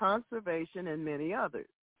 fire, conservation, and many others.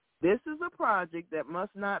 This is a project that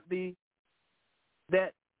must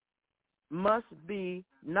be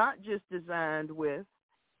not just designed with,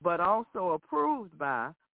 but also approved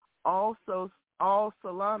by all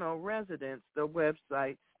Solano residents, the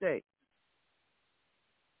website states.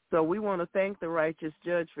 So we want to thank the righteous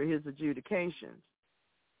judge for his adjudications.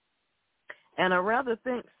 And I rather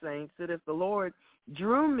think, saints, that if the Lord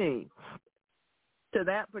drew me to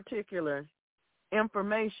that particular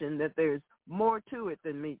information, that there's more to it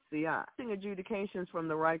than meets the eye. Adjudications from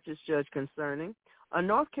the righteous judge concerning a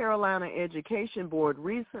North Carolina Education Board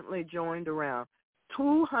recently joined around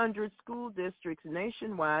 200 school districts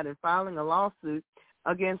nationwide in filing a lawsuit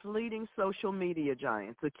against leading social media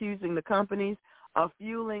giants, accusing the companies of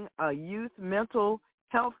fueling a youth mental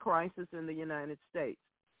health crisis in the United States.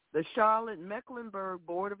 The Charlotte-Mecklenburg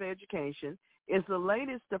Board of Education is the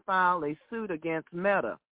latest to file a suit against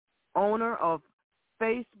Meta, owner of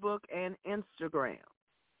Facebook and Instagram,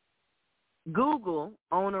 Google,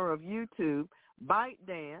 owner of YouTube,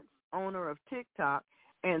 ByteDance, owner of TikTok,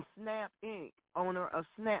 and Snap Inc., owner of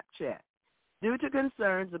Snapchat, due to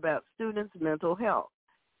concerns about students' mental health.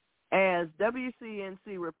 As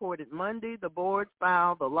WCNC reported Monday, the board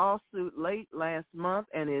filed the lawsuit late last month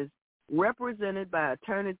and is represented by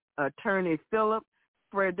attorney Philip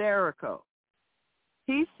Frederico.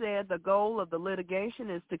 He said the goal of the litigation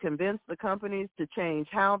is to convince the companies to change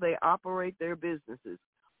how they operate their businesses,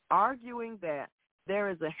 arguing that there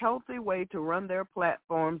is a healthy way to run their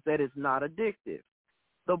platforms that is not addictive.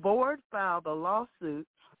 The board filed a lawsuit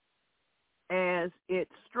as it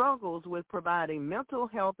struggles with providing mental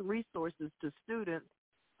health resources to students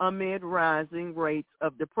amid rising rates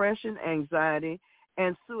of depression, anxiety,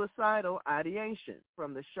 and suicidal ideation.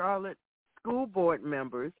 From the Charlotte School Board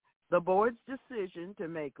members, the board's decision to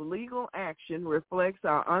make legal action reflects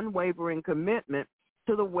our unwavering commitment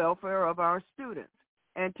to the welfare of our students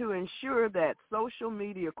and to ensure that social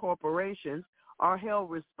media corporations are held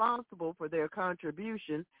responsible for their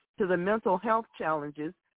contribution to the mental health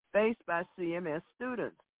challenges faced by CMS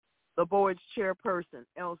students, the board's chairperson,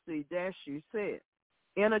 Elsie Dashew, said.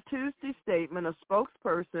 In a Tuesday statement, a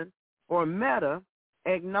spokesperson for Meta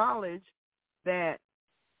acknowledged that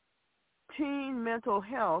teen mental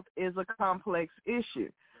health is a complex issue,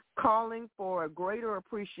 calling for a greater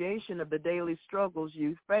appreciation of the daily struggles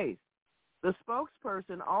youth face. The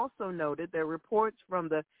spokesperson also noted that reports from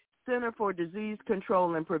the Center for Disease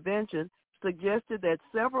Control and Prevention suggested that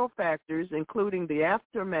several factors, including the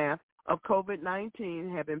aftermath of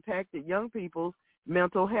COVID-19, have impacted young people's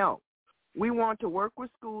mental health. We want to work with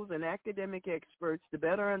schools and academic experts to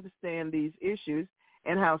better understand these issues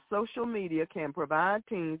and how social media can provide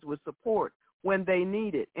teens with support when they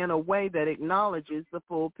need it in a way that acknowledges the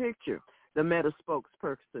full picture, the Meta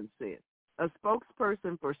spokesperson said. A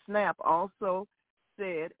spokesperson for Snap also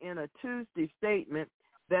said in a Tuesday statement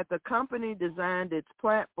that the company designed its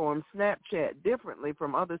platform, Snapchat, differently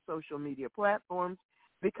from other social media platforms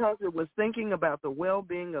because it was thinking about the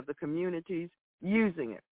well-being of the communities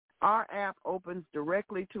using it. Our app opens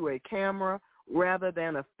directly to a camera rather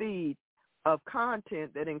than a feed of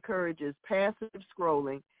content that encourages passive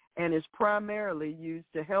scrolling and is primarily used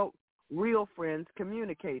to help real friends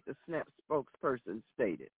communicate, the Snap spokesperson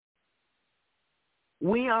stated.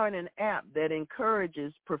 We are an app that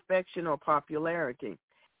encourages perfection or popularity,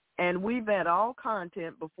 and we vet all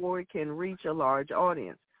content before it can reach a large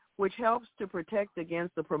audience, which helps to protect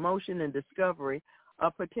against the promotion and discovery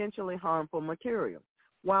of potentially harmful material.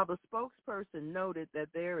 While the spokesperson noted that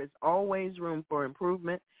there is always room for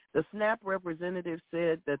improvement, the Snap representative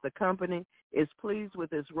said that the company is pleased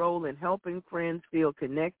with its role in helping friends feel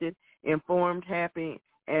connected, informed, happy,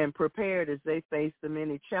 and prepared as they face the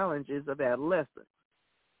many challenges of adolescence.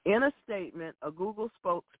 In a statement, a Google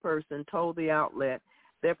spokesperson told the outlet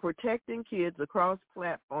that protecting kids across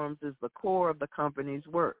platforms is the core of the company's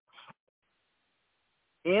work.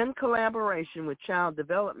 In collaboration with child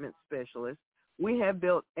development specialists, we have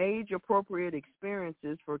built age-appropriate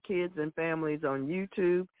experiences for kids and families on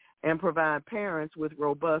YouTube and provide parents with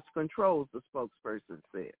robust controls, the spokesperson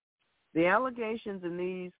said. The allegations in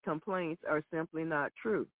these complaints are simply not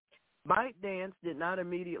true. ByteDance did not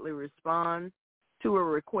immediately respond to a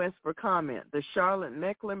request for comment. The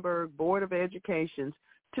Charlotte-Mecklenburg Board of Education's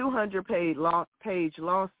 200-page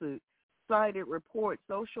lawsuit cited reports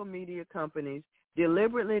social media companies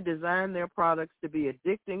deliberately design their products to be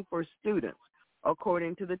addicting for students,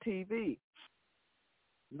 according to the TV.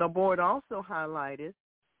 The board also highlighted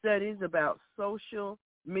studies about social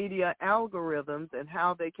media algorithms and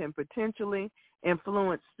how they can potentially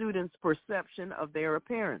influence students' perception of their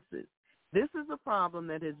appearances. This is a problem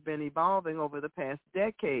that has been evolving over the past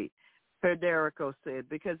decade, Federico said,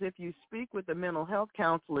 because if you speak with the mental health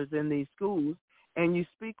counselors in these schools and you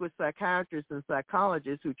speak with psychiatrists and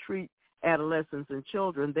psychologists who treat adolescents and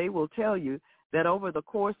children, they will tell you that over the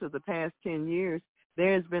course of the past 10 years,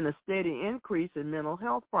 there has been a steady increase in mental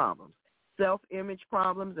health problems. self-image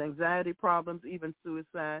problems, anxiety problems, even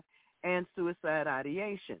suicide, and suicide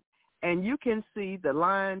ideation. And you can see the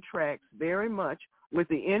line tracks very much with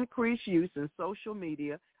the increased use in social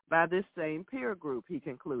media by this same peer group, he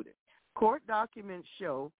concluded. Court documents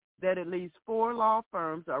show that at least 4 law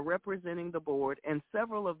firms are representing the board, and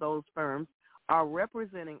several of those firms are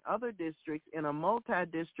representing other districts in a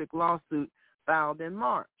multi-district lawsuit filed in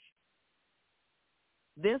March.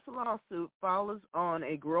 This lawsuit follows on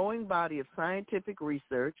a growing body of scientific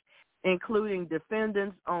research, including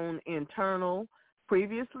defendants' own internal,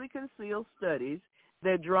 previously concealed studies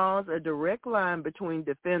that draws a direct line between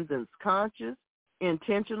defendants' conscious,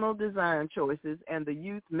 intentional design choices and the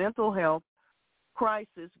youth mental health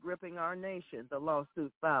crisis gripping our nation, the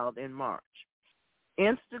lawsuit filed in March.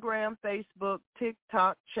 Instagram, Facebook,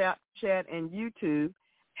 TikTok, Snapchat, and YouTube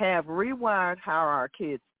have rewired how our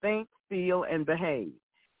kids think, feel, and behave.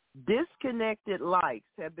 Disconnected likes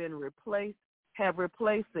have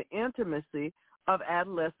replaced the intimacy of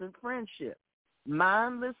adolescent friendship.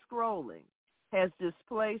 Mindless scrolling has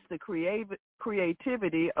displaced the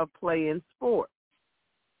creativity of play and sport.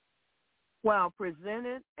 While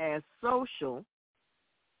presented as social,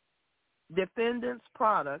 defendants'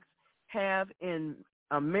 products have in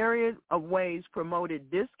a myriad of ways promoted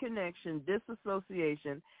disconnection,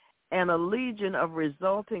 disassociation, and a legion of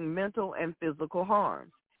resulting mental and physical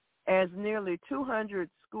harms. As nearly 200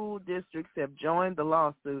 school districts have joined the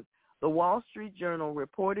lawsuit, the Wall Street Journal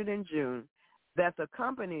reported in June that the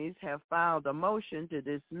companies have filed a motion to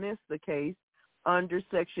dismiss the case under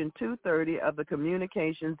Section 230 of the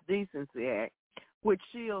Communications Decency Act, which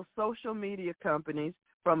shields social media companies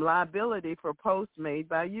from liability for posts made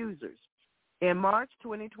by users. In March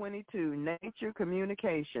 2022, Nature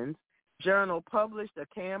Communications Journal published a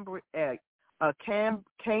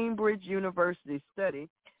Cambridge University study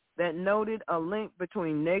that noted a link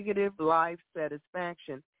between negative life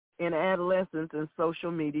satisfaction in adolescents and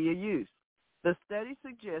social media use. The study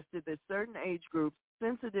suggested that certain age groups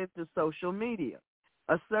sensitive to social media.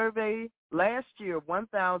 A survey last year of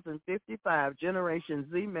 1,055 Generation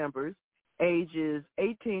Z members ages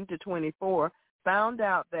 18 to 24 found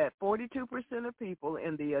out that 42% of people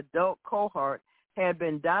in the adult cohort had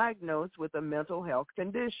been diagnosed with a mental health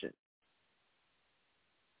condition.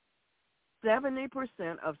 70%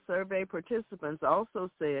 of survey participants also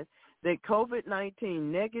said that COVID-19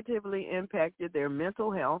 negatively impacted their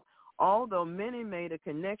mental health, although many made a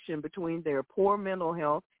connection between their poor mental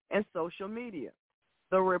health and social media.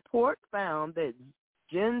 The report found that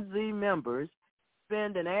Gen Z members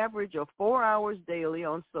spend an average of 4 hours daily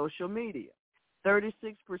on social media.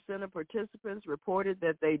 36% of participants reported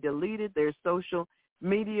that they deleted their social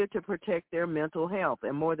media to protect their mental health,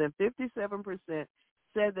 and more than 57%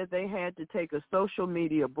 said that they had to take a social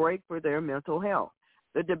media break for their mental health.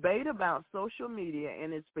 The debate about social media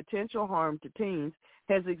and its potential harm to teens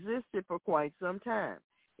has existed for quite some time.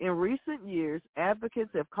 In recent years, advocates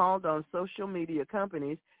have called on social media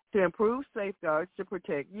companies to improve safeguards to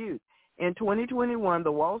protect youth. In 2021,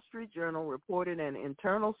 the Wall Street Journal reported an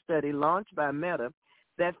internal study launched by Meta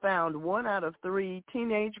that found 1 out of 3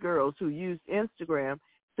 teenage girls who used Instagram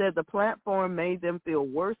said the platform made them feel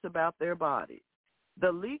worse about their bodies.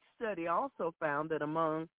 The leaked study also found that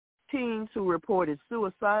among teens who reported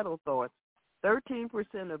suicidal thoughts, 13%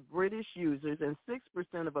 of British users and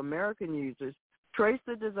 6% of American users traced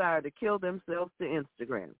the desire to kill themselves to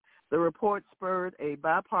Instagram. The report spurred a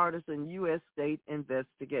bipartisan U.S. state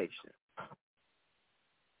investigation.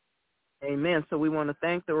 Amen. So we want to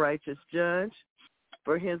thank the righteous judge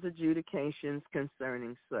for his adjudications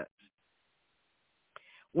concerning such.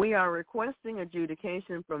 We are requesting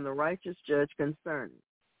adjudication from the righteous judge concerning.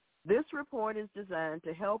 This report is designed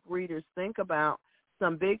to help readers think about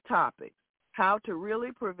some big topics: how to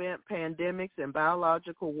really prevent pandemics and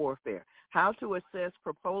biological warfare, how to assess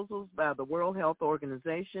proposals by the World Health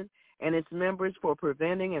Organization and its members for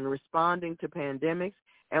preventing and responding to pandemics,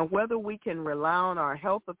 and whether we can rely on our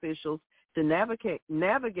health officials to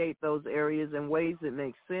navigate those areas in ways that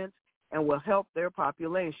make sense and will help their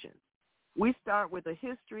populations. We start with a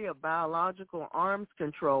history of biological arms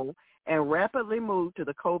control and rapidly move to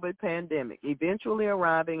the COVID pandemic, eventually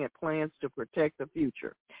arriving at plans to protect the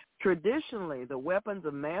future. Traditionally, the weapons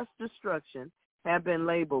of mass destruction have been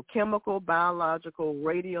labeled chemical, biological,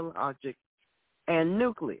 radiologic, and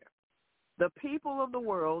nuclear. The people of the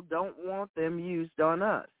world don't want them used on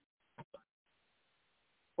us,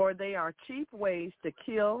 for they are cheap ways to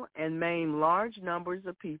kill and maim large numbers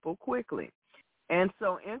of people quickly. And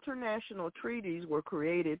so international treaties were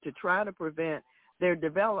created to try to prevent their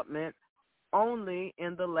development only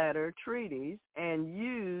in the latter treaties and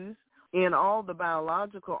use in all the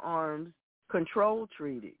biological arms control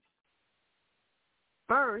treaties.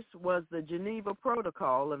 First was the Geneva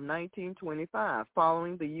Protocol of 1925,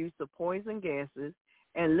 following the use of poison gases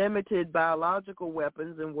and limited biological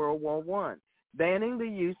weapons in World War I, banning the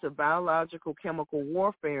use of biological chemical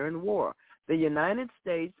warfare in war. The United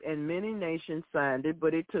States and many nations signed it,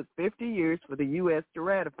 but it took 50 years for the U.S. to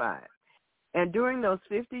ratify it. And during those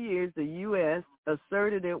 50 years, the U.S.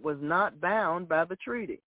 asserted it was not bound by the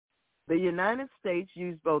treaty. The United States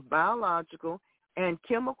used both biological and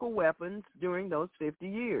chemical weapons during those 50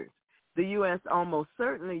 years. The U.S. almost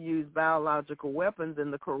certainly used biological weapons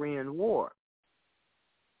in the Korean War,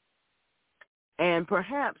 and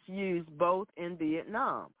perhaps used both in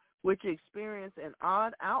Vietnam, which experienced an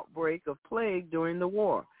odd outbreak of plague during the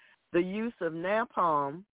war. The use of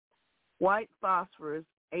napalm, white phosphorus,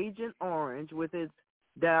 Agent Orange, with its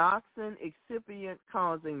dioxin excipient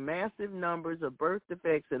causing massive numbers of birth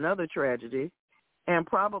defects and other tragedies, and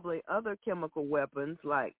probably other chemical weapons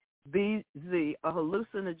like BZ, a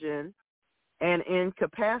hallucinogen and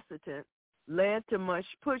incapacitant, led to much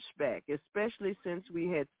pushback, especially since we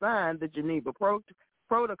had signed the Geneva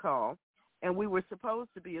Protocol and we were supposed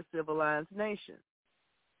to be a civilized nation.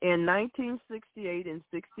 In 1968 and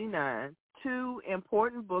 69, two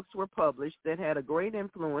important books were published that had a great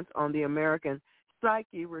influence on the American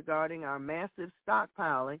psyche regarding our massive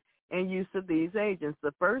stockpiling and use of these agents.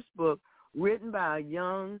 The first book, written by a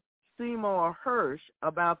young Seymour Hersh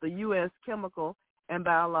about the U.S. chemical and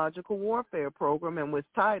biological warfare program, and was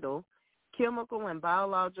titled Chemical and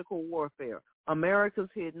Biological Warfare, America's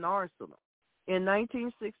Hidden Arsenal. In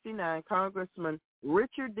 1969, Congressman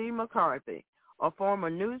Richard D. McCarthy, a former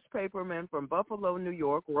newspaperman from Buffalo, New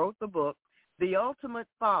York, wrote the book, The Ultimate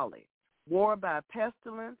Folly, War by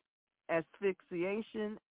Pestilence,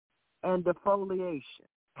 Asphyxiation, and Defoliation,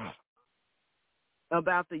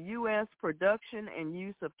 about the U.S. production and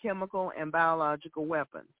use of chemical and biological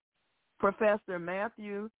weapons. Professor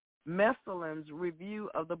Matthew Messelin's review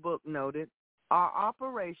of the book noted, our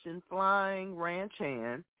Operation Flying Ranch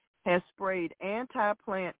Hand has sprayed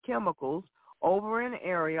anti-plant chemicals over an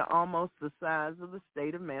area almost the size of the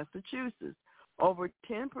state of Massachusetts. Over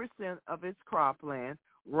 10% of its cropland,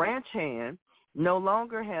 Ranch Hand, no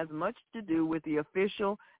longer has much to do with the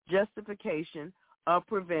official justification of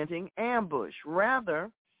preventing ambush.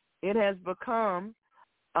 Rather, it has become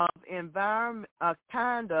a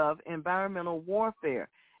kind of environmental warfare,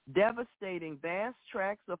 devastating vast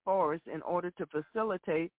tracts of forest in order to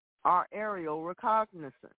facilitate our aerial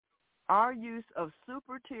reconnaissance. Our use of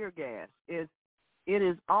super tear gas it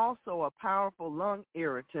is also a powerful lung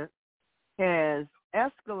irritant, has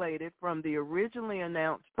escalated from the originally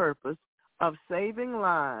announced purpose of saving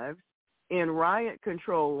lives in riot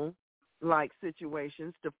control-like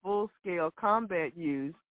situations to full-scale combat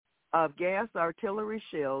use of gas artillery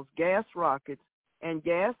shells, gas rockets, and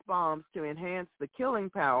gas bombs to enhance the killing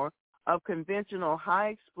power of conventional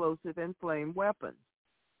high-explosive and flame weapons.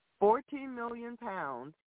 14 million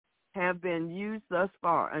pounds have been used thus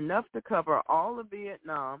far, enough to cover all of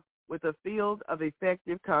Vietnam with a field of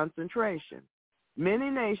effective concentration. Many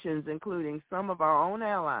nations, including some of our own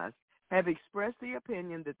allies, have expressed the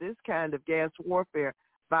opinion that this kind of gas warfare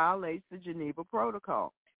violates the Geneva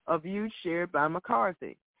Protocol, a view shared by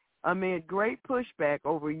McCarthy. Amid great pushback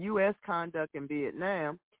over U.S. conduct in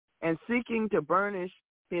Vietnam and seeking to burnish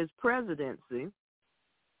his presidency,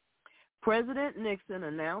 President Nixon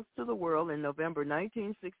announced to the world in November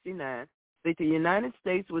 1969 that the United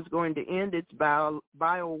States was going to end its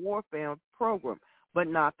biowarfare program, but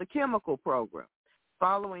not the chemical program.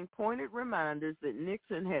 Following pointed reminders that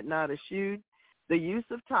Nixon had not eschewed the use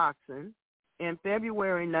of toxins, in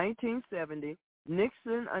February 1970,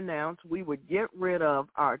 Nixon announced we would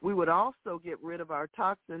also get rid of our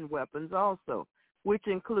toxin weapons also, which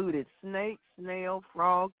included snake, snail,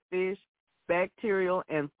 frog, fish, bacterial,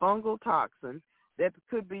 and fungal toxins that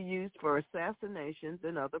could be used for assassinations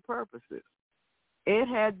and other purposes. It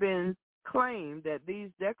had been claimed that these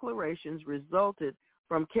declarations resulted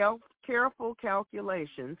from careful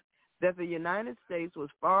calculations that the United States was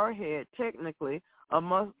far ahead technically of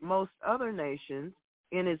most other nations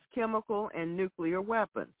in its chemical and nuclear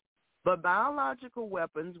weapons. But biological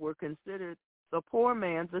weapons were considered the poor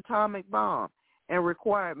man's atomic bomb and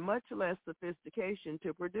required much less sophistication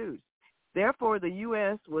to produce. Therefore, the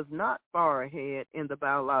U.S. was not far ahead in the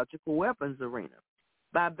biological weapons arena.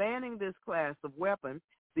 By banning this class of weapon,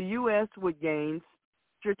 the U.S. would gain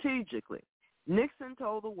strategically. Nixon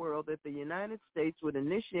told the world that the United States would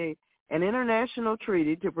initiate an international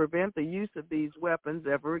treaty to prevent the use of these weapons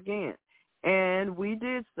ever again. And we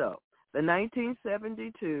did so. The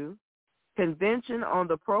 1972 Convention on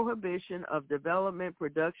the Prohibition of Development,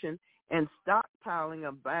 Production, and stockpiling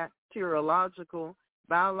of bacteriological,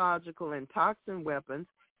 biological, and toxin weapons,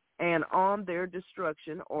 and on their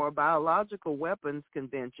destruction, or Biological Weapons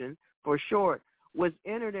Convention for short, was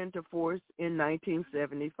entered into force in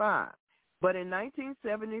 1975. But in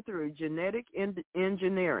 1973, genetic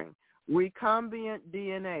engineering, recombinant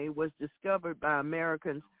DNA, was discovered by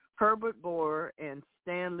Americans Herbert Boyer and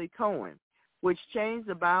Stanley Cohen, which changed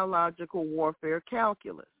the biological warfare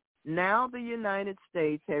calculus. Now the United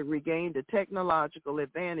States had regained a technological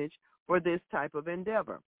advantage for this type of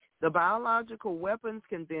endeavor. The Biological Weapons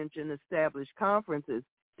Convention established conferences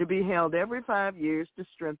to be held every 5 years to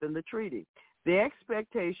strengthen the treaty. The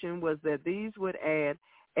expectation was that these would add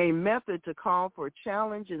a method to call for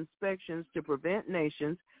challenge inspections to prevent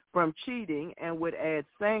nations from cheating, and would add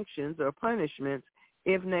sanctions or punishments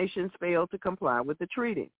if nations failed to comply with the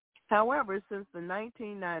treaty. However, since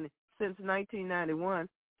 1991,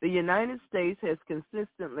 the United States has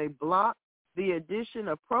consistently blocked the addition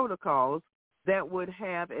of protocols that would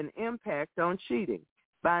have an impact on cheating.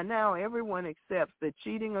 By now, everyone accepts that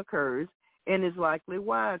cheating occurs and is likely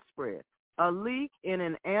widespread. A leak in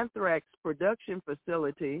an anthrax production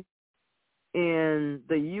facility in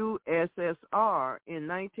the USSR in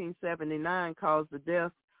 1979 caused the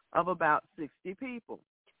death of about 60 people.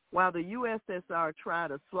 While the USSR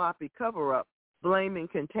tried a sloppy cover-up, blaming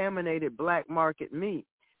contaminated black market meat,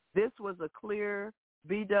 this was a clear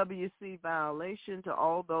BWC violation to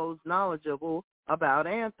all those knowledgeable about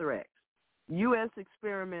anthrax. U.S.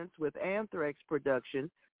 experiments with anthrax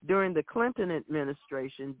production during the Clinton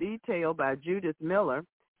administration, detailed by Judith Miller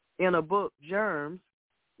in a book, Germs,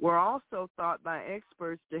 were also thought by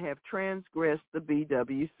experts to have transgressed the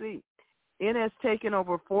BWC. It has taken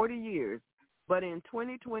over 40 years, but in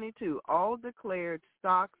 2022, all declared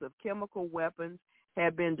stocks of chemical weapons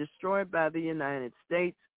have been destroyed by the United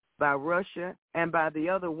States, by Russia, and by the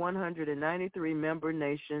other 193 member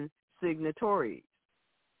nation signatories.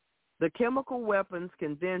 The Chemical Weapons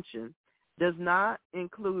Convention does not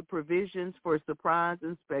include provisions for surprise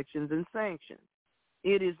inspections and sanctions.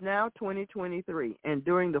 It is now 2023, and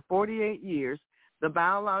during the 48 years the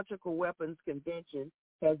Biological Weapons Convention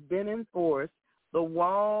has been in force, the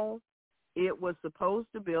wall it was supposed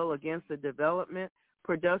to build against the development,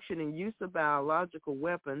 production, and use of biological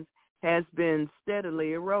weapons has been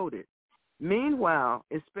steadily eroded. Meanwhile,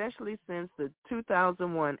 especially since the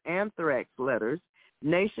 2001 anthrax letters,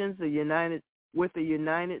 nations with the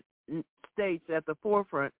United States at the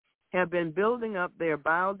forefront have been building up their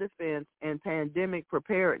biodefense and pandemic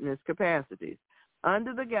preparedness capacities.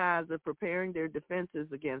 Under the guise of preparing their defenses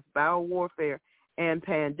against biowarfare and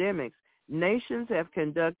pandemics, nations have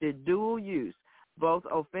conducted dual use, both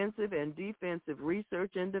offensive and defensive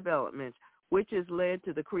research and development, which has led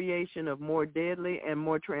to the creation of more deadly and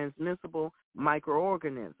more transmissible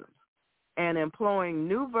microorganisms. And employing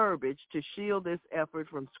new verbiage to shield this effort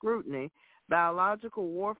from scrutiny, biological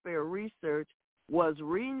warfare research was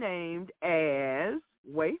renamed as,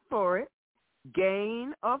 wait for it,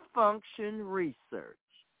 gain-of-function research.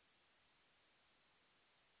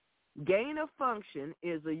 Gain-of-function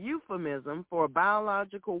is a euphemism for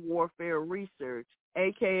biological warfare research,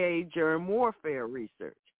 aka germ warfare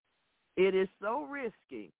research. It is so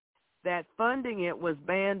risky that funding it was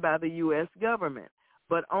banned by the U.S. government,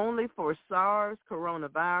 but only for SARS,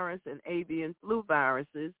 coronavirus, and avian flu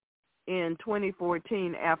viruses in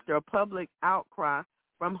 2014 after a public outcry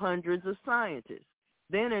from hundreds of scientists.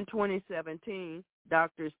 Then in 2017,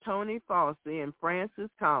 Drs. Tony Fauci and Francis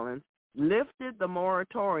Collins lifted the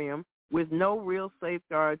moratorium with no real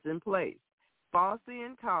safeguards in place. Fauci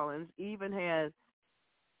and Collins even had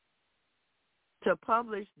to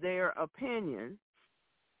publish their opinion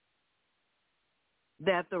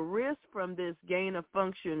that the risk from this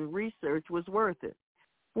gain-of-function research was worth it.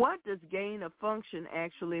 What does gain-of-function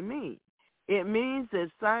actually mean? It means that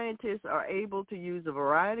scientists are able to use a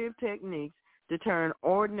variety of techniques to turn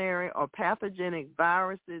ordinary or pathogenic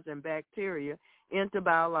viruses and bacteria into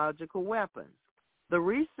biological weapons. The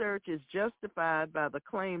research is justified by the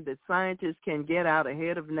claim that scientists can get out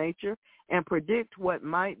ahead of nature and predict what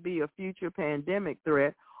might be a future pandemic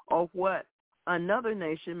threat or what another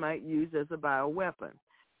nation might use as a bioweapon.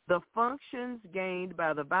 The functions gained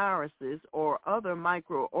by the viruses or other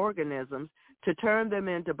microorganisms to turn them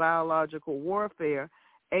into biological warfare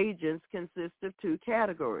agents consist of two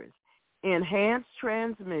categories: enhanced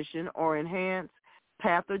transmission or enhanced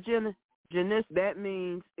pathogenicity, that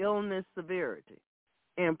means illness severity.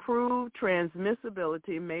 Improved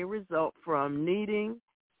transmissibility may result from needing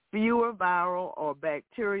fewer viral or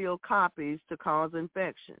bacterial copies to cause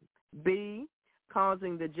infection. B,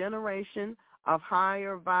 causing the generation of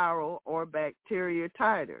higher viral or bacteria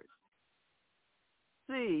titers.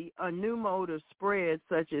 C, a new mode of spread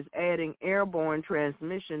such as adding airborne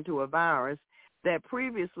transmission to a virus that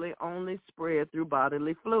previously only spread through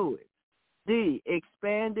bodily fluids. D,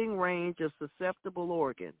 expanding range of susceptible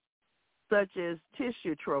organs such as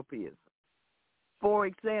tissue tropism. For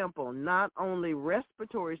example, not only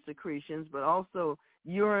respiratory secretions but also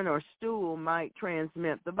urine or stool might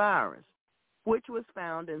transmit the virus, which was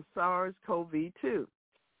found in SARS-CoV-2.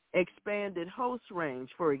 Expanded host range,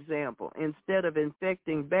 for example, instead of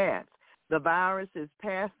infecting bats, the virus's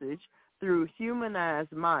passage through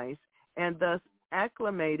humanized mice and thus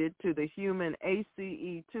acclimated to the human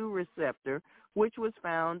ACE2 receptor, which was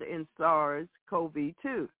found in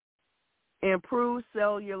SARS-CoV-2. Improved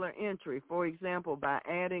cellular entry, for example, by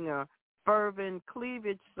adding a furin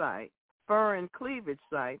cleavage site,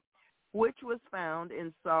 which was found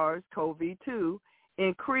in SARS-CoV-2,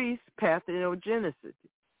 increased pathogenicity.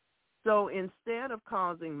 So instead of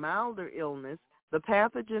causing milder illness, the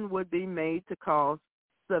pathogen would be made to cause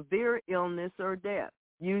severe illness or death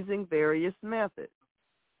using various methods.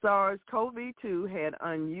 SARS-CoV-2 had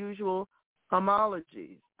unusual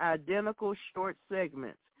homologies, identical short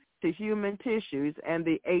segments to human tissues and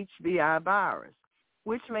the HBI virus,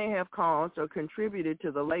 which may have caused or contributed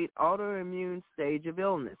to the late autoimmune stage of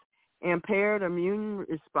illness, impaired immune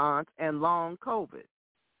response, and long COVID.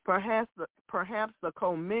 Perhaps the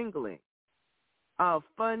commingling of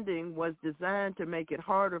funding was designed to make it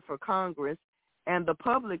harder for Congress and the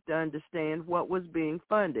public to understand what was being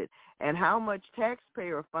funded and how much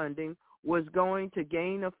taxpayer funding was going to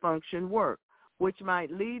gain-of-function work, which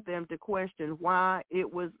might lead them to question why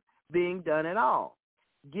it was being done at all,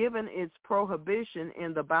 given its prohibition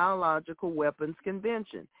in the Biological Weapons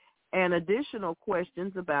Convention, and additional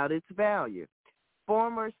questions about its value.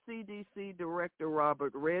 Former CDC Director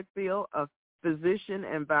Robert Redfield, a physician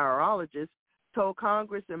and virologist, told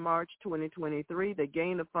Congress in March 2023 that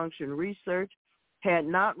gain-of-function research had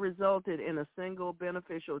not resulted in a single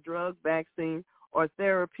beneficial drug, vaccine, or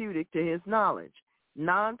therapeutic to his knowledge.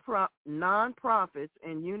 Nonprofits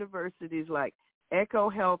and universities like Echo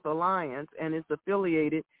Health Alliance and its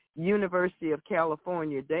affiliated University of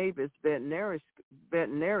California, Davis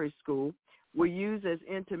Veterinary School were used as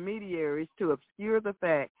intermediaries to obscure the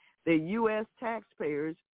fact that U.S.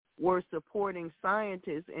 taxpayers were supporting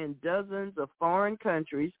scientists in dozens of foreign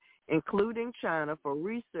countries, including China, for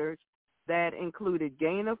research that included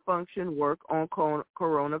gain-of-function work on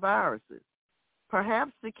coronaviruses.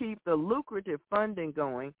 Perhaps to keep the lucrative funding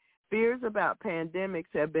going, fears about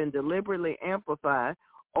pandemics have been deliberately amplified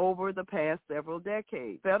over the past several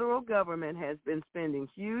decades. Federal government has been spending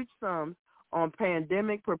huge sums on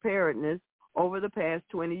pandemic preparedness over the past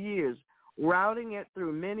 20 years, routing it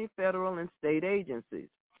through many federal and state agencies.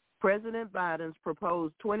 President Biden's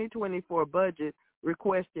proposed 2024 budget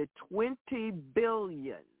requested $20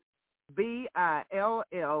 billion, B-I-L-L-I-O-N,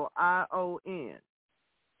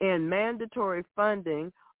 in mandatory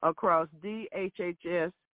funding across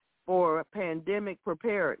DHHS for pandemic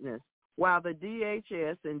preparedness, while the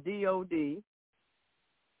DHS and DOD,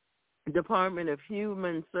 Department of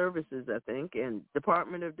Human Services, I think, and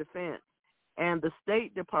Department of Defense, and the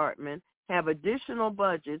State Department have additional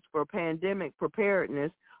budgets for pandemic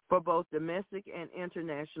preparedness for both domestic and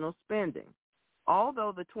international spending.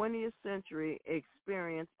 Although the 20th century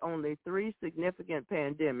experienced only 3 significant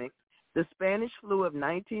pandemics, the Spanish flu of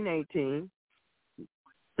 1918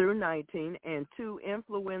 through 19 and 2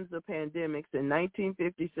 influenza pandemics in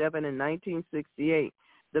 1957 and 1968,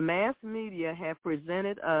 the mass media have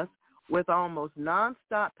presented us with almost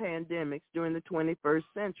nonstop pandemics during the 21st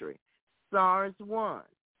century. SARS-1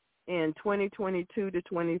 in 2022 to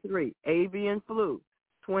 23, avian flu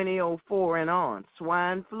 2004 and on,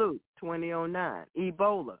 swine flu 2009,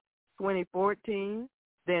 Ebola 2014,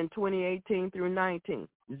 then 2018 through 19,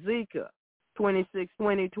 Zika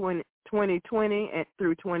 2020 and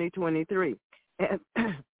through 2023, and,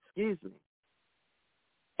 excuse me,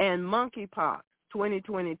 and monkeypox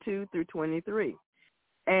 2022 through 23.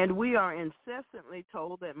 And we are incessantly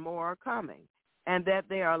told that more are coming and that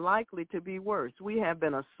they are likely to be worse. We have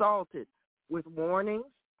been assaulted with warnings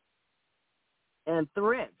and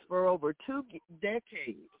threats for over 2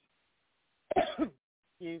 decades. Excuse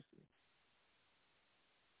me.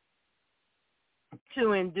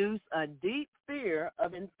 To induce a deep fear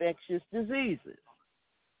of infectious diseases.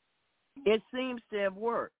 It seems to have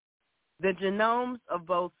worked. The genomes of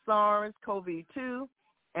both SARS-CoV-2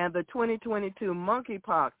 and the 2022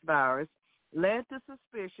 monkeypox virus led to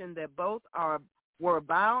suspicion that both were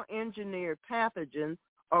bioengineered pathogens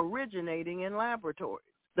originating in laboratories.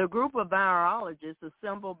 The group of virologists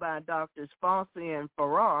assembled by Drs. Fauci and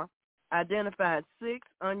Perot identified 6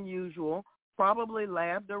 unusual probably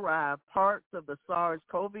lab-derived parts of the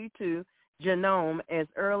SARS-CoV-2 genome as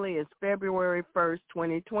early as February 1st,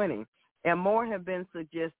 2020, and more have been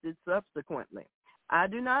suggested subsequently. I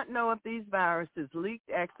do not know if these viruses leaked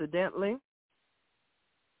accidentally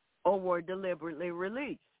or were deliberately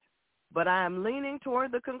released, but I am leaning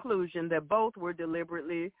toward the conclusion that both were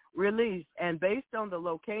deliberately released, and based on the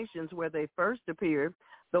locations where they first appeared,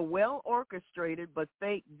 the well-orchestrated but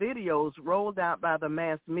fake videos rolled out by the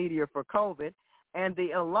mass media for COVID, and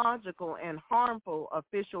the illogical and harmful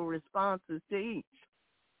official responses to each.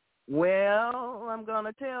 Well, I'm going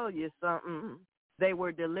to tell you something. They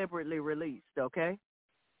were deliberately released, okay?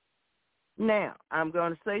 Now, I'm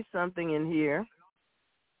going to say something in here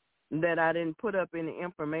that I didn't put up any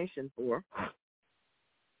information for.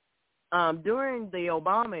 During the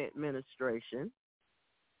Obama administration,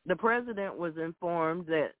 the president was informed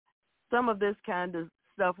that some of this kind of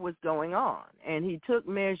stuff was going on, and he took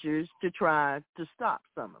measures to try to stop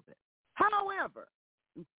some of it. However,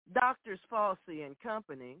 Drs. Fauci and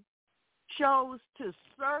company chose to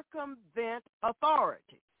circumvent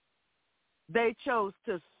authority. They chose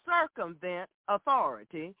to circumvent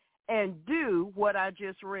authority and do what I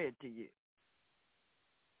just read to you.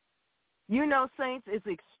 You know, saints, it's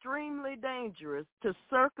extremely dangerous to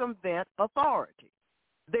circumvent authority.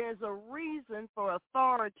 There's a reason for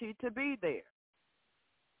authority to be there.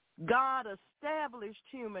 God established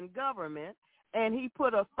human government, and he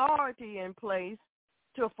put authority in place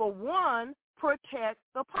to, for one, protect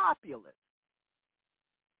the populace.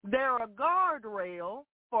 They're a guardrail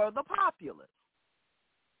for the populace.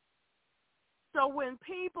 So when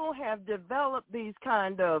people have developed these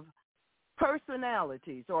kind of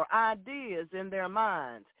personalities or ideas in their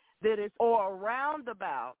minds that it's or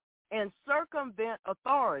roundabout and circumvent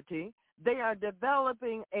authority, they are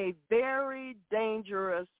developing a very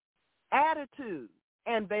dangerous attitude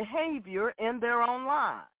and behavior in their own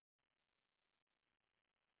lives.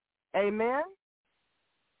 Amen?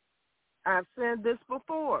 I've said this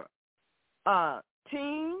before.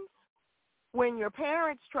 Teens, when your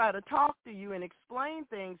parents try to talk to you and explain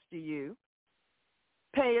things to you,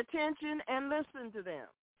 pay attention and listen to them.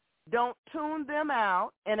 Don't tune them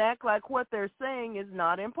out and act like what they're saying is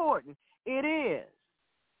not important. It is.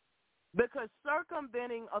 Because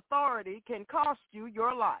circumventing authority can cost you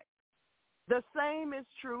your life. The same is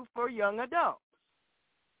true for young adults.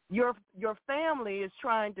 Your family is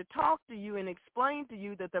trying to talk to you and explain to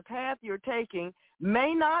you that the path you're taking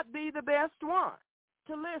may not be the best one.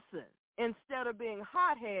 To listen instead of being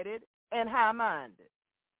hot-headed and high-minded.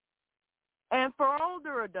 And for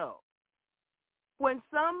older adults, when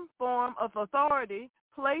some form of authority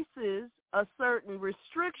places a certain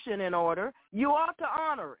restriction in order, you ought to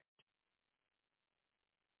honor it.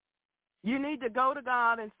 You need to go to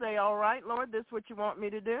God and say, all right, Lord, this is what you want me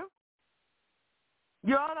to do.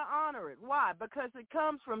 You ought to honor it. Why? Because it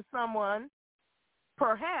comes from someone,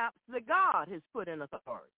 perhaps, that God has put in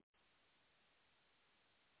authority.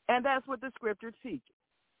 And that's what the scripture teaches.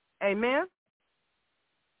 Amen?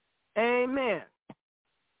 Amen.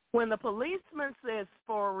 When the policeman says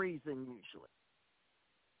for a reason, usually,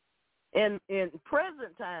 in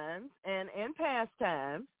present times and in past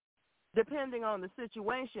times, depending on the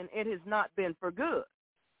situation, it has not been for good.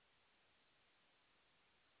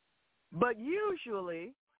 But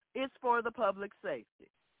usually, it's for the public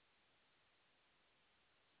safety.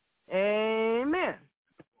 Amen.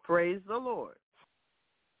 Praise the Lord.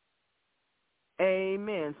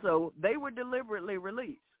 Amen. So they were deliberately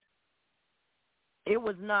released. It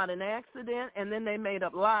was not an accident, and then they made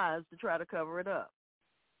up lies to try to cover it up.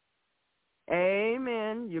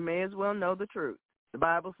 Amen. You may as well know the truth. The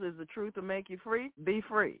Bible says the truth will make you free. Be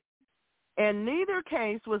free. In neither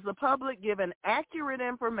case was the public given accurate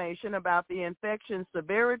information about the infection's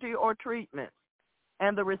severity or treatment,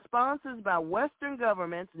 and the responses by Western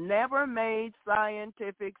governments never made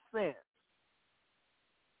scientific sense.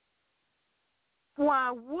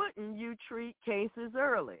 Why wouldn't you treat cases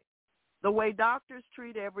early, the way doctors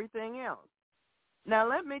treat everything else? Now,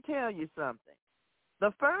 let me tell you something.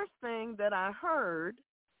 The first thing that I heard,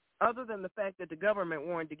 other than the fact that the government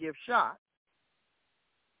wanted to give shots,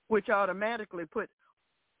 which automatically put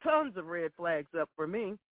tons of red flags up for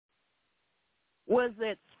me, was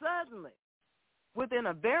that suddenly, within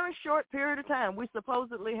a very short period of time, we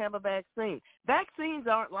supposedly have a vaccine. Vaccines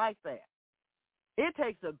aren't like that. It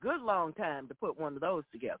takes a good long time to put one of those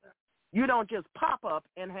together. You don't just pop up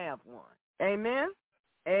and have one. Amen?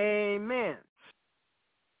 Amen.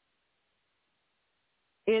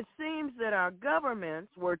 It seems that our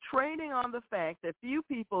governments were trading on the fact that few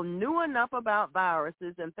people knew enough about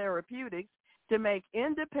viruses and therapeutics to make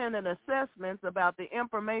independent assessments about the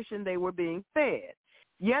information they were being fed.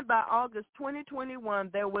 Yet by August 2021,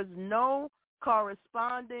 there was no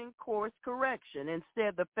corresponding course correction.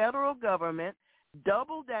 Instead, the federal government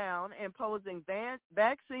doubled down, imposing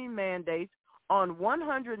vaccine mandates on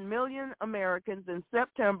 100 million Americans in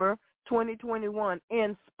September 2021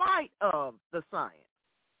 in spite of the science.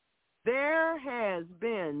 There has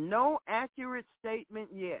been no accurate statement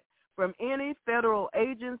yet from any federal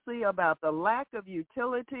agency about the lack of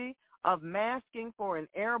utility of masking for an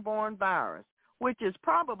airborne virus, which is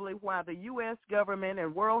probably why the U.S. government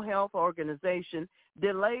and World Health Organization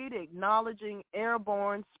delayed acknowledging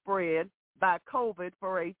airborne spread by COVID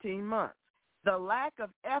for 18 months. The lack of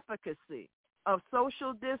efficacy of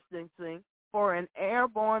social distancing for an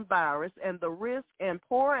airborne virus and the risk and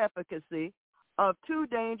poor efficacy of two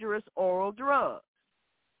dangerous oral drugs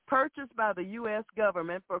purchased by the U.S.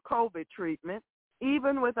 government for COVID treatment,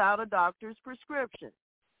 even without a doctor's prescription.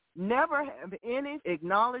 Never have any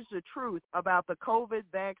acknowledged the truth about the COVID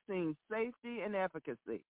vaccine safety and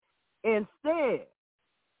efficacy. Instead,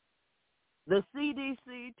 the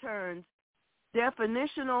CDC turns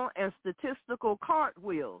definitional and statistical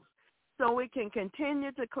cartwheels so it can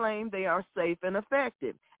continue to claim they are safe and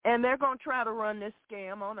effective. And they're going to try to run this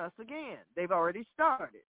scam on us again. They've already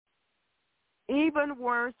started. Even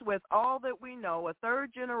worse, with all that we know, a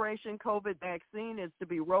third-generation COVID vaccine is to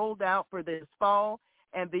be rolled out for this fall,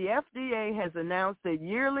 and the FDA has announced that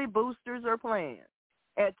yearly boosters are planned.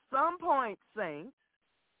 At some point, Saints,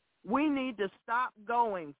 we need to stop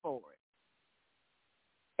going for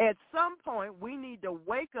it. At some point, we need to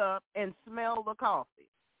wake up and smell the coffee.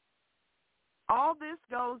 All this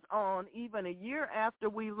goes on even a year after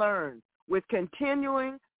we learn, with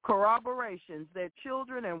continuing corroborations that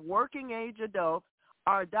children and working-age adults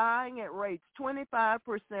are dying at rates 25%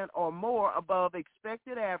 or more above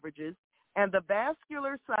expected averages, and the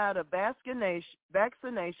vascular side of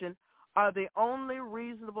vaccination are the only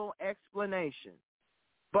reasonable explanation.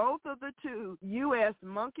 Both of the two U.S.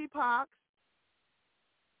 monkeypox,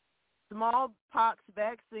 smallpox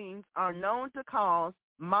vaccines are known to cause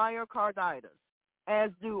myocarditis, as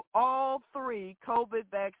do all three COVID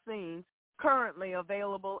vaccines currently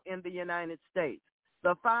available in the United States.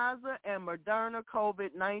 The Pfizer and Moderna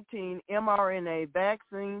COVID-19 mRNA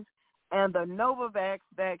vaccines and the Novavax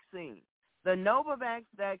vaccine. The Novavax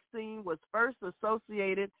vaccine was first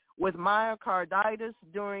associated with myocarditis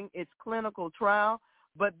during its clinical trial,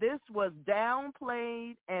 but this was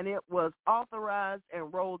downplayed and it was authorized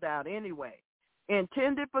and rolled out anyway,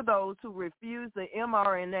 intended for those who refuse the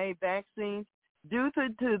mRNA vaccines due to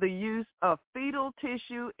the use of fetal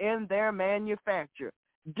tissue in their manufacture.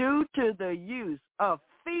 Due to the use of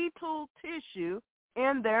fetal tissue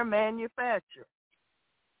in their manufacture.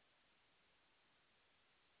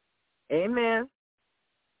 Amen.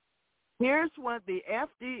 Here's what the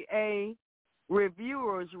FDA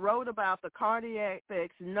reviewers wrote about the cardiac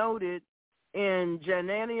effects noted in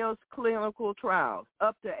Jananios clinical trials.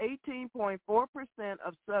 Up to 18.4%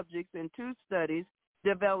 of subjects in two studies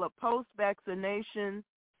developed post-vaccination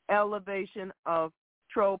elevation of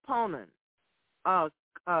troponin,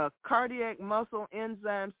 cardiac muscle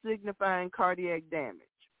enzyme signifying cardiac damage.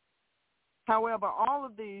 However, all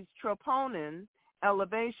of these troponin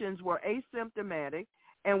elevations were asymptomatic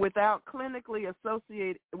and without a clinically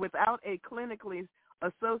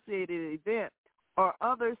associated event or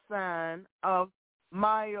other sign of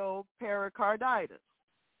myopericarditis.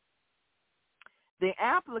 The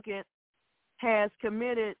applicant has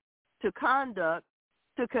committed to conduct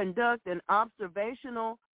an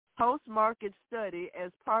observational post-market study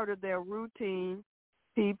as part of their routine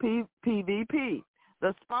PVP.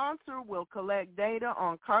 The sponsor will collect data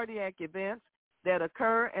on cardiac events that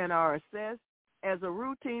occur and are assessed as a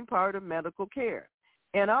routine part of medical care.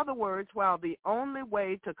 In other words, while the only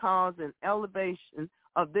way to cause an elevation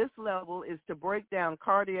of this level is to break down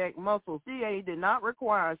cardiac muscles, FDA did not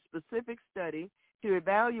require a specific study to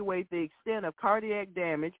evaluate the extent of cardiac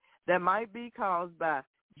damage that might be caused by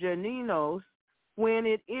Jananios when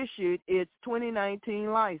it issued its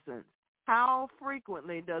 2019 license. How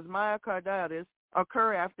frequently does myocarditis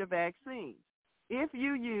occur after vaccines? If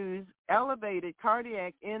you use elevated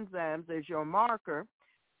cardiac enzymes as your marker,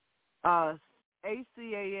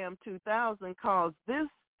 ACAM 2000 caused this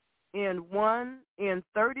in 1 in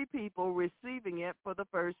 30 people receiving it for the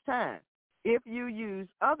first time. If you use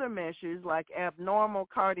other measures like abnormal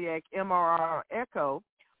cardiac MRI or echo,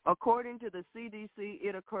 according to the CDC,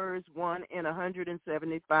 it occurs 1 in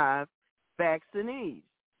 175 vaccinees.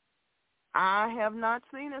 I have not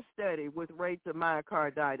seen a study with rates of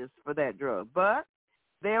myocarditis for that drug, but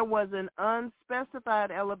there was an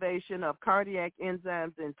unspecified elevation of cardiac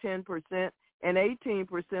enzymes in 10% and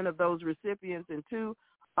 18% of those recipients in two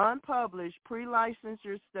unpublished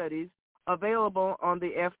pre-licensure studies available on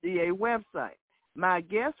the FDA website. My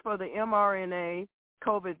guess for the mRNA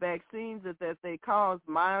COVID vaccines is that they cause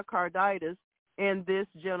myocarditis in this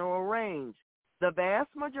general range, the vast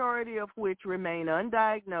majority of which remain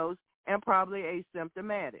undiagnosed and probably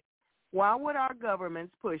asymptomatic. Why would our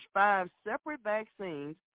governments push 5 separate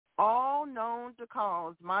vaccines, all known to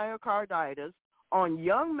cause myocarditis, on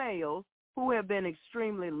young males who have been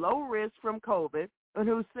extremely low risk from COVID and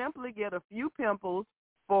who simply get a few pimples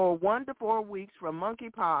for 1 to 4 weeks from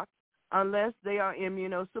monkeypox unless they are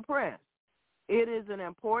immunosuppressed? It is an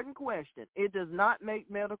important question. It does not make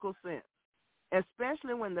medical sense,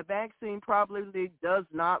 especially when the vaccine probably does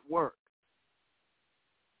not work.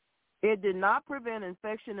 It did not prevent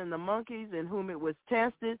infection in the monkeys in whom it was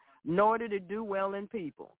tested, nor did it do well in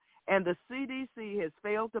people. And the CDC has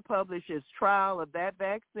failed to publish its trial of that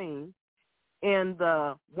vaccine in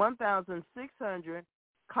the 1,600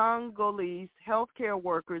 Congolese healthcare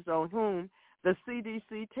workers on whom the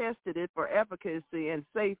CDC tested it for efficacy and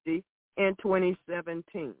safety in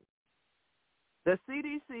 2017. The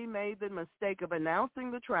CDC made the mistake of announcing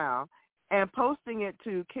the trial and posting it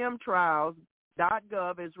to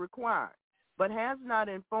chemtrials.gov as required, but has not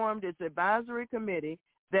informed its advisory committee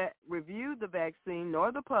that reviewed the vaccine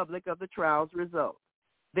nor the public of the trial's results.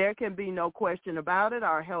 There can be no question about it.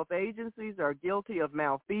 Our health agencies are guilty of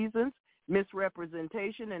malfeasance,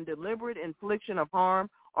 misrepresentation, and deliberate infliction of harm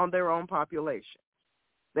on their own population.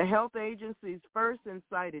 The health agencies first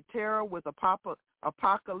incited terror with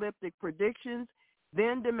apocalyptic predictions,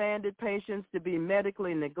 then demanded patients to be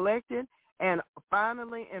medically neglected, and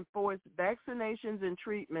finally enforced vaccinations and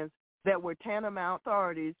treatments that were tantamount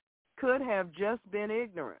authorities could have just been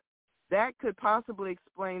ignorant. That could possibly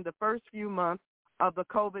explain the first few months of the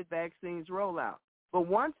COVID vaccines rollout. But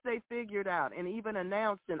once they figured out and even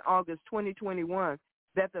announced in August 2021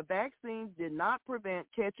 that the vaccines did not prevent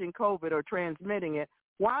catching COVID or transmitting it,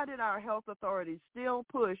 why did our health authorities still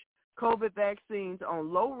push COVID vaccines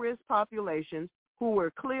on low-risk populations who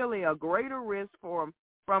were clearly a greater risk from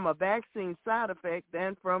a vaccine side effect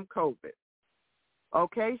than from COVID?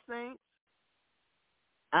 Okay, Saints?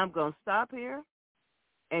 I'm going to stop here,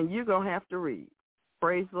 and you're going to have to read.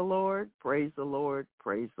 Praise the Lord, praise the Lord,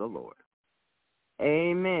 praise the Lord.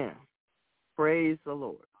 Amen. Praise the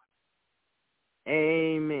Lord.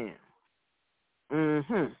 Amen.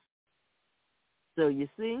 So you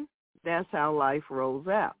see, that's how life rolls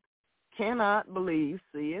out. Cannot believe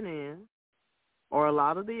CNN or a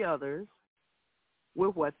lot of the others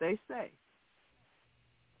with what they say.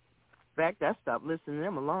 In fact, I stopped listening to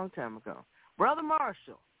them a long time ago. Brother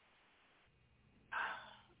Marshall.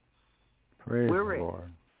 Praise the ready.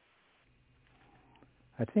 Lord.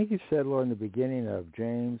 I think you said, Lord, in the beginning of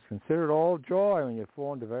James, consider it all joy when you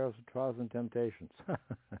fall into various trials and temptations.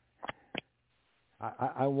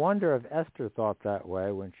 I wonder if Esther thought that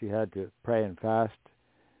way when she had to pray and fast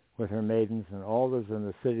with her maidens and all those in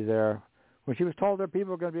the city there, when she was told her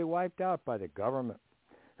people were going to be wiped out by the government.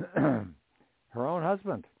 Her own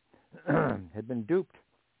husband had been duped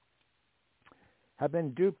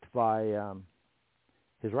by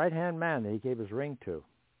his right-hand man that he gave his ring to,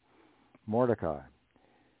 Mordecai.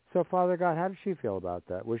 So, Father God, how did she feel about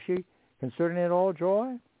that? Was she considering it all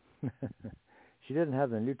joy? She didn't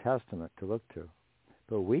have the New Testament to look to,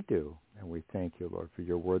 but we do, and we thank you, Lord, for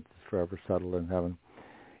your word that's forever settled in heaven.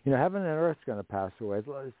 You know, heaven and earth's going to pass away.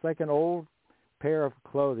 It's like an old pair of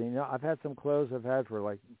clothing. You know, I've had some clothes I've had for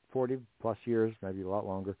like 40-plus years, maybe a lot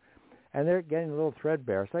longer, and they're getting a little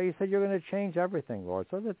threadbare. So you said you're going to change everything, Lord,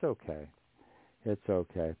 so that's okay. It's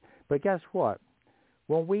okay. But guess what?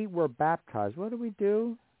 When we were baptized, what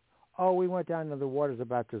do? Oh, we went down into the waters of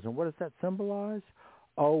baptism. What does that symbolize?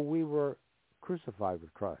 Oh, we were crucified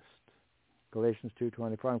with Christ. Galatians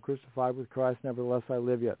 2:24, I'm crucified with Christ, nevertheless I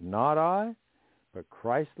live, yet not I, but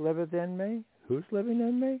Christ liveth in me. Who's living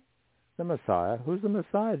in me? The Messiah. Who's the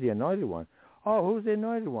Messiah? The Anointed One. Oh, who's the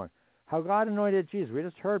Anointed One? How God anointed Jesus. We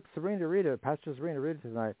just heard Pastor Sabrina read it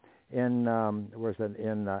tonight in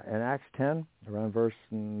in Acts 10, around verse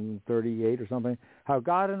 38 or something. How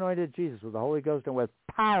God anointed Jesus with the Holy Ghost and with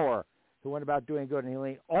power, who went about doing good and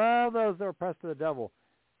healing all those that were oppressed of the devil,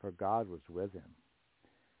 for God was with him.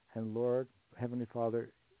 And Lord, Heavenly Father,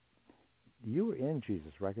 you were in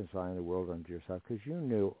Jesus reconciling the world unto yourself because you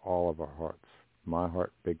knew all of our hearts. My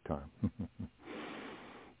heart, big time.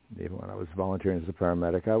 Even when I was volunteering as a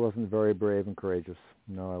paramedic, I wasn't very brave and courageous.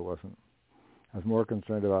 No, I wasn't. I was more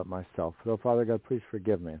concerned about myself. So, Father God, please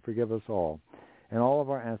forgive me and forgive us all. and all of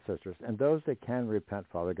our ancestors, and those that can repent,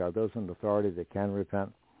 Father God, those in authority that can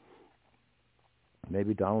repent.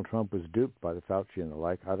 Maybe Donald Trump was duped by the Fauci and the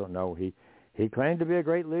like. I don't know. He claimed to be a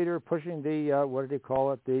great leader, pushing the what did he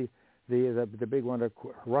call it? The big one to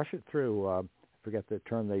rush it through. I forget the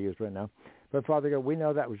term they used right now. But Father God, we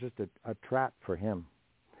know that was just a trap for him,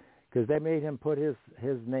 because they made him put his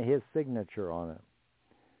signature on it.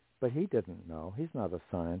 But he didn't know. He's not a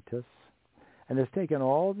scientist. And it's taken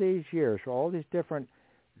all these years for all these different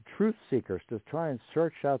truth seekers to try and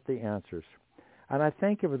search out the answers. And I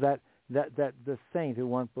think of that the saint who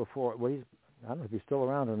went before, well, I don't know if he's still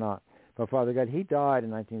around or not, but Father God, he died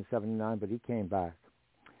in 1979, but he came back.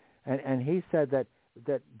 And he said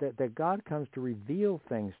that God comes to reveal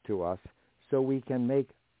things to us so we can make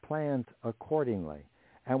plans accordingly.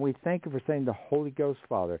 And we thank you for saying the Holy Ghost,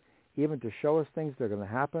 Father, even to show us things that are going to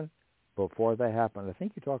happen before they happen. I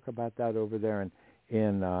think you talk about that over there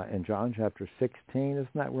in John chapter 16. Isn't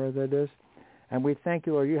that where that is? And we thank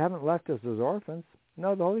you, Lord, you haven't left us as orphans.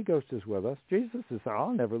 No, the Holy Ghost is with us. Jesus says,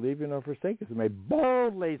 I'll never leave you nor forsake you. So may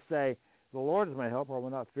boldly say, the Lord is my helper. I will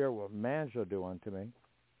not fear what man shall do unto me.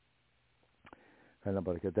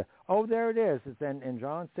 Nobody get that. Oh, there it is. It's in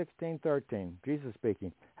John 16:13. Jesus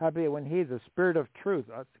speaking. Howbeit when he, the Spirit of truth,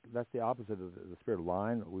 that's the opposite of the Spirit of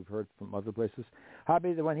lying that we've heard from other places.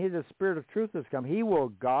 Howbeit when he, the Spirit of truth, has come, he will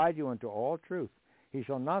guide you into all truth. He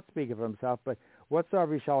shall not speak of himself, but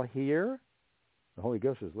whatsoever he shall hear, the Holy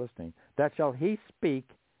Ghost is listening, that shall he speak,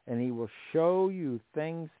 and he will show you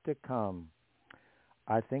things to come.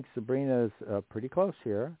 I think Sabrina is pretty close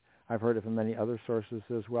here. I've heard it from many other sources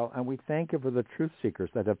as well. And we thank you for the truth seekers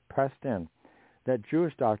that have pressed in. That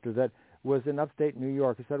Jewish doctor that was in upstate New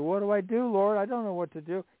York, he said, what do I do, Lord? I don't know what to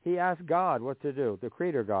do. He asked God what to do, the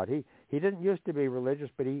Creator God. He didn't used to be religious,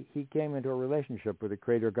 but he came into a relationship with the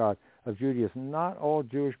Creator God of Judaism. Not all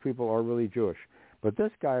Jewish people are really Jewish. But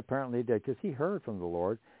this guy apparently did, because he heard from the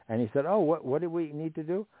Lord. And he said, what do we need to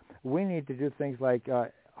do? We need to do things like ACQ,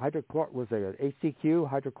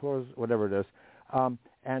 hydrochlorous, whatever it is,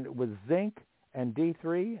 and with zinc and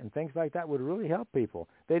D3 and things like that would really help people.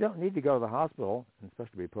 They don't need to go to the hospital, and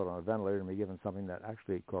especially be put on a ventilator and be given something that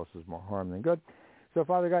actually causes more harm than good. So,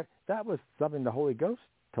 Father God, that was something the Holy Ghost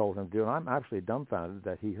told him to do, and I'm actually dumbfounded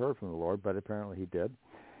that he heard from the Lord, but apparently he did.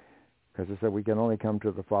 Because it said we can only come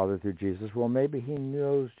to the Father through Jesus. Well, maybe he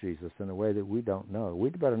knows Jesus in a way that we don't know.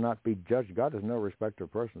 We'd better not be judged. God is no respecter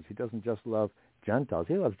of persons. He doesn't just love Gentiles.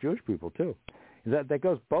 He loves Jewish people, too. That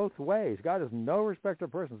goes both ways. God is no respecter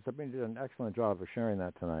of persons. Sabrina did an excellent job of sharing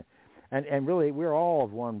that tonight. And really, we're all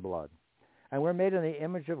of one blood. And we're made in the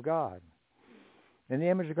image of God. In the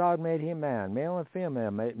image of God made he man. Male and female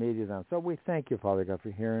made he them. So we thank you, Father God,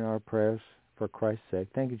 for hearing our prayers for Christ's sake.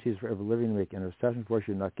 Thank you, Jesus, for ever living to make intercession for us.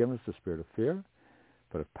 You have not given us the spirit of fear,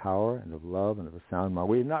 but of power and of love and of a sound mind.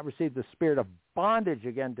 We have not received the spirit of bondage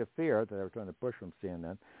again to fear that they were trying to push from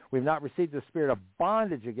CNN. We have not received the spirit of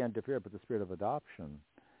bondage again to fear, but the spirit of adoption,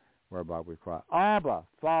 whereby we cry, Abba,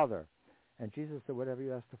 Father. And Jesus said, whatever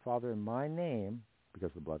you ask the Father in my name, because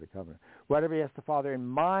of the blood of covenant, whatever you ask the Father in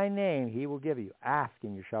my name, he will give you. Ask,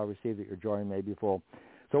 and you shall receive, that your joy may be full.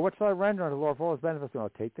 So what shall I render unto the Lord for all his benefits? And I'll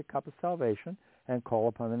take the cup of salvation and call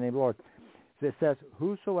upon the name of the Lord. It says,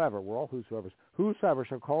 whosoever, we're all whosoever, whosoever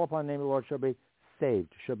shall call upon the name of the Lord shall be saved,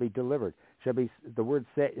 shall be delivered, shall be, the word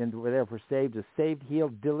saved, and therefore saved is saved,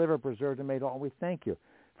 healed, delivered, preserved, and made whole. And we thank you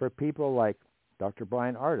for people like Dr.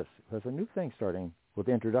 Brian Artis, who has a new thing starting with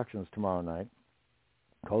introductions tomorrow night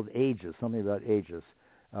called Ages, something about ages.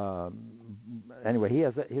 Anyway, he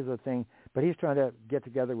has a thing, but he's trying to get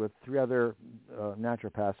together with 3 other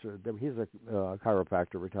naturopaths. He's a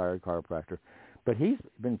chiropractor, retired chiropractor. But he's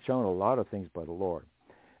been shown a lot of things by the Lord.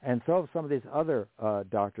 And so some of these other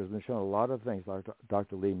doctors have been shown a lot of things, like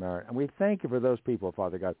Dr. Lee Merritt. And we thank you for those people,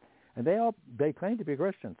 Father God. And they claim to be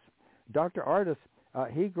Christians. Dr. Artis,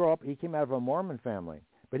 he came out of a Mormon family,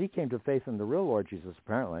 but he came to faith in the real Lord Jesus,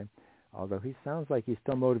 apparently, although he sounds like he's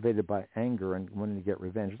still motivated by anger and wanting to get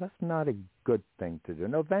revenge. That's not a good thing to do.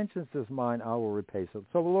 No, vengeance is mine, I will repay. So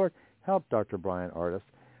the Lord help Dr. Brian Artis.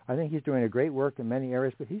 I think he's doing a great work in many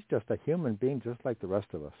areas, but he's just a human being just like the rest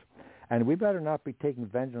of us. And we better not be taking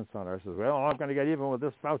vengeance on ourselves. Well, I'm going to get even with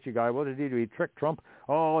this Fauci guy. What did he do? He tricked Trump.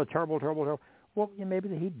 Oh, terrible, terrible, terrible. Well, maybe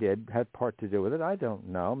he had part to do with it. I don't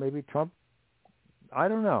know. Maybe Trump, I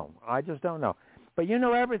don't know. I just don't know. But you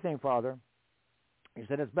know everything, Father. He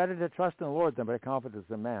said it's better to trust in the Lord than by confidence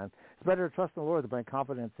in man. It's better to trust in the Lord than by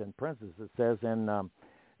confidence in princes, it says in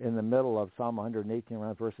the middle of Psalm 118,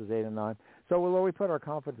 around verses 8 and 9. So, Lord, we put our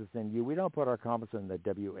confidence in you. We don't put our confidence in the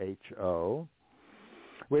WHO.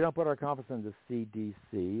 We don't put our confidence in the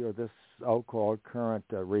CDC or this so-called current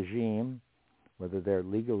regime, whether they're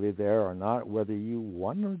legally there or not, whether you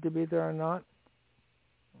want them to be there or not.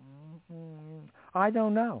 I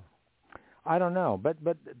don't know. But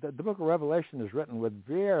the book of Revelation is written with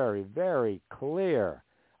very, very clear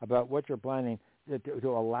about what you're planning to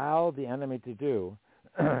allow the enemy to do,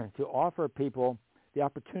 to offer people the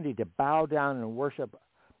opportunity to bow down and worship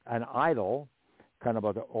an idol, kind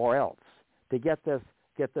of, or else to get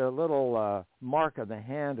their little mark on the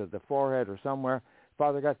hand or the forehead or somewhere.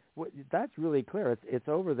 Father God, that's really clear. It's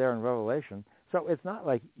over there in Revelation. So it's not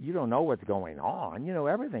like you don't know what's going on. You know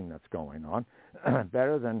everything that's going on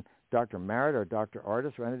better than Dr. Merritt or Dr.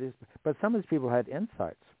 Artis or any of these. But some of these people had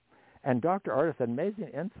insights. And Dr. Artis had amazing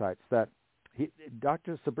insights that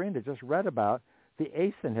Dr. Sabrina just read about, the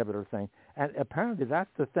ACE inhibitor thing. And apparently that's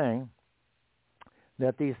the thing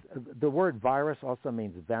that the word virus also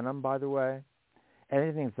means venom, by the way.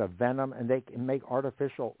 Anything that's a venom, and they can make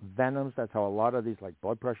artificial venoms. That's how a lot of these, like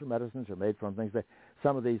blood pressure medicines, are made from things.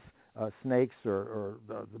 Some of these snakes or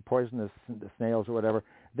the poisonous snails or whatever,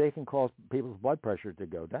 they can cause people's blood pressure to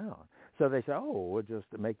go down. So they say, we'll just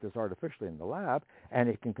make this artificially in the lab, and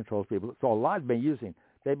it can control people. So a lot they've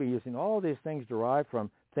been using all these things derived from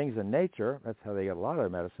things in nature. That's how they get a lot of their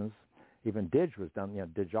medicines. Even Dig was done,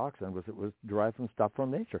 digoxin was derived from stuff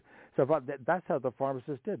from nature. So that's how the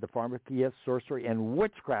pharmacists did. The pharmacia, sorcery, and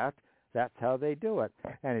witchcraft, that's how they do it.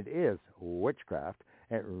 And it is witchcraft.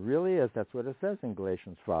 It really is. That's what it says in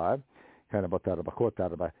Galatians 5.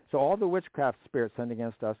 So all the witchcraft spirits sent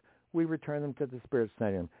against us, we return them to the spirits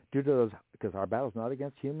sent them. Due to those, because our battle is not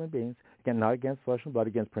against human beings, again, not against flesh and blood,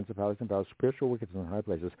 against principalities and powers, spiritual wickedness in high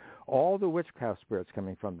places. All the witchcraft spirits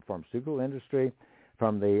coming from the pharmaceutical industry,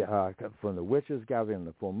 from the witches gathering in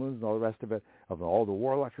the full moons and all the rest of it, of all the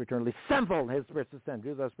warlocks returnally, sevenfold his spirits descend,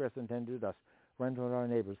 do those spirits intend to do thus. Render our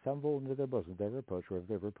neighbors sevenfold into their bosom, they reproach, or if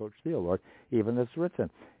they reproach thee, O Lord, even as written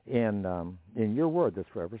in your word that's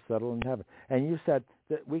forever settled in heaven. And you said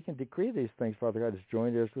that we can decree these things, Father God, as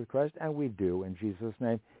joined heirs with Christ, and we do in Jesus'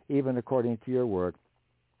 name, even according to your word.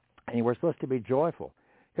 And we're supposed to be joyful.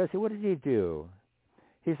 Because what did he do?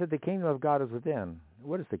 He said the kingdom of God is within.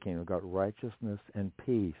 What is the kingdom of God? Righteousness and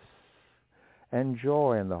peace and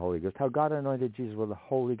joy in the Holy Ghost. How God anointed Jesus with the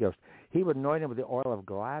Holy Ghost. He would anoint him with the oil of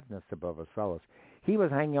gladness above his fellows. He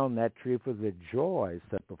was hanging on that tree for the joy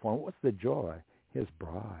set before him. What's the joy? His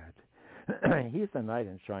bride. He's the knight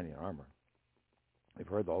in shining armor. We've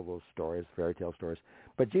heard all those stories, fairy tale stories.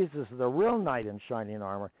 But Jesus is the real knight in shining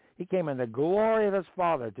armor. He came in the glory of his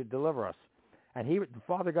Father to deliver us. And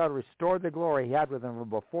Father God restored the glory he had with him from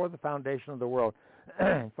before the foundation of the world.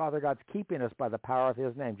 Father God's keeping us by the power of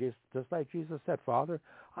his name. Just like Jesus said, Father,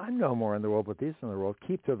 I'm no more in the world, but these in the world.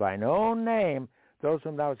 Keep to thine own name those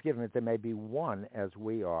whom thou hast given, that they may be one as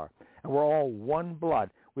we are. And we're all one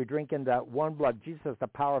blood. We drink in that one blood. Jesus has the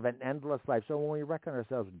power of an endless life. So when we reckon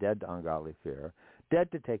ourselves dead to ungodly fear, dead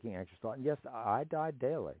to taking anxious thought, and yes, I die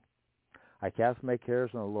daily. I cast my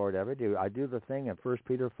cares on the Lord every day. I do the thing in 1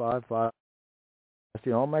 Peter 5:5.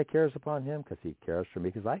 Casting all my cares upon him because he cares for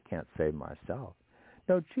me, because I can't save myself.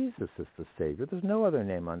 No, Jesus is the Savior. There's no other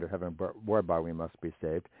name under heaven whereby we must be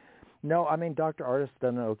saved. No, I mean, Dr. Artis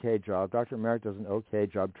done an okay job. Dr. Merritt does an okay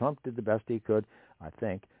job. Trump did the best he could, I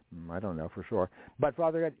think. I don't know for sure. But,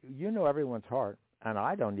 Father God, you know everyone's heart, and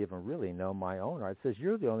I don't even really know my own heart. It says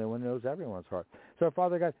you're the only one who knows everyone's heart. So,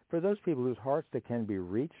 Father God, for those people whose hearts that can be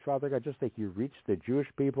reached, Father God, just like you reached the Jewish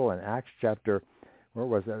people in Acts chapter, where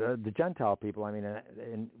was it? The Gentile people, I mean,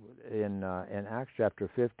 in Acts chapter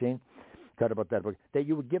 15, cut about that book, that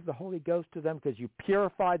you would give the Holy Ghost to them because you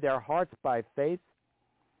purified their hearts by faith.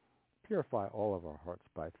 Purify all of our hearts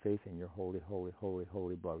by faith in your holy, holy, holy,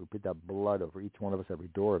 holy blood. We put that blood over each one of us, every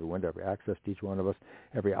door, every window, every access to each one of us,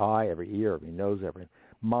 every eye, every ear, every nose, every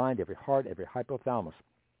mind, every heart, every hypothalamus.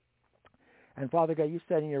 And Father God, you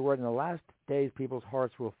said in your word, in the last days, people's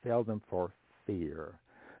hearts will fail them for fear.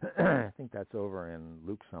 I think that's over in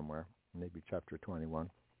Luke somewhere, maybe chapter 21.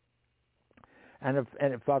 And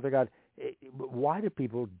if Father God, why do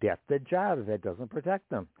people get the jab if it doesn't protect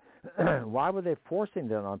them? Why were they forcing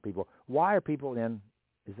that on people? Why are people in,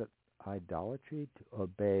 is it idolatry to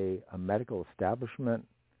obey a medical establishment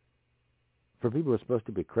for people who are supposed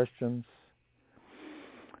to be Christians?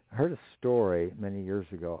 I heard a story many years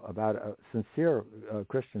ago about a sincere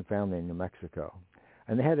Christian family in New Mexico.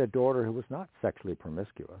 And they had a daughter who was not sexually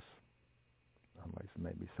promiscuous. Unlike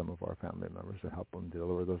maybe some of our family members that help them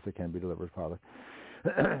deliver those that can be delivered, Father.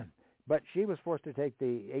 But she was forced to take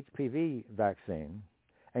the HPV vaccine,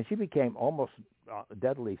 and she became almost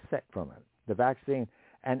deadly sick from it, the vaccine.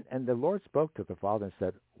 And the Lord spoke to the father and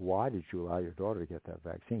said, why did you allow your daughter to get that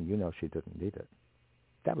vaccine? You know she didn't need it.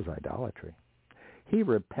 That was idolatry. He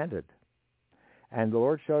repented. And the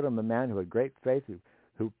Lord showed him a man who had great faith,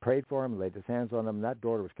 who prayed for him, laid his hands on him, and that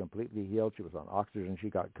daughter was completely healed. She was on oxygen. She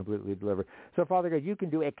got completely delivered. So, Father God, you can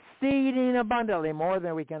do exceeding abundantly more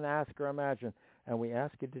than we can ask or imagine, and we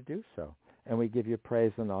ask you to do so. And we give you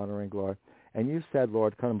praise and honor and glory. And you said,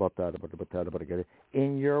 Lord,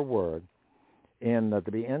 in your word, in at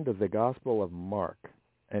the end of the Gospel of Mark,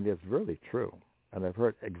 and it's really true, and I've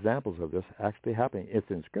heard examples of this actually happening. It's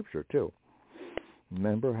in Scripture, too.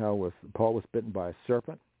 Remember how Paul was bitten by a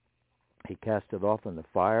serpent? He cast it off in the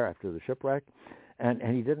fire after the shipwreck, and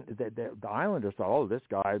he didn't. The islanders thought, oh, this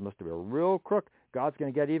guy must have been a real crook. God's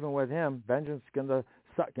going to get even with him. Vengeance is going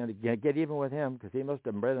to get even with him because he must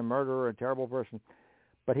have been a murderer, a terrible person.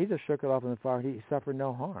 But he just shook it off in the fire. He suffered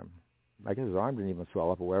no harm. I guess his arm didn't even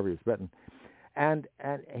swell up or wherever he was bitten, and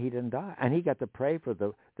he didn't die. And he got to pray for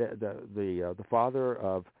the father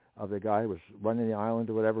of the guy who was running the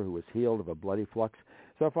island or whatever, who was healed of a bloody flux.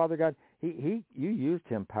 So, Father God, you used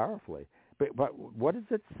him powerfully. But what does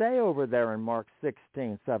it say over there in Mark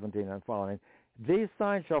 16, 17 and following? These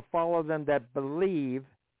signs shall follow them that believe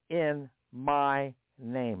in my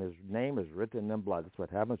name. His name is written in blood. That's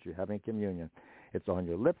what happens when you're having communion. It's on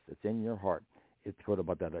your lips. It's in your heart. It's what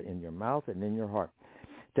about that? In your mouth and in your heart.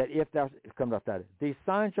 That if that comes up that these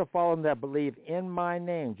signs shall follow them that believe in my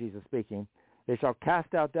name, Jesus speaking. They shall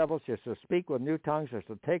cast out devils. They shall speak with new tongues. They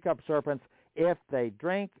shall take up serpents. If they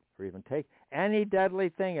drink or even take any deadly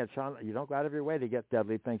thing, you don't go out of your way to get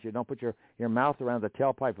deadly things. You don't put your mouth around the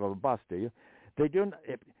tailpipe of a bus, do you?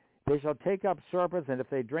 They shall take up serpents, and if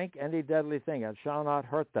they drink any deadly thing, it shall not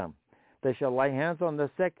hurt them. They shall lay hands on the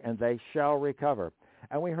sick, and they shall recover.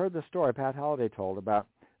 And we heard the story Pat Holliday told about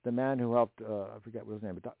the man who helped, I forget what his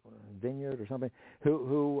name, Vineyard or something,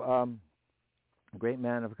 who a great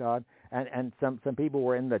man of God, and some people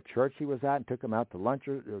were in the church he was at and took him out to lunch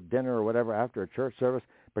or dinner or whatever after a church service,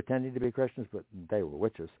 pretending to be Christians, but they were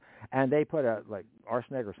witches. And they put like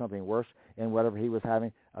arsenic or something worse in whatever he was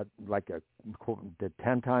having, did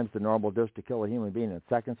 10 times the normal dose to kill a human being in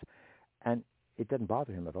seconds, and it didn't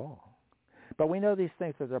bother him at all. But we know these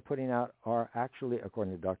things that they're putting out are actually,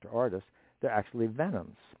 according to Dr. Ardis, they're actually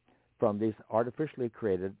venoms from these artificially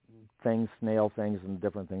created things, snail things and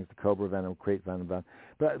different things, the cobra venom, crate venom.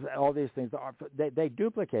 But all these things, they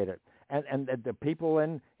duplicate it. And the people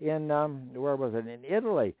in where was it, in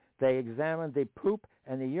Italy, they examined the poop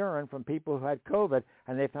and the urine from people who had COVID,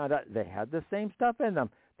 and they found out they had the same stuff in them.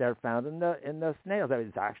 They're found in the snails.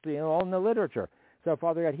 It's actually all in the literature. So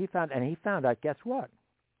Father God, he found out, guess what?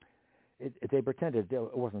 They pretended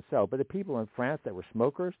it wasn't so. But the people in France that were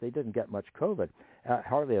smokers, they didn't get much COVID,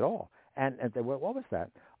 hardly at all. And they went, what was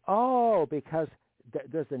that? Oh, because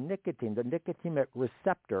there's the nicotinic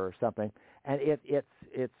receptor or something, and if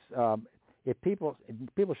people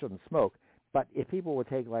shouldn't smoke, but if people would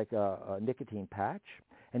take like a nicotine patch,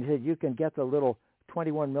 and he said you can get the little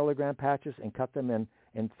 21 milligram patches and cut them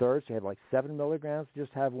in thirds. You have like 7 milligrams,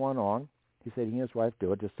 just have one on. He said he and his wife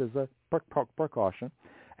do it just as a precaution.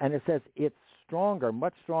 And it says it's stronger,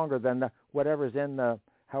 much stronger than whatever's in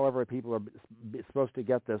however people are supposed to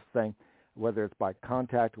get this thing, whether it's by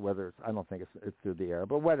contact, I don't think it's through the air,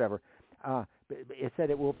 but whatever. It said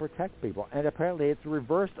it will protect people. And apparently it's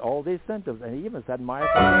reversed all these symptoms. And he even said when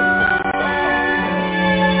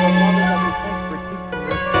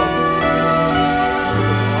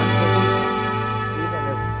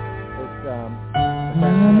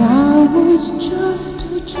I was just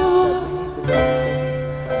a child,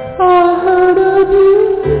 I heard a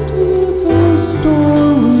beautiful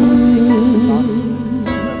story,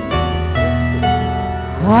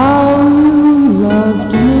 how you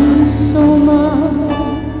loved me so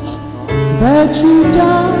much that you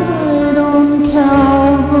died on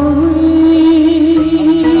Calvary.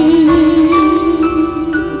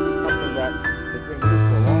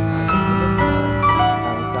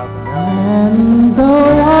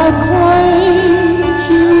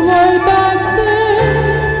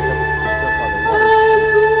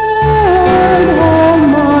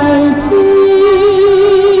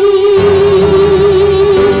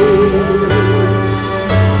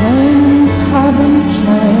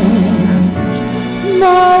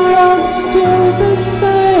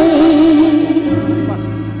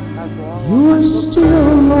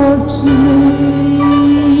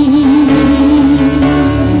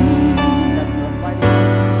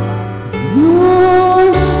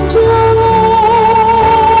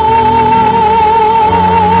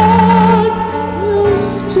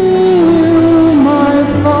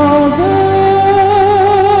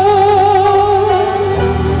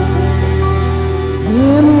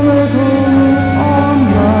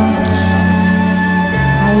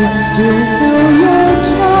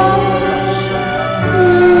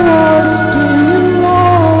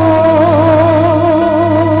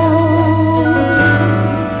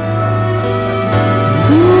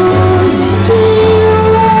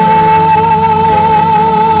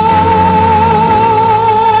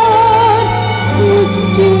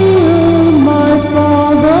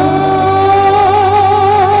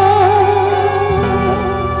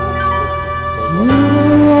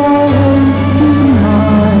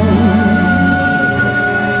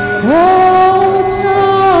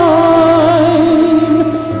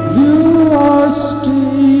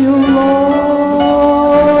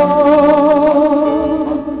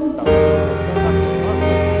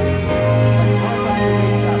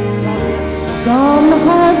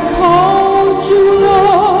 have called you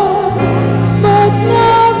Lord, but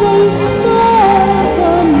now they serve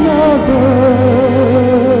another.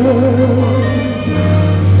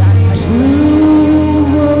 True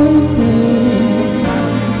worship,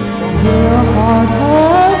 their heart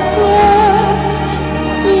has fled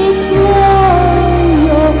its loyalty.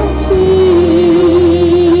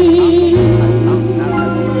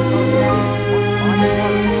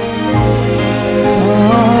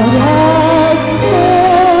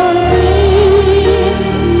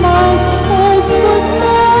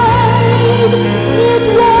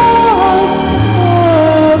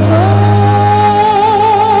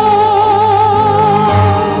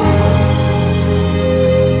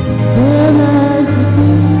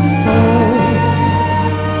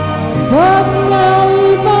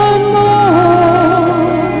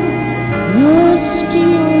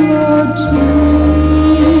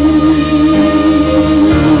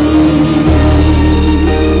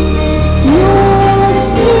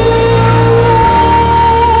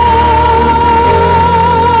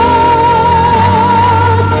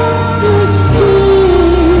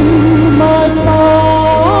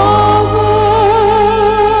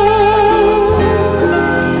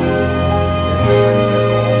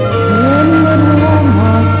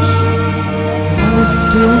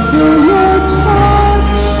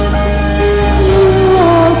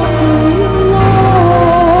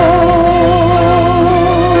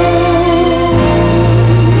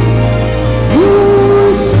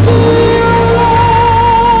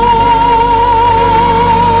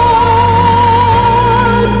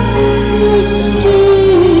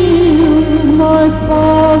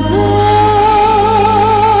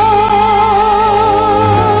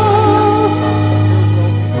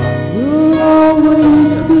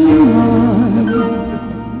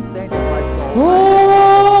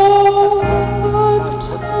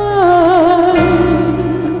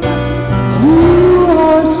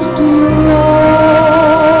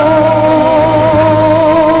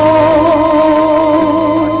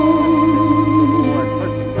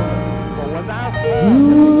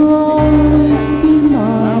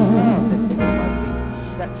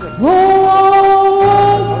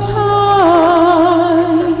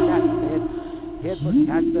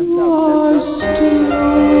 Catch themselves.